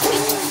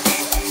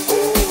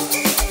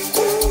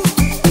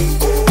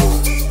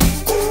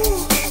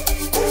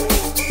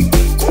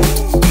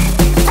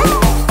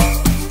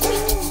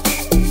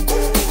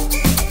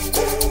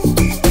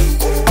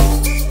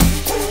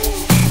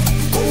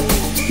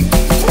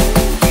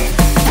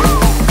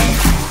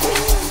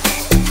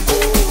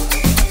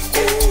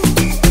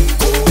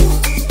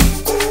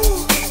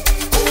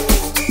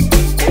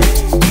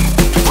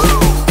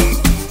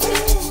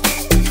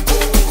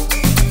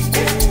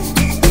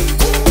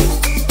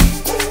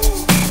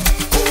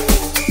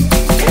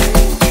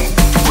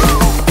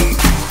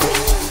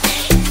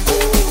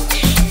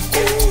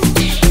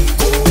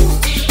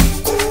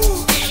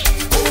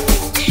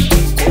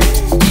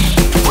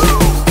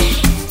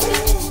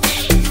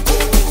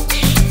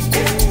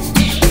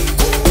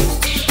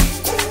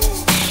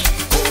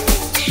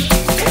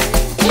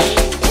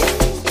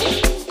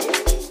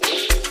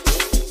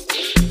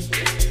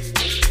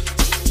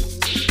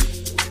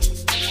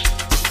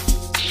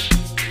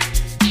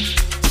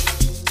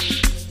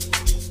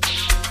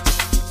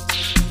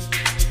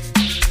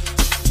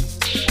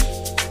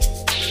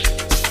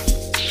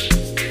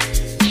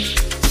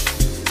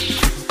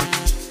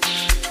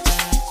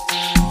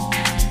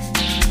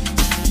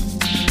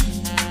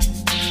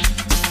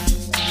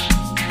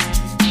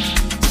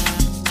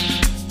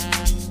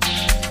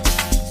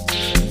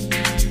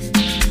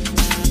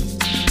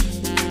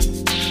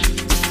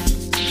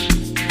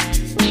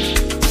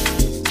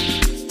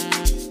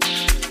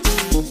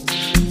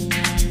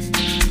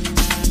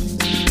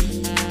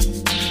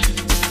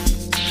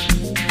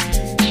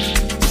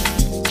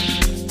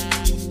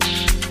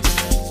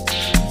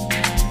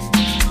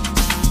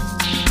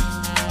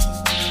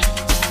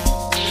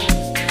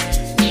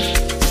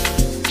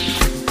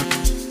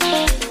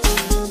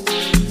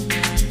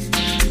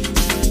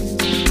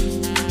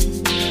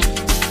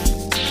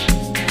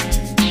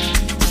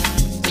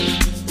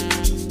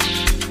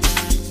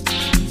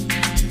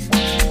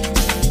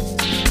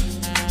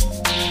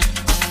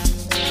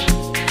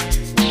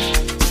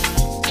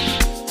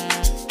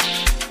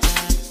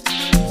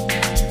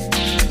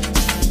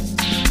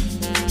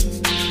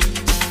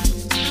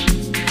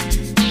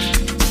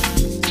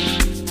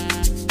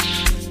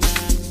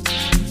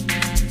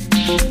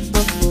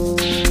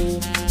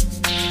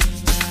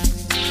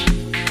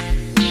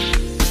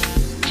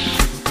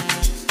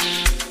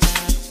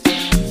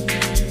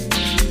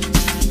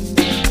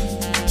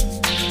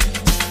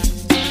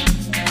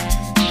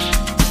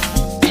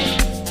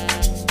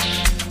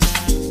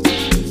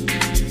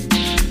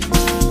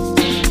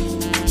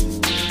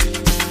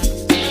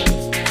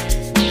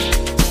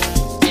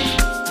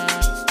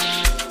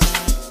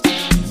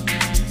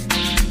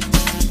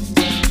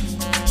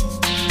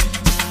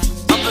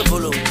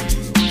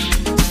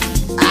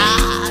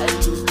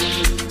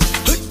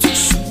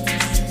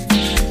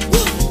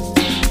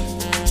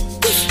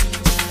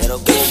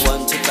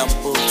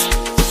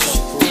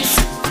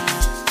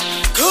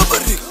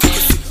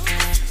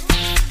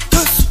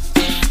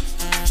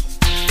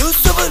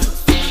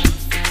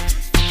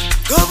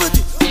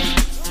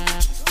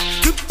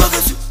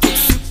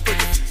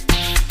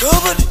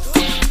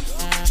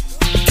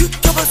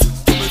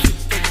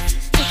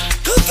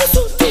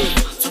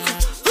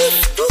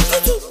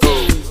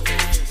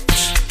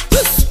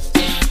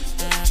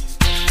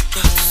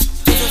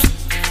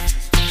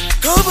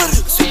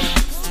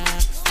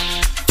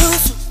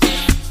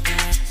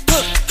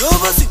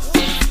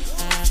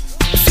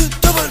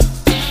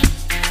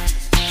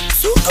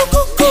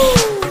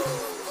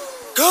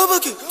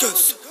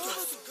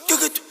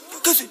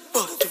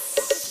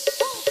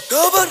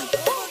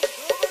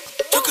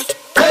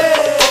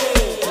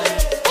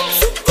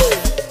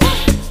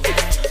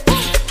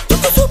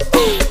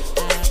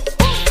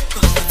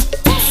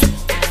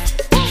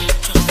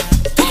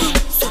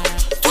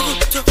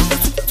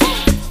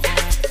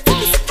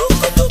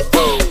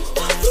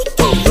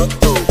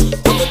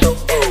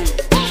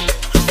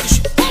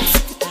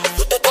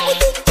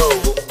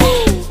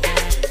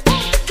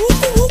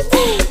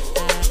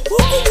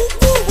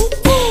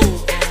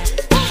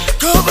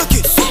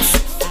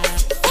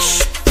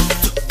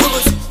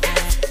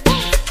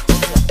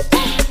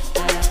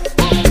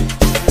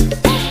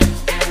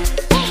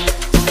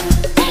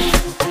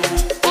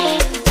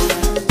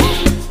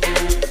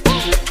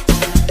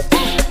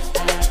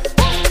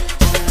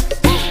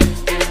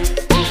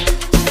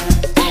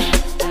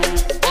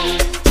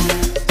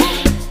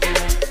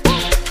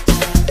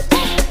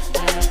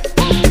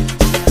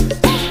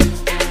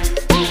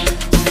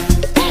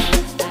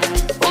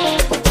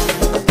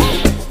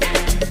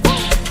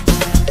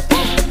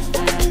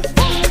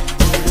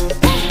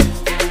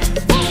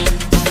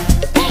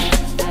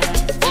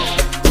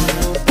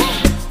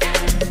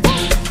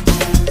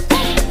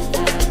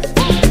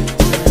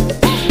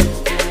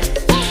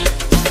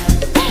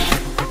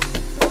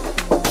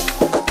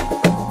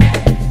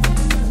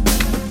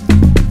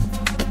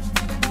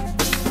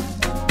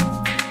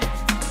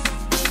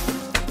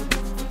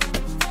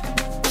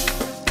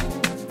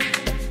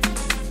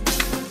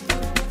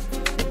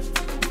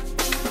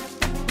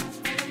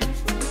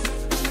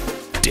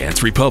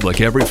 Dance Republic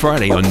every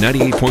Friday on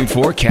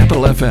 98.4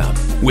 Capital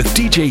FM with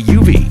DJ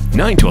UV,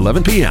 9 to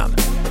 11 p.m.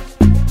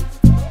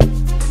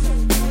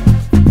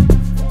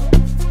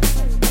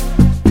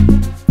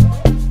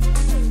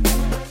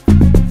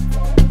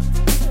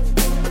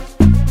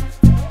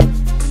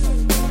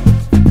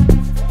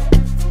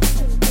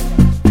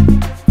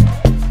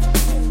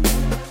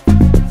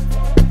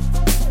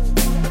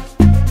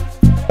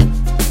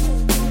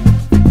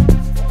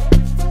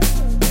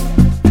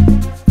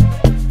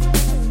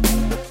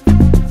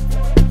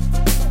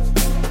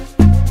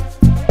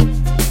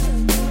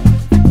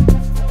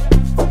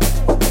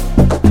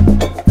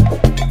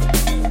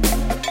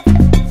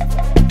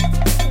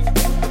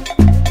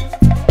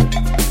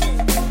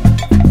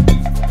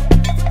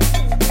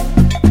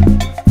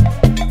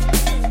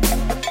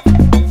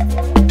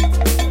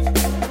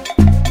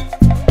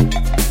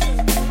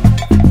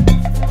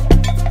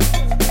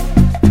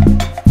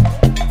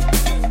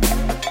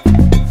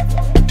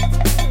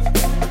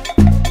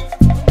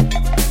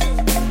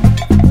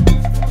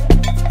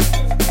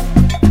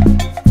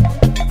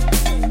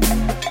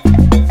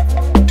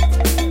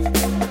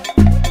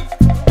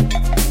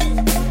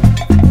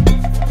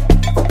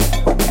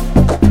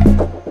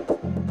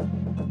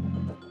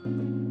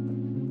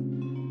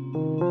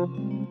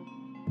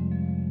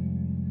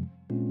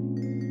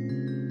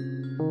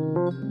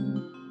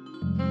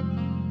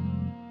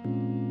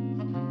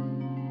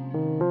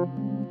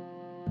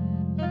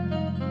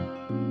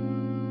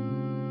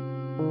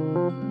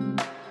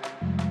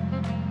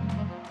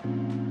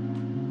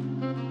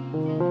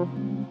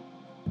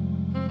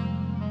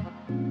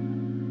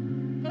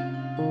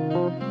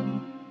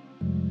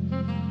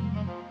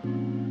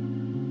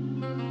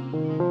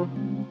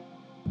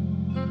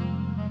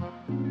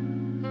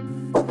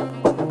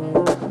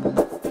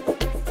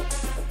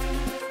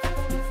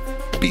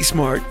 Be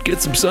smart,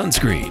 get some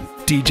sunscreen.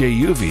 DJ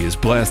UV is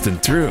blasting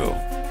through.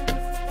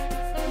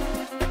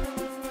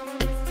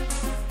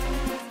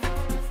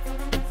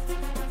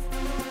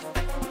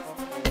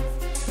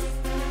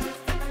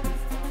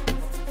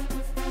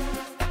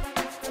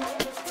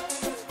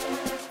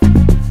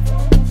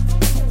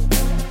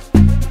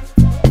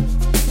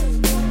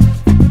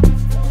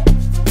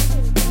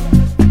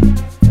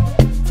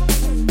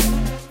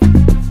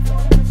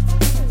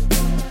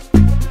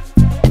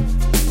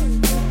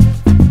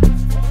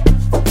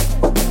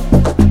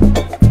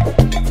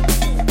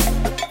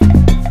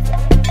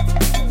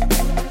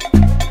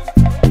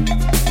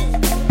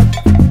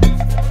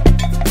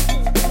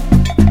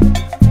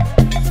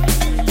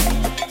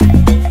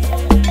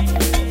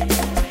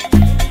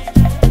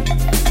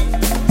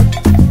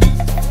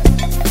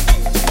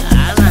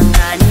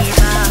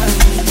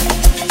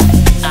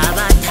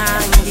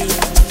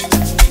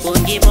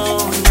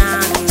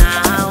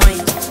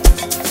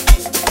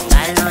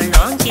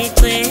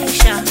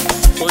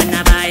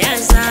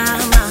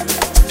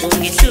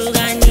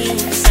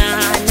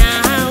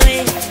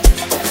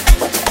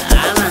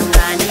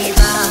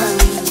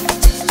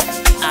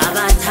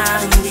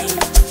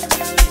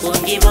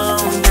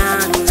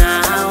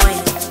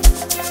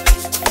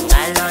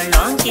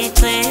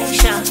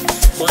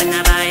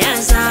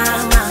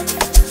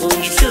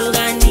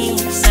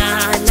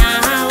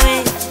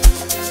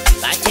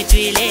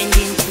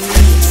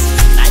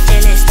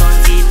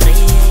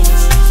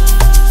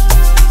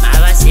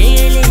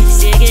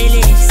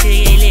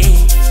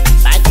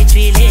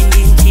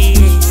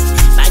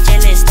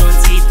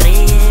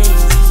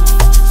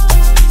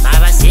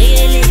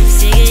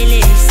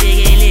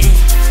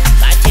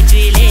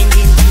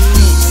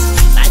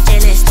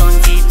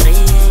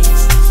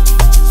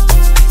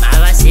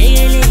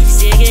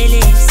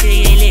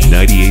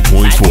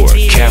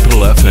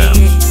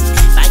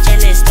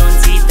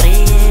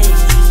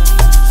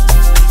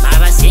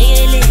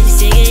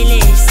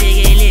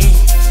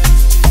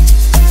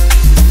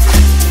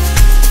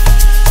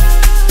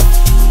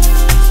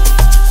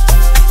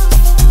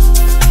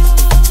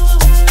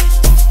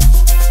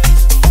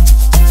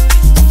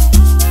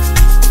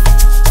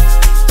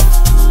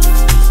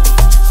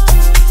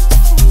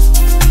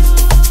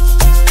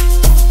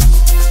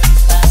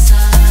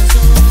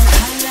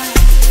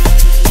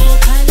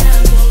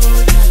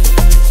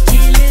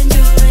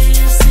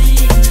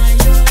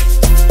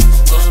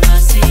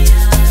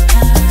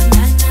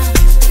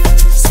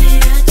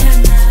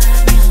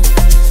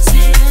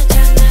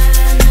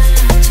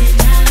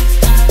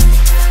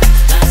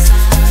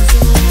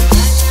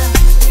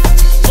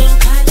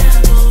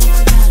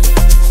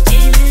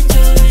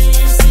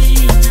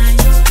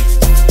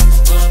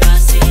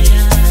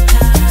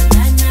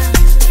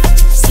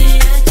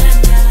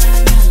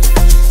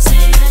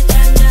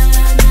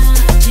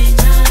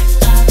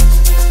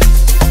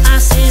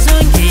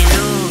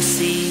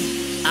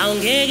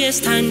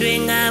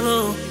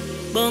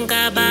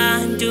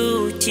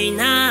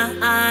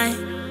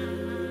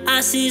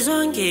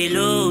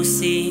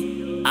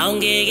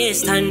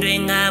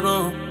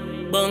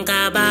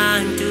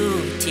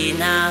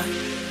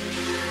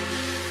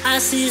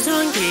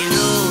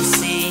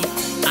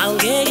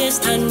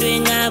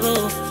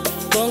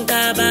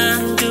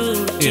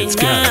 It's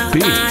gotta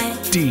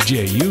be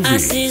DJ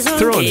UV,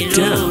 throwing it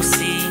down.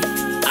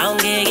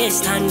 Awungeke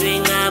sithandwe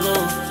ngabo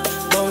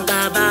bonke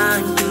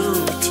abantu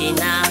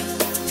thina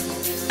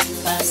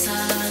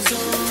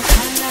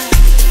basazokhala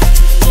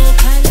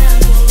okhala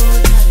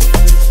bona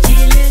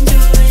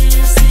ilento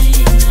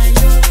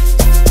esinayo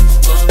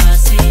ngoba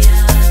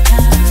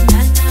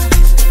siyathandana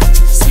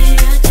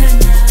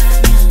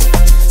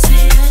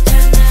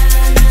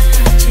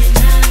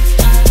thina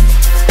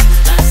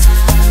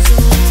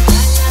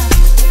basazokhala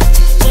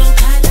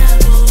okhala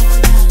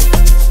bona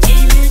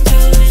ilento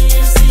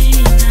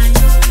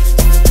esinayo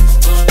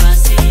ngoba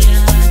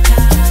siyathandana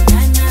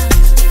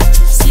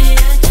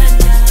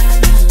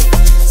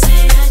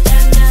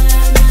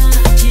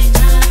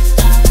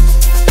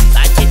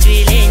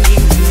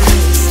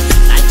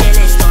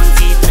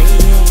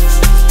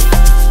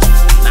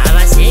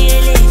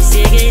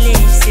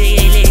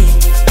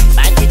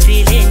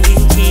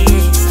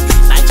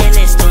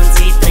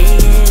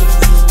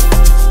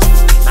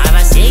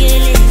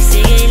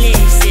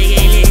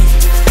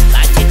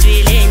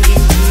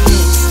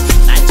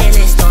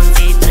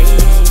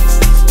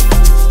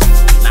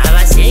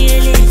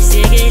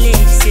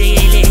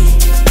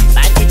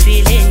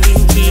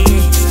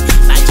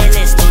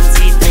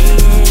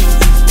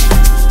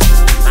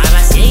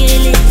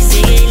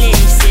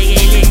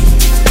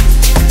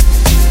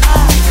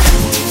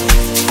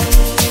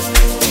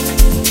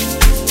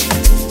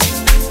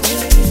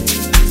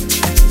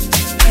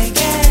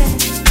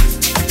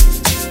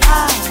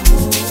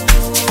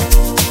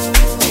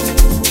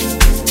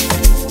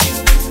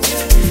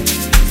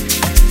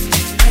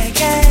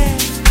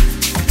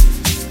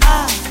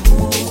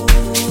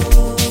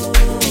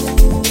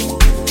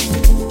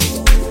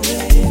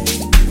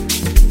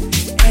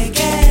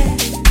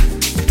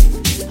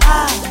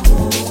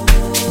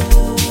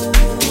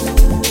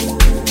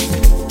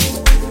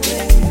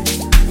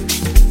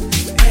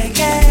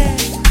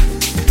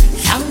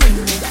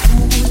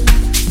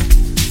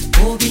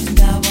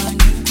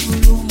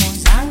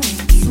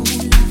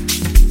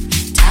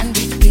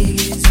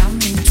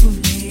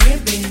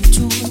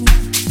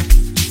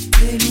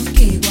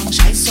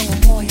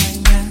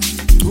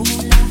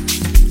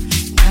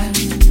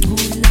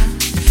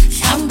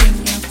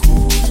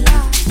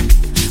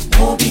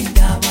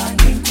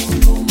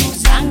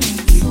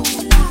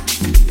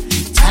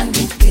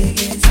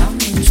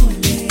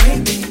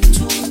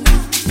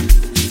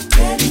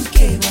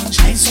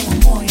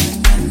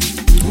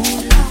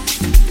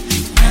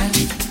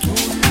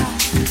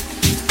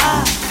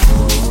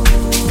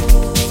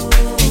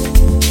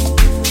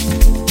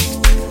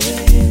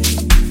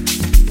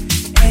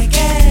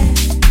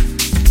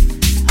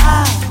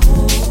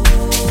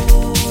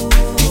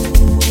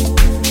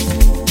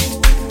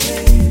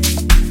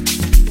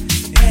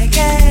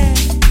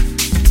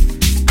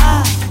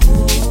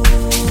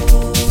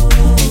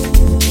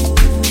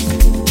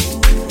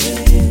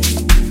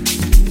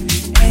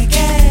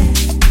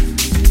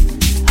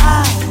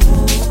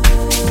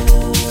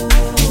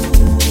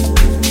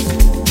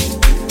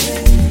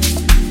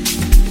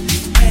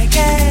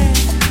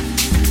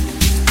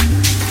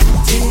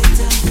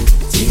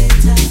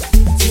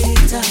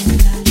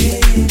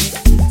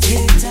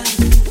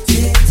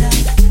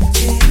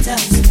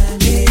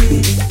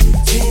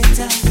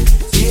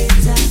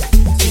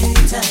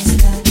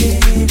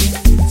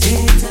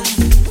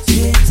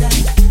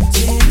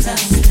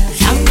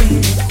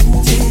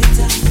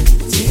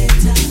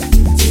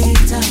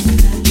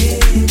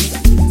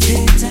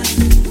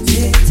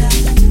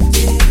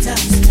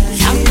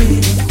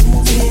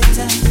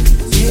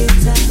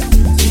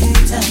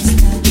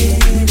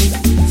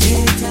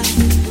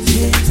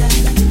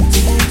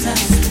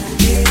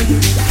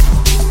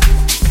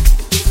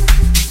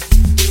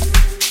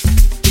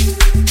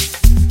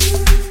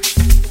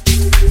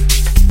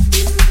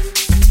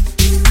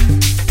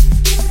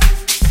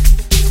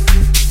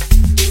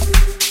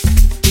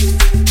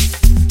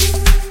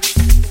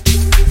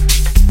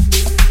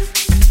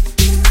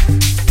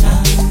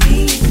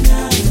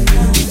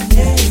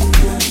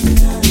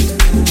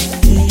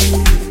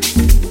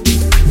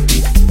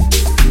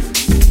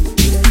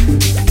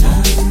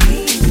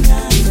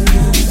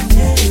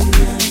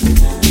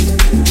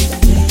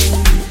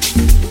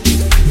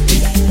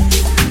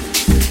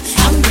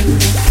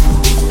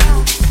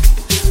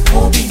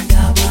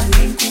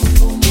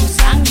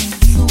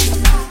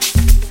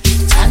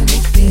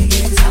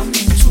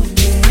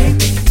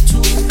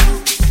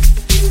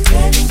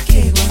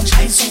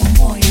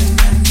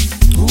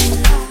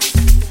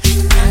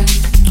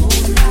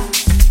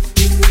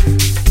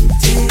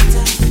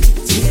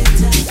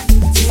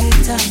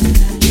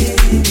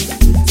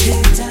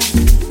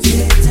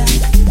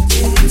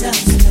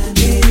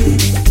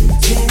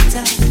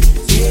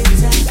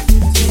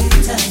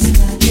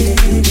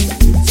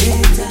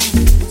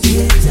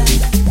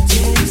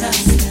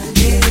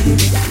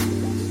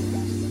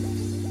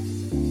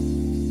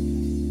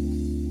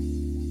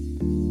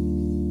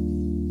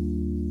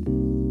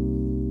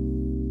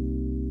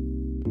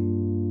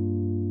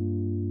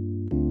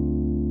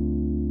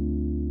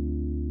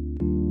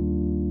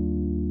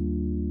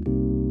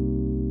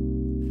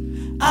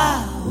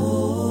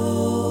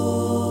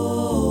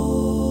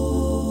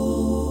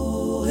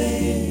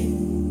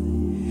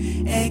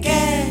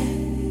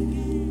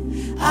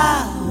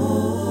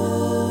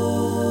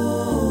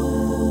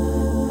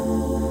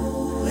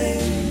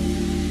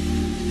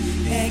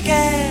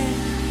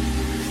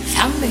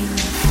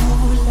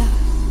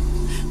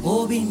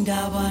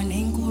indaba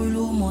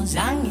nenkulumo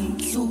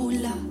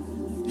zangihlula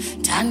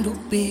thanda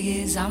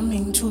ukubheke zami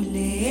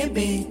ngithule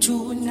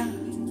ebethuna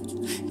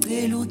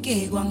cela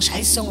uke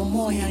kwangishayisa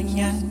ngomoya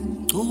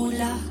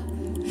nyancula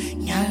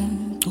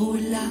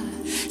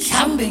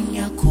mhlambe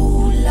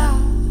ngiyakhula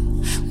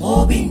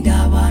ngoba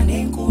indaba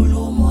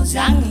nenkulumo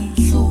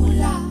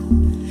zangihlula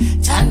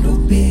thanda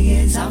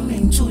ukubheke zami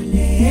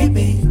ngithule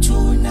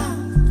ebethuna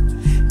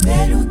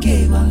cela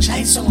uke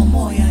kwangishayisa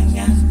ngomoya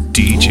nyancula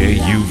DJ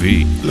UV.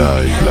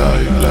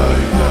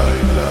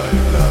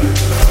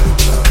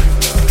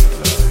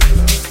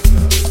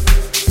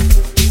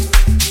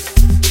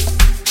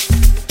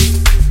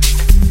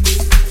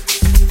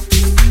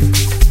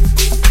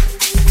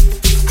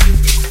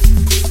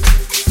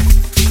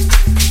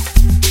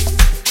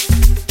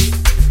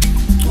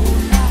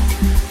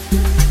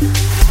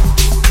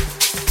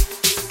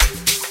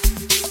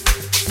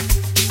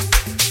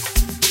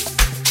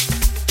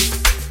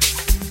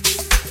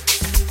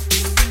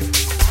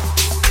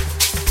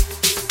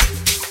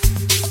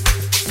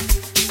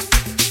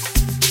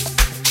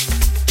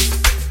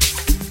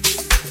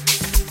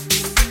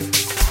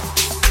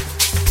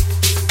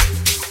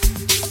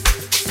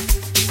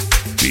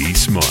 Be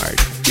smart.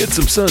 Get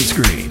some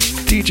sunscreen.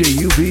 DJ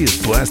UV is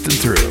blasting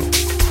through.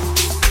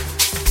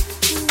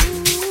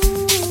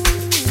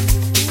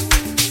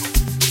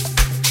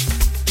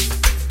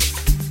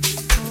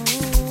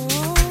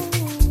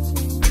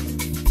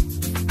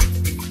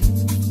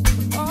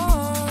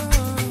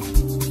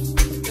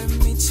 Let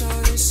me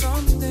tell you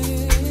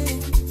something.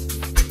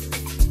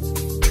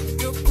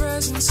 Your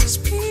presence is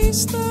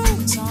peace, though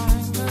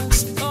time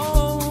has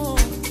flown.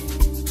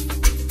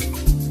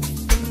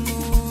 The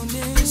moon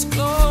is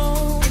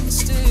glowing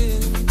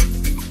still.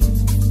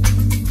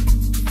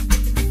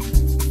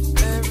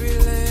 Every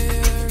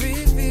layer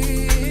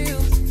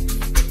revealed.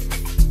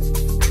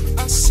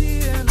 I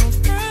see an old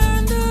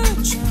friend, a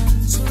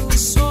gentle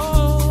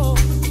soul.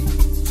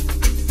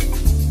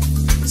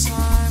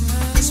 Time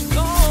has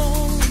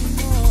flown.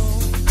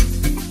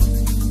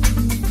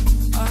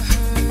 I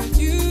heard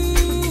you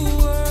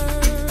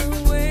were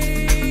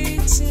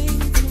waiting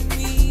for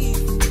me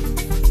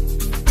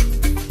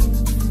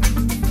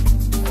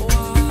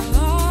while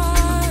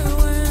I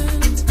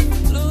went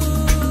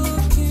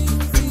looking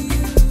for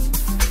you.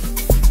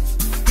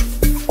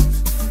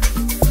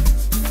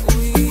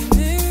 We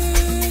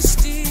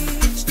missed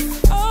each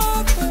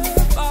other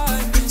by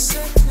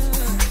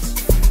milliseconds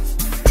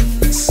in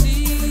the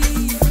secret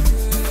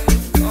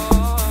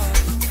part.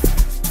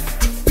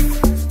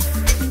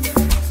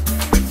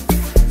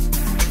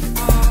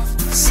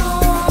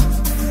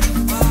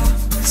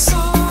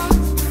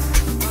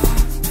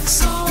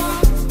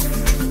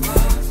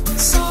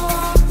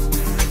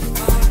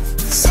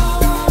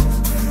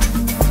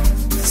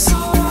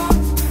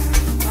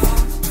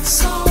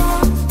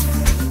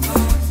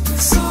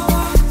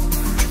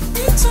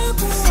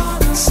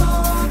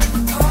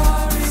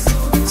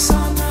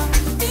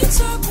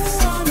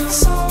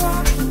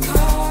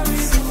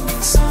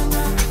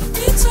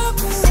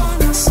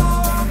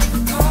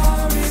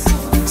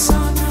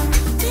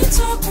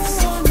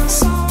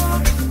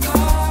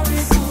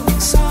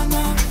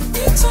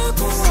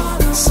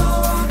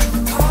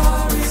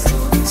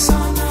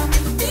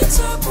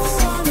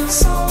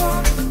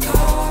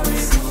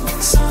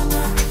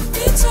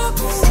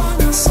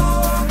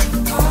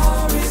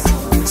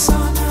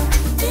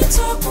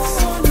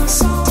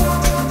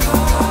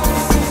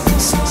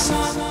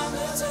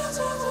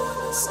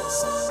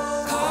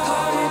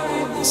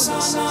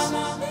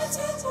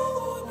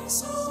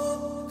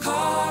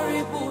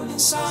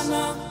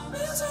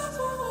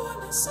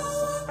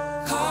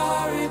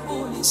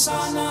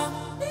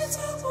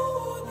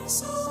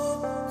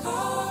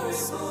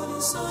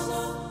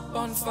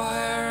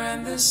 Bonfire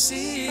and the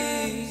sea.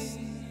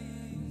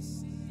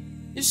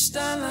 You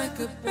stand like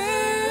a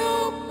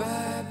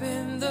baobab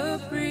in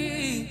the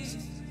breeze,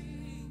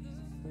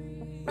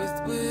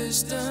 with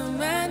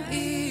wisdom and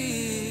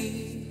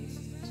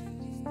ease.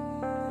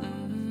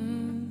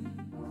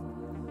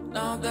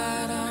 Now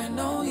that I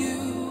know you,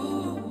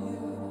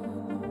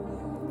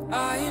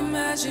 I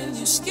imagine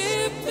you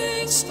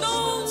skipping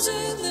stones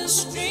in the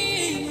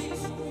stream,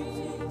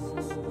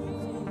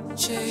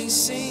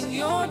 chasing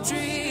your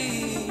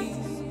dreams.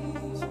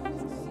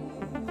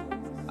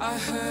 I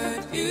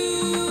heard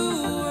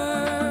you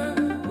were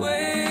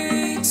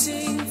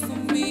waiting for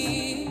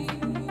me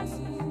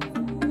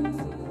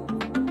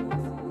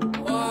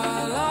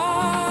while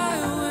I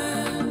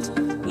went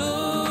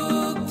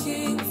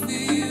looking for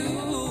you.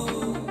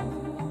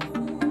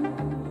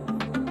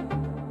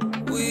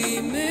 We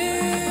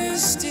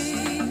missed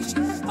each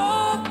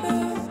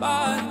other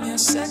by mere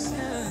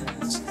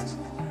seconds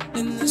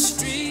in the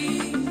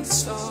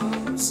streets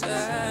of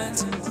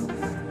Santa.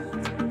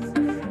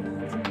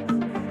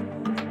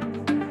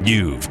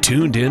 You've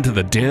tuned into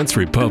the Dance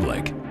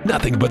Republic.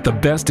 Nothing but the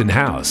best in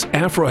house,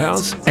 Afro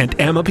house, and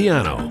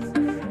Amapiano.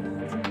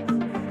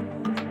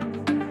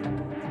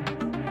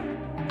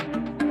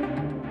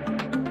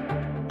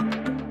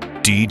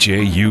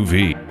 DJ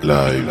UV.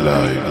 Live.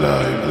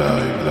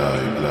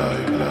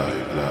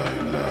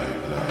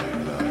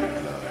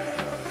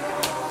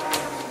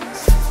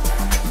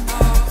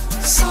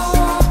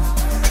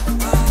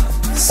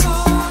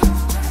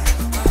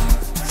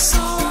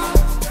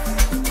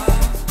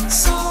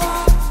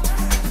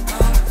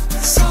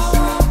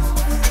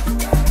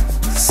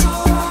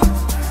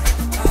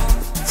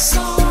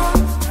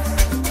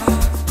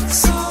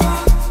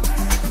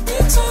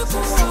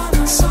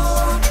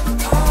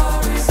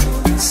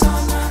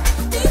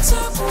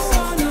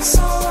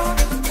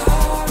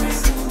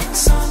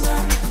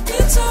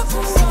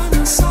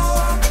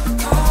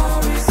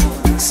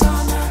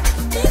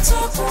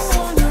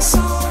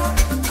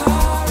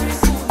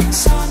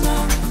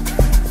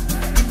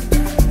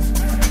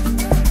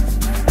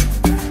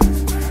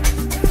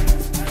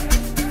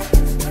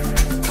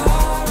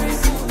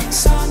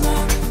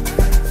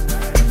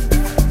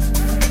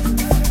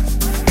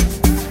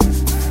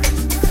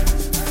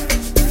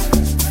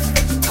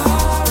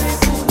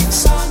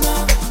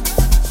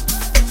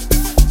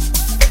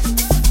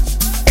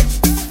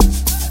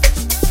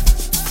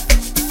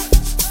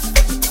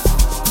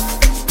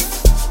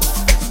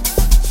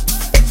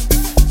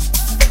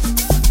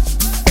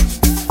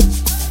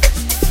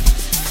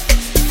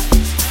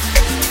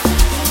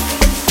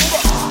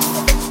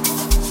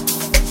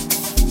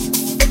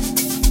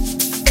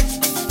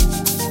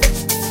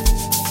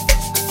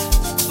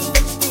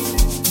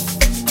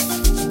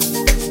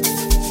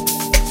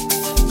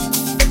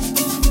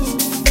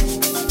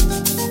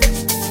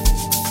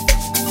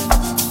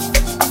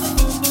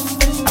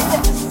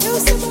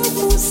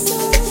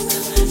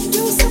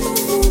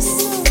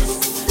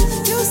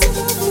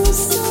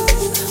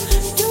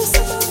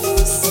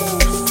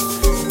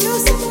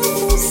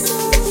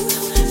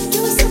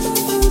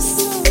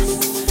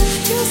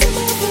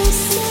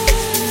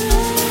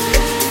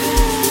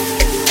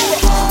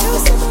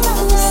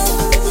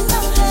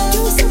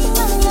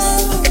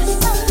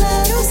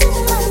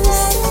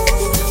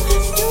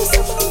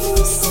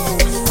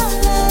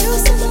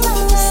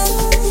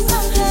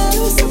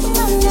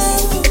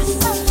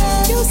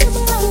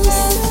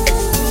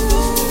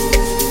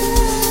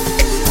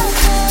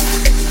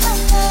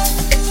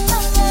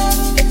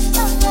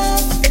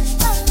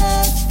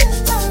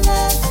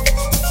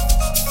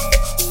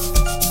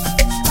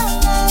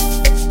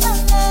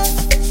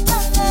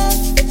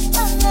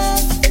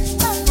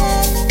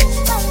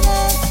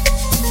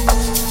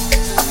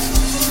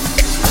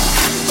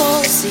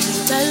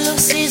 Ngicela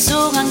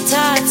usizo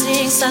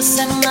ungangithathi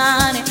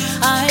ngisasemncane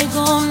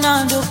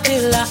ayikumnandi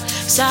ukuphila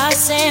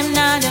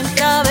sasemnandi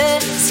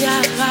emhlabeni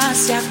siyalwa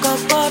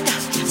siyakokota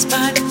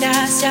sibanda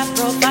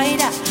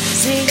siyaprovida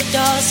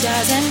zinto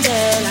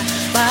siyazenzela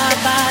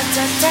baba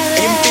impilo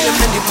thathelela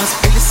mnandi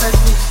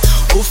masiphilisani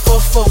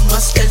ufofo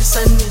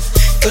masihlalisani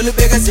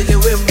tolubekezele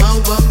wema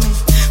wami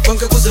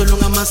konke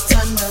kuzolunga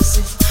masithandazi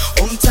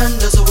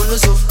umthandazo wona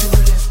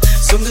uzophendula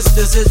zonke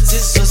izinto zethu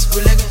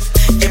zizosivuleka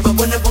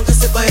ngiyababona bonke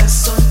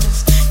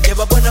sebayasondeza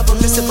ngiyababona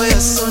bonke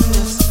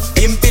sebayasondeza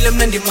impilo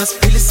mnandi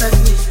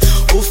masiphilisani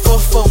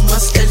ufofo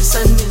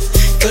masihlalisani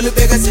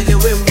tolubekezele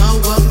wema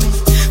wami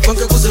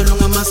konke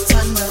kuzolunga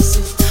masithandazi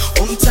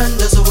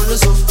umthandazo wona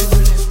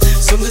uzophendula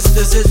zonke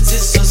izinto zethu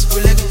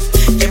zizosivuleka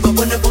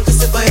ngiyababona bonke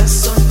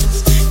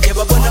sebayasondeza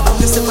ngiyababona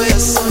bonke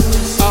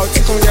sebayasondeza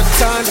awuthixo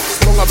ngiyakuthanda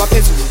sibonga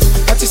abaphezulu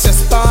bathi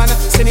siyasipana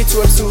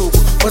senithiwe ebusuku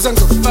woza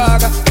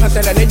ngizokufaka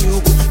phantala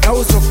nenyuku nawe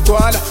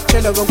uzokugcwala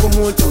tshela wonke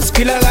umuntu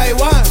siphila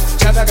kayi-1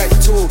 jaka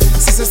kayi-2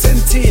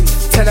 sisesenithini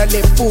thela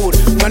lepula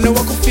mane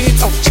wakho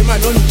ufit awujima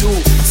nondu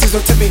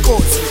sizothemba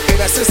inkosi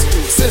bheka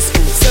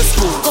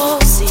sesikhulu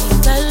Nkosi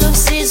ngicela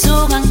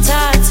usizo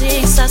ungangithathi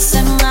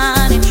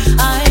ngisasemncane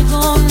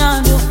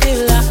ayikumnandi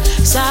ukuphila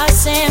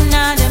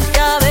sasemnandi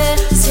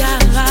emhlabeni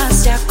siyalwa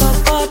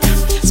siyakokota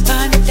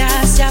sibanda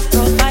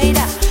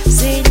siyaprovida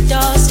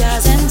zinto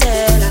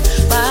siyazenzela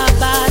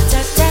baba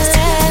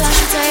thathelela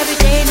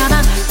Everyday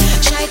nabangani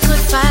shy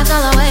good vibes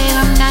all the way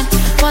I'm done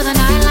for the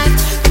nightlife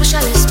push a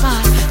list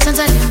man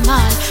senza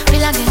limali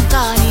phila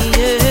ngenkani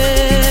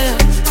yeah.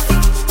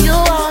 You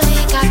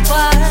only got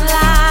one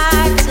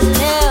life to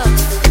live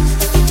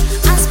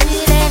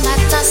aspire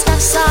ngatasta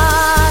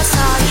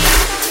sorry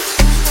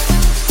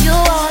You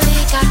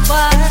only got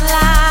one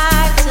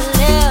life to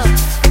live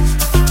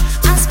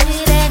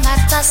aspire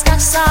ngatasta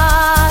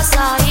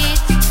sorry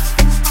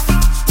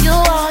You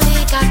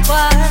only got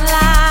one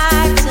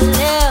life to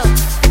live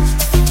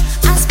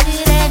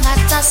aspire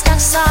ngatasta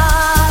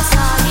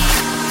sorry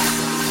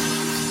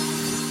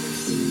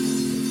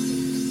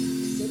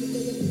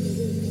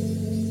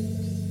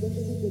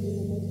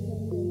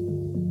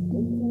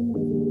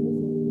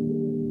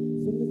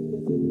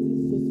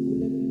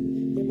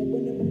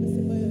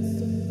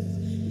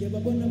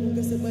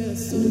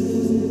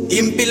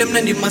impilo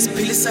mnandi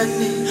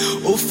masiphilisani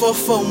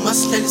ufofo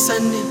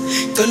masihlalisani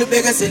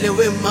tolubekezele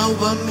wema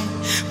wami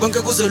konke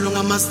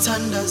kuzolunga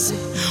masithandazi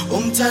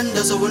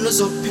umthandazo wona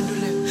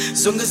uzophenduleka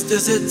zonke izinto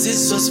zethu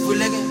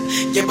zizosivuleka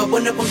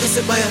ngiyababona bonke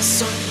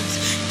sebayasondeza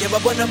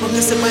ngiyababona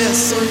bonke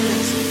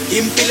sebayasondeza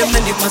impilo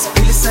mnandi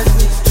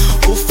masiphilisani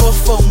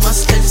ufofo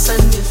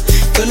masihlalisani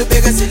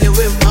tolubekezele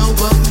wema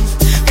wami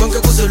konke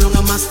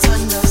kuzolunga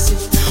masithandazi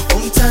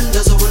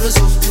umthandazo wona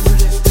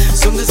uzophenduleka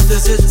zonke izinto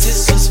zethu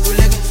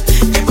zizosivuleka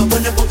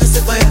ngiyababona bonke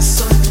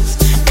sebayasondeza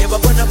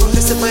ngiyababona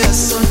bonke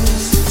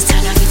sebayasondeza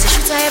Sithanda ngithi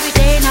shooter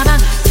everyday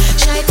nabangani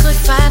shy good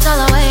vibes all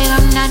the way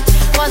I'm done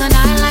for the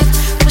nightlife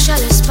push a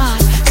list man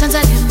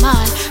senza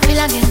limali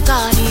phila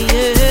ngenkani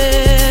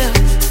yeah.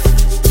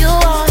 You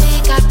only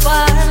got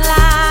one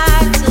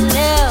life to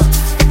live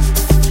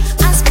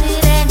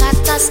aspire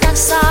ngatasta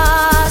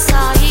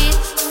sorry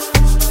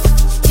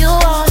You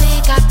only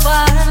got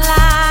one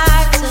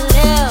life to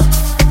live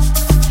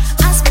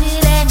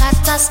aspire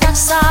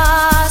ngatasta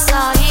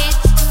sorry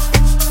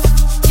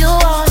You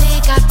only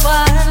got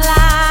one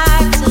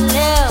life to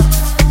live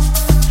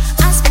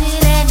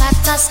aspire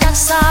ngatasta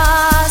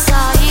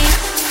sorry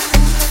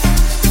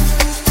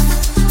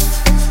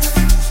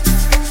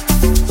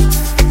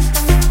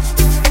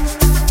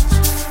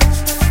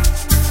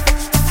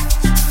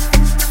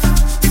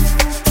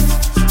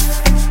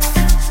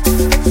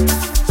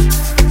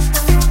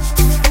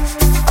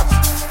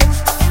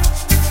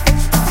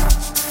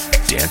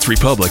Dance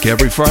Republic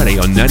every Friday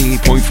on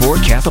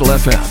 98.4 Capital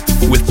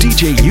FM with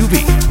DJ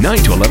UV, 9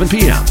 to 11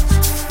 p.m.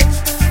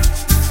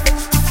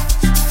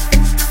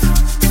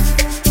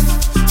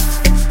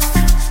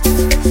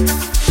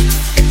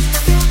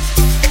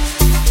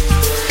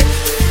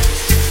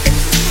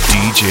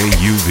 DJ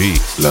UV.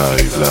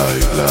 Live.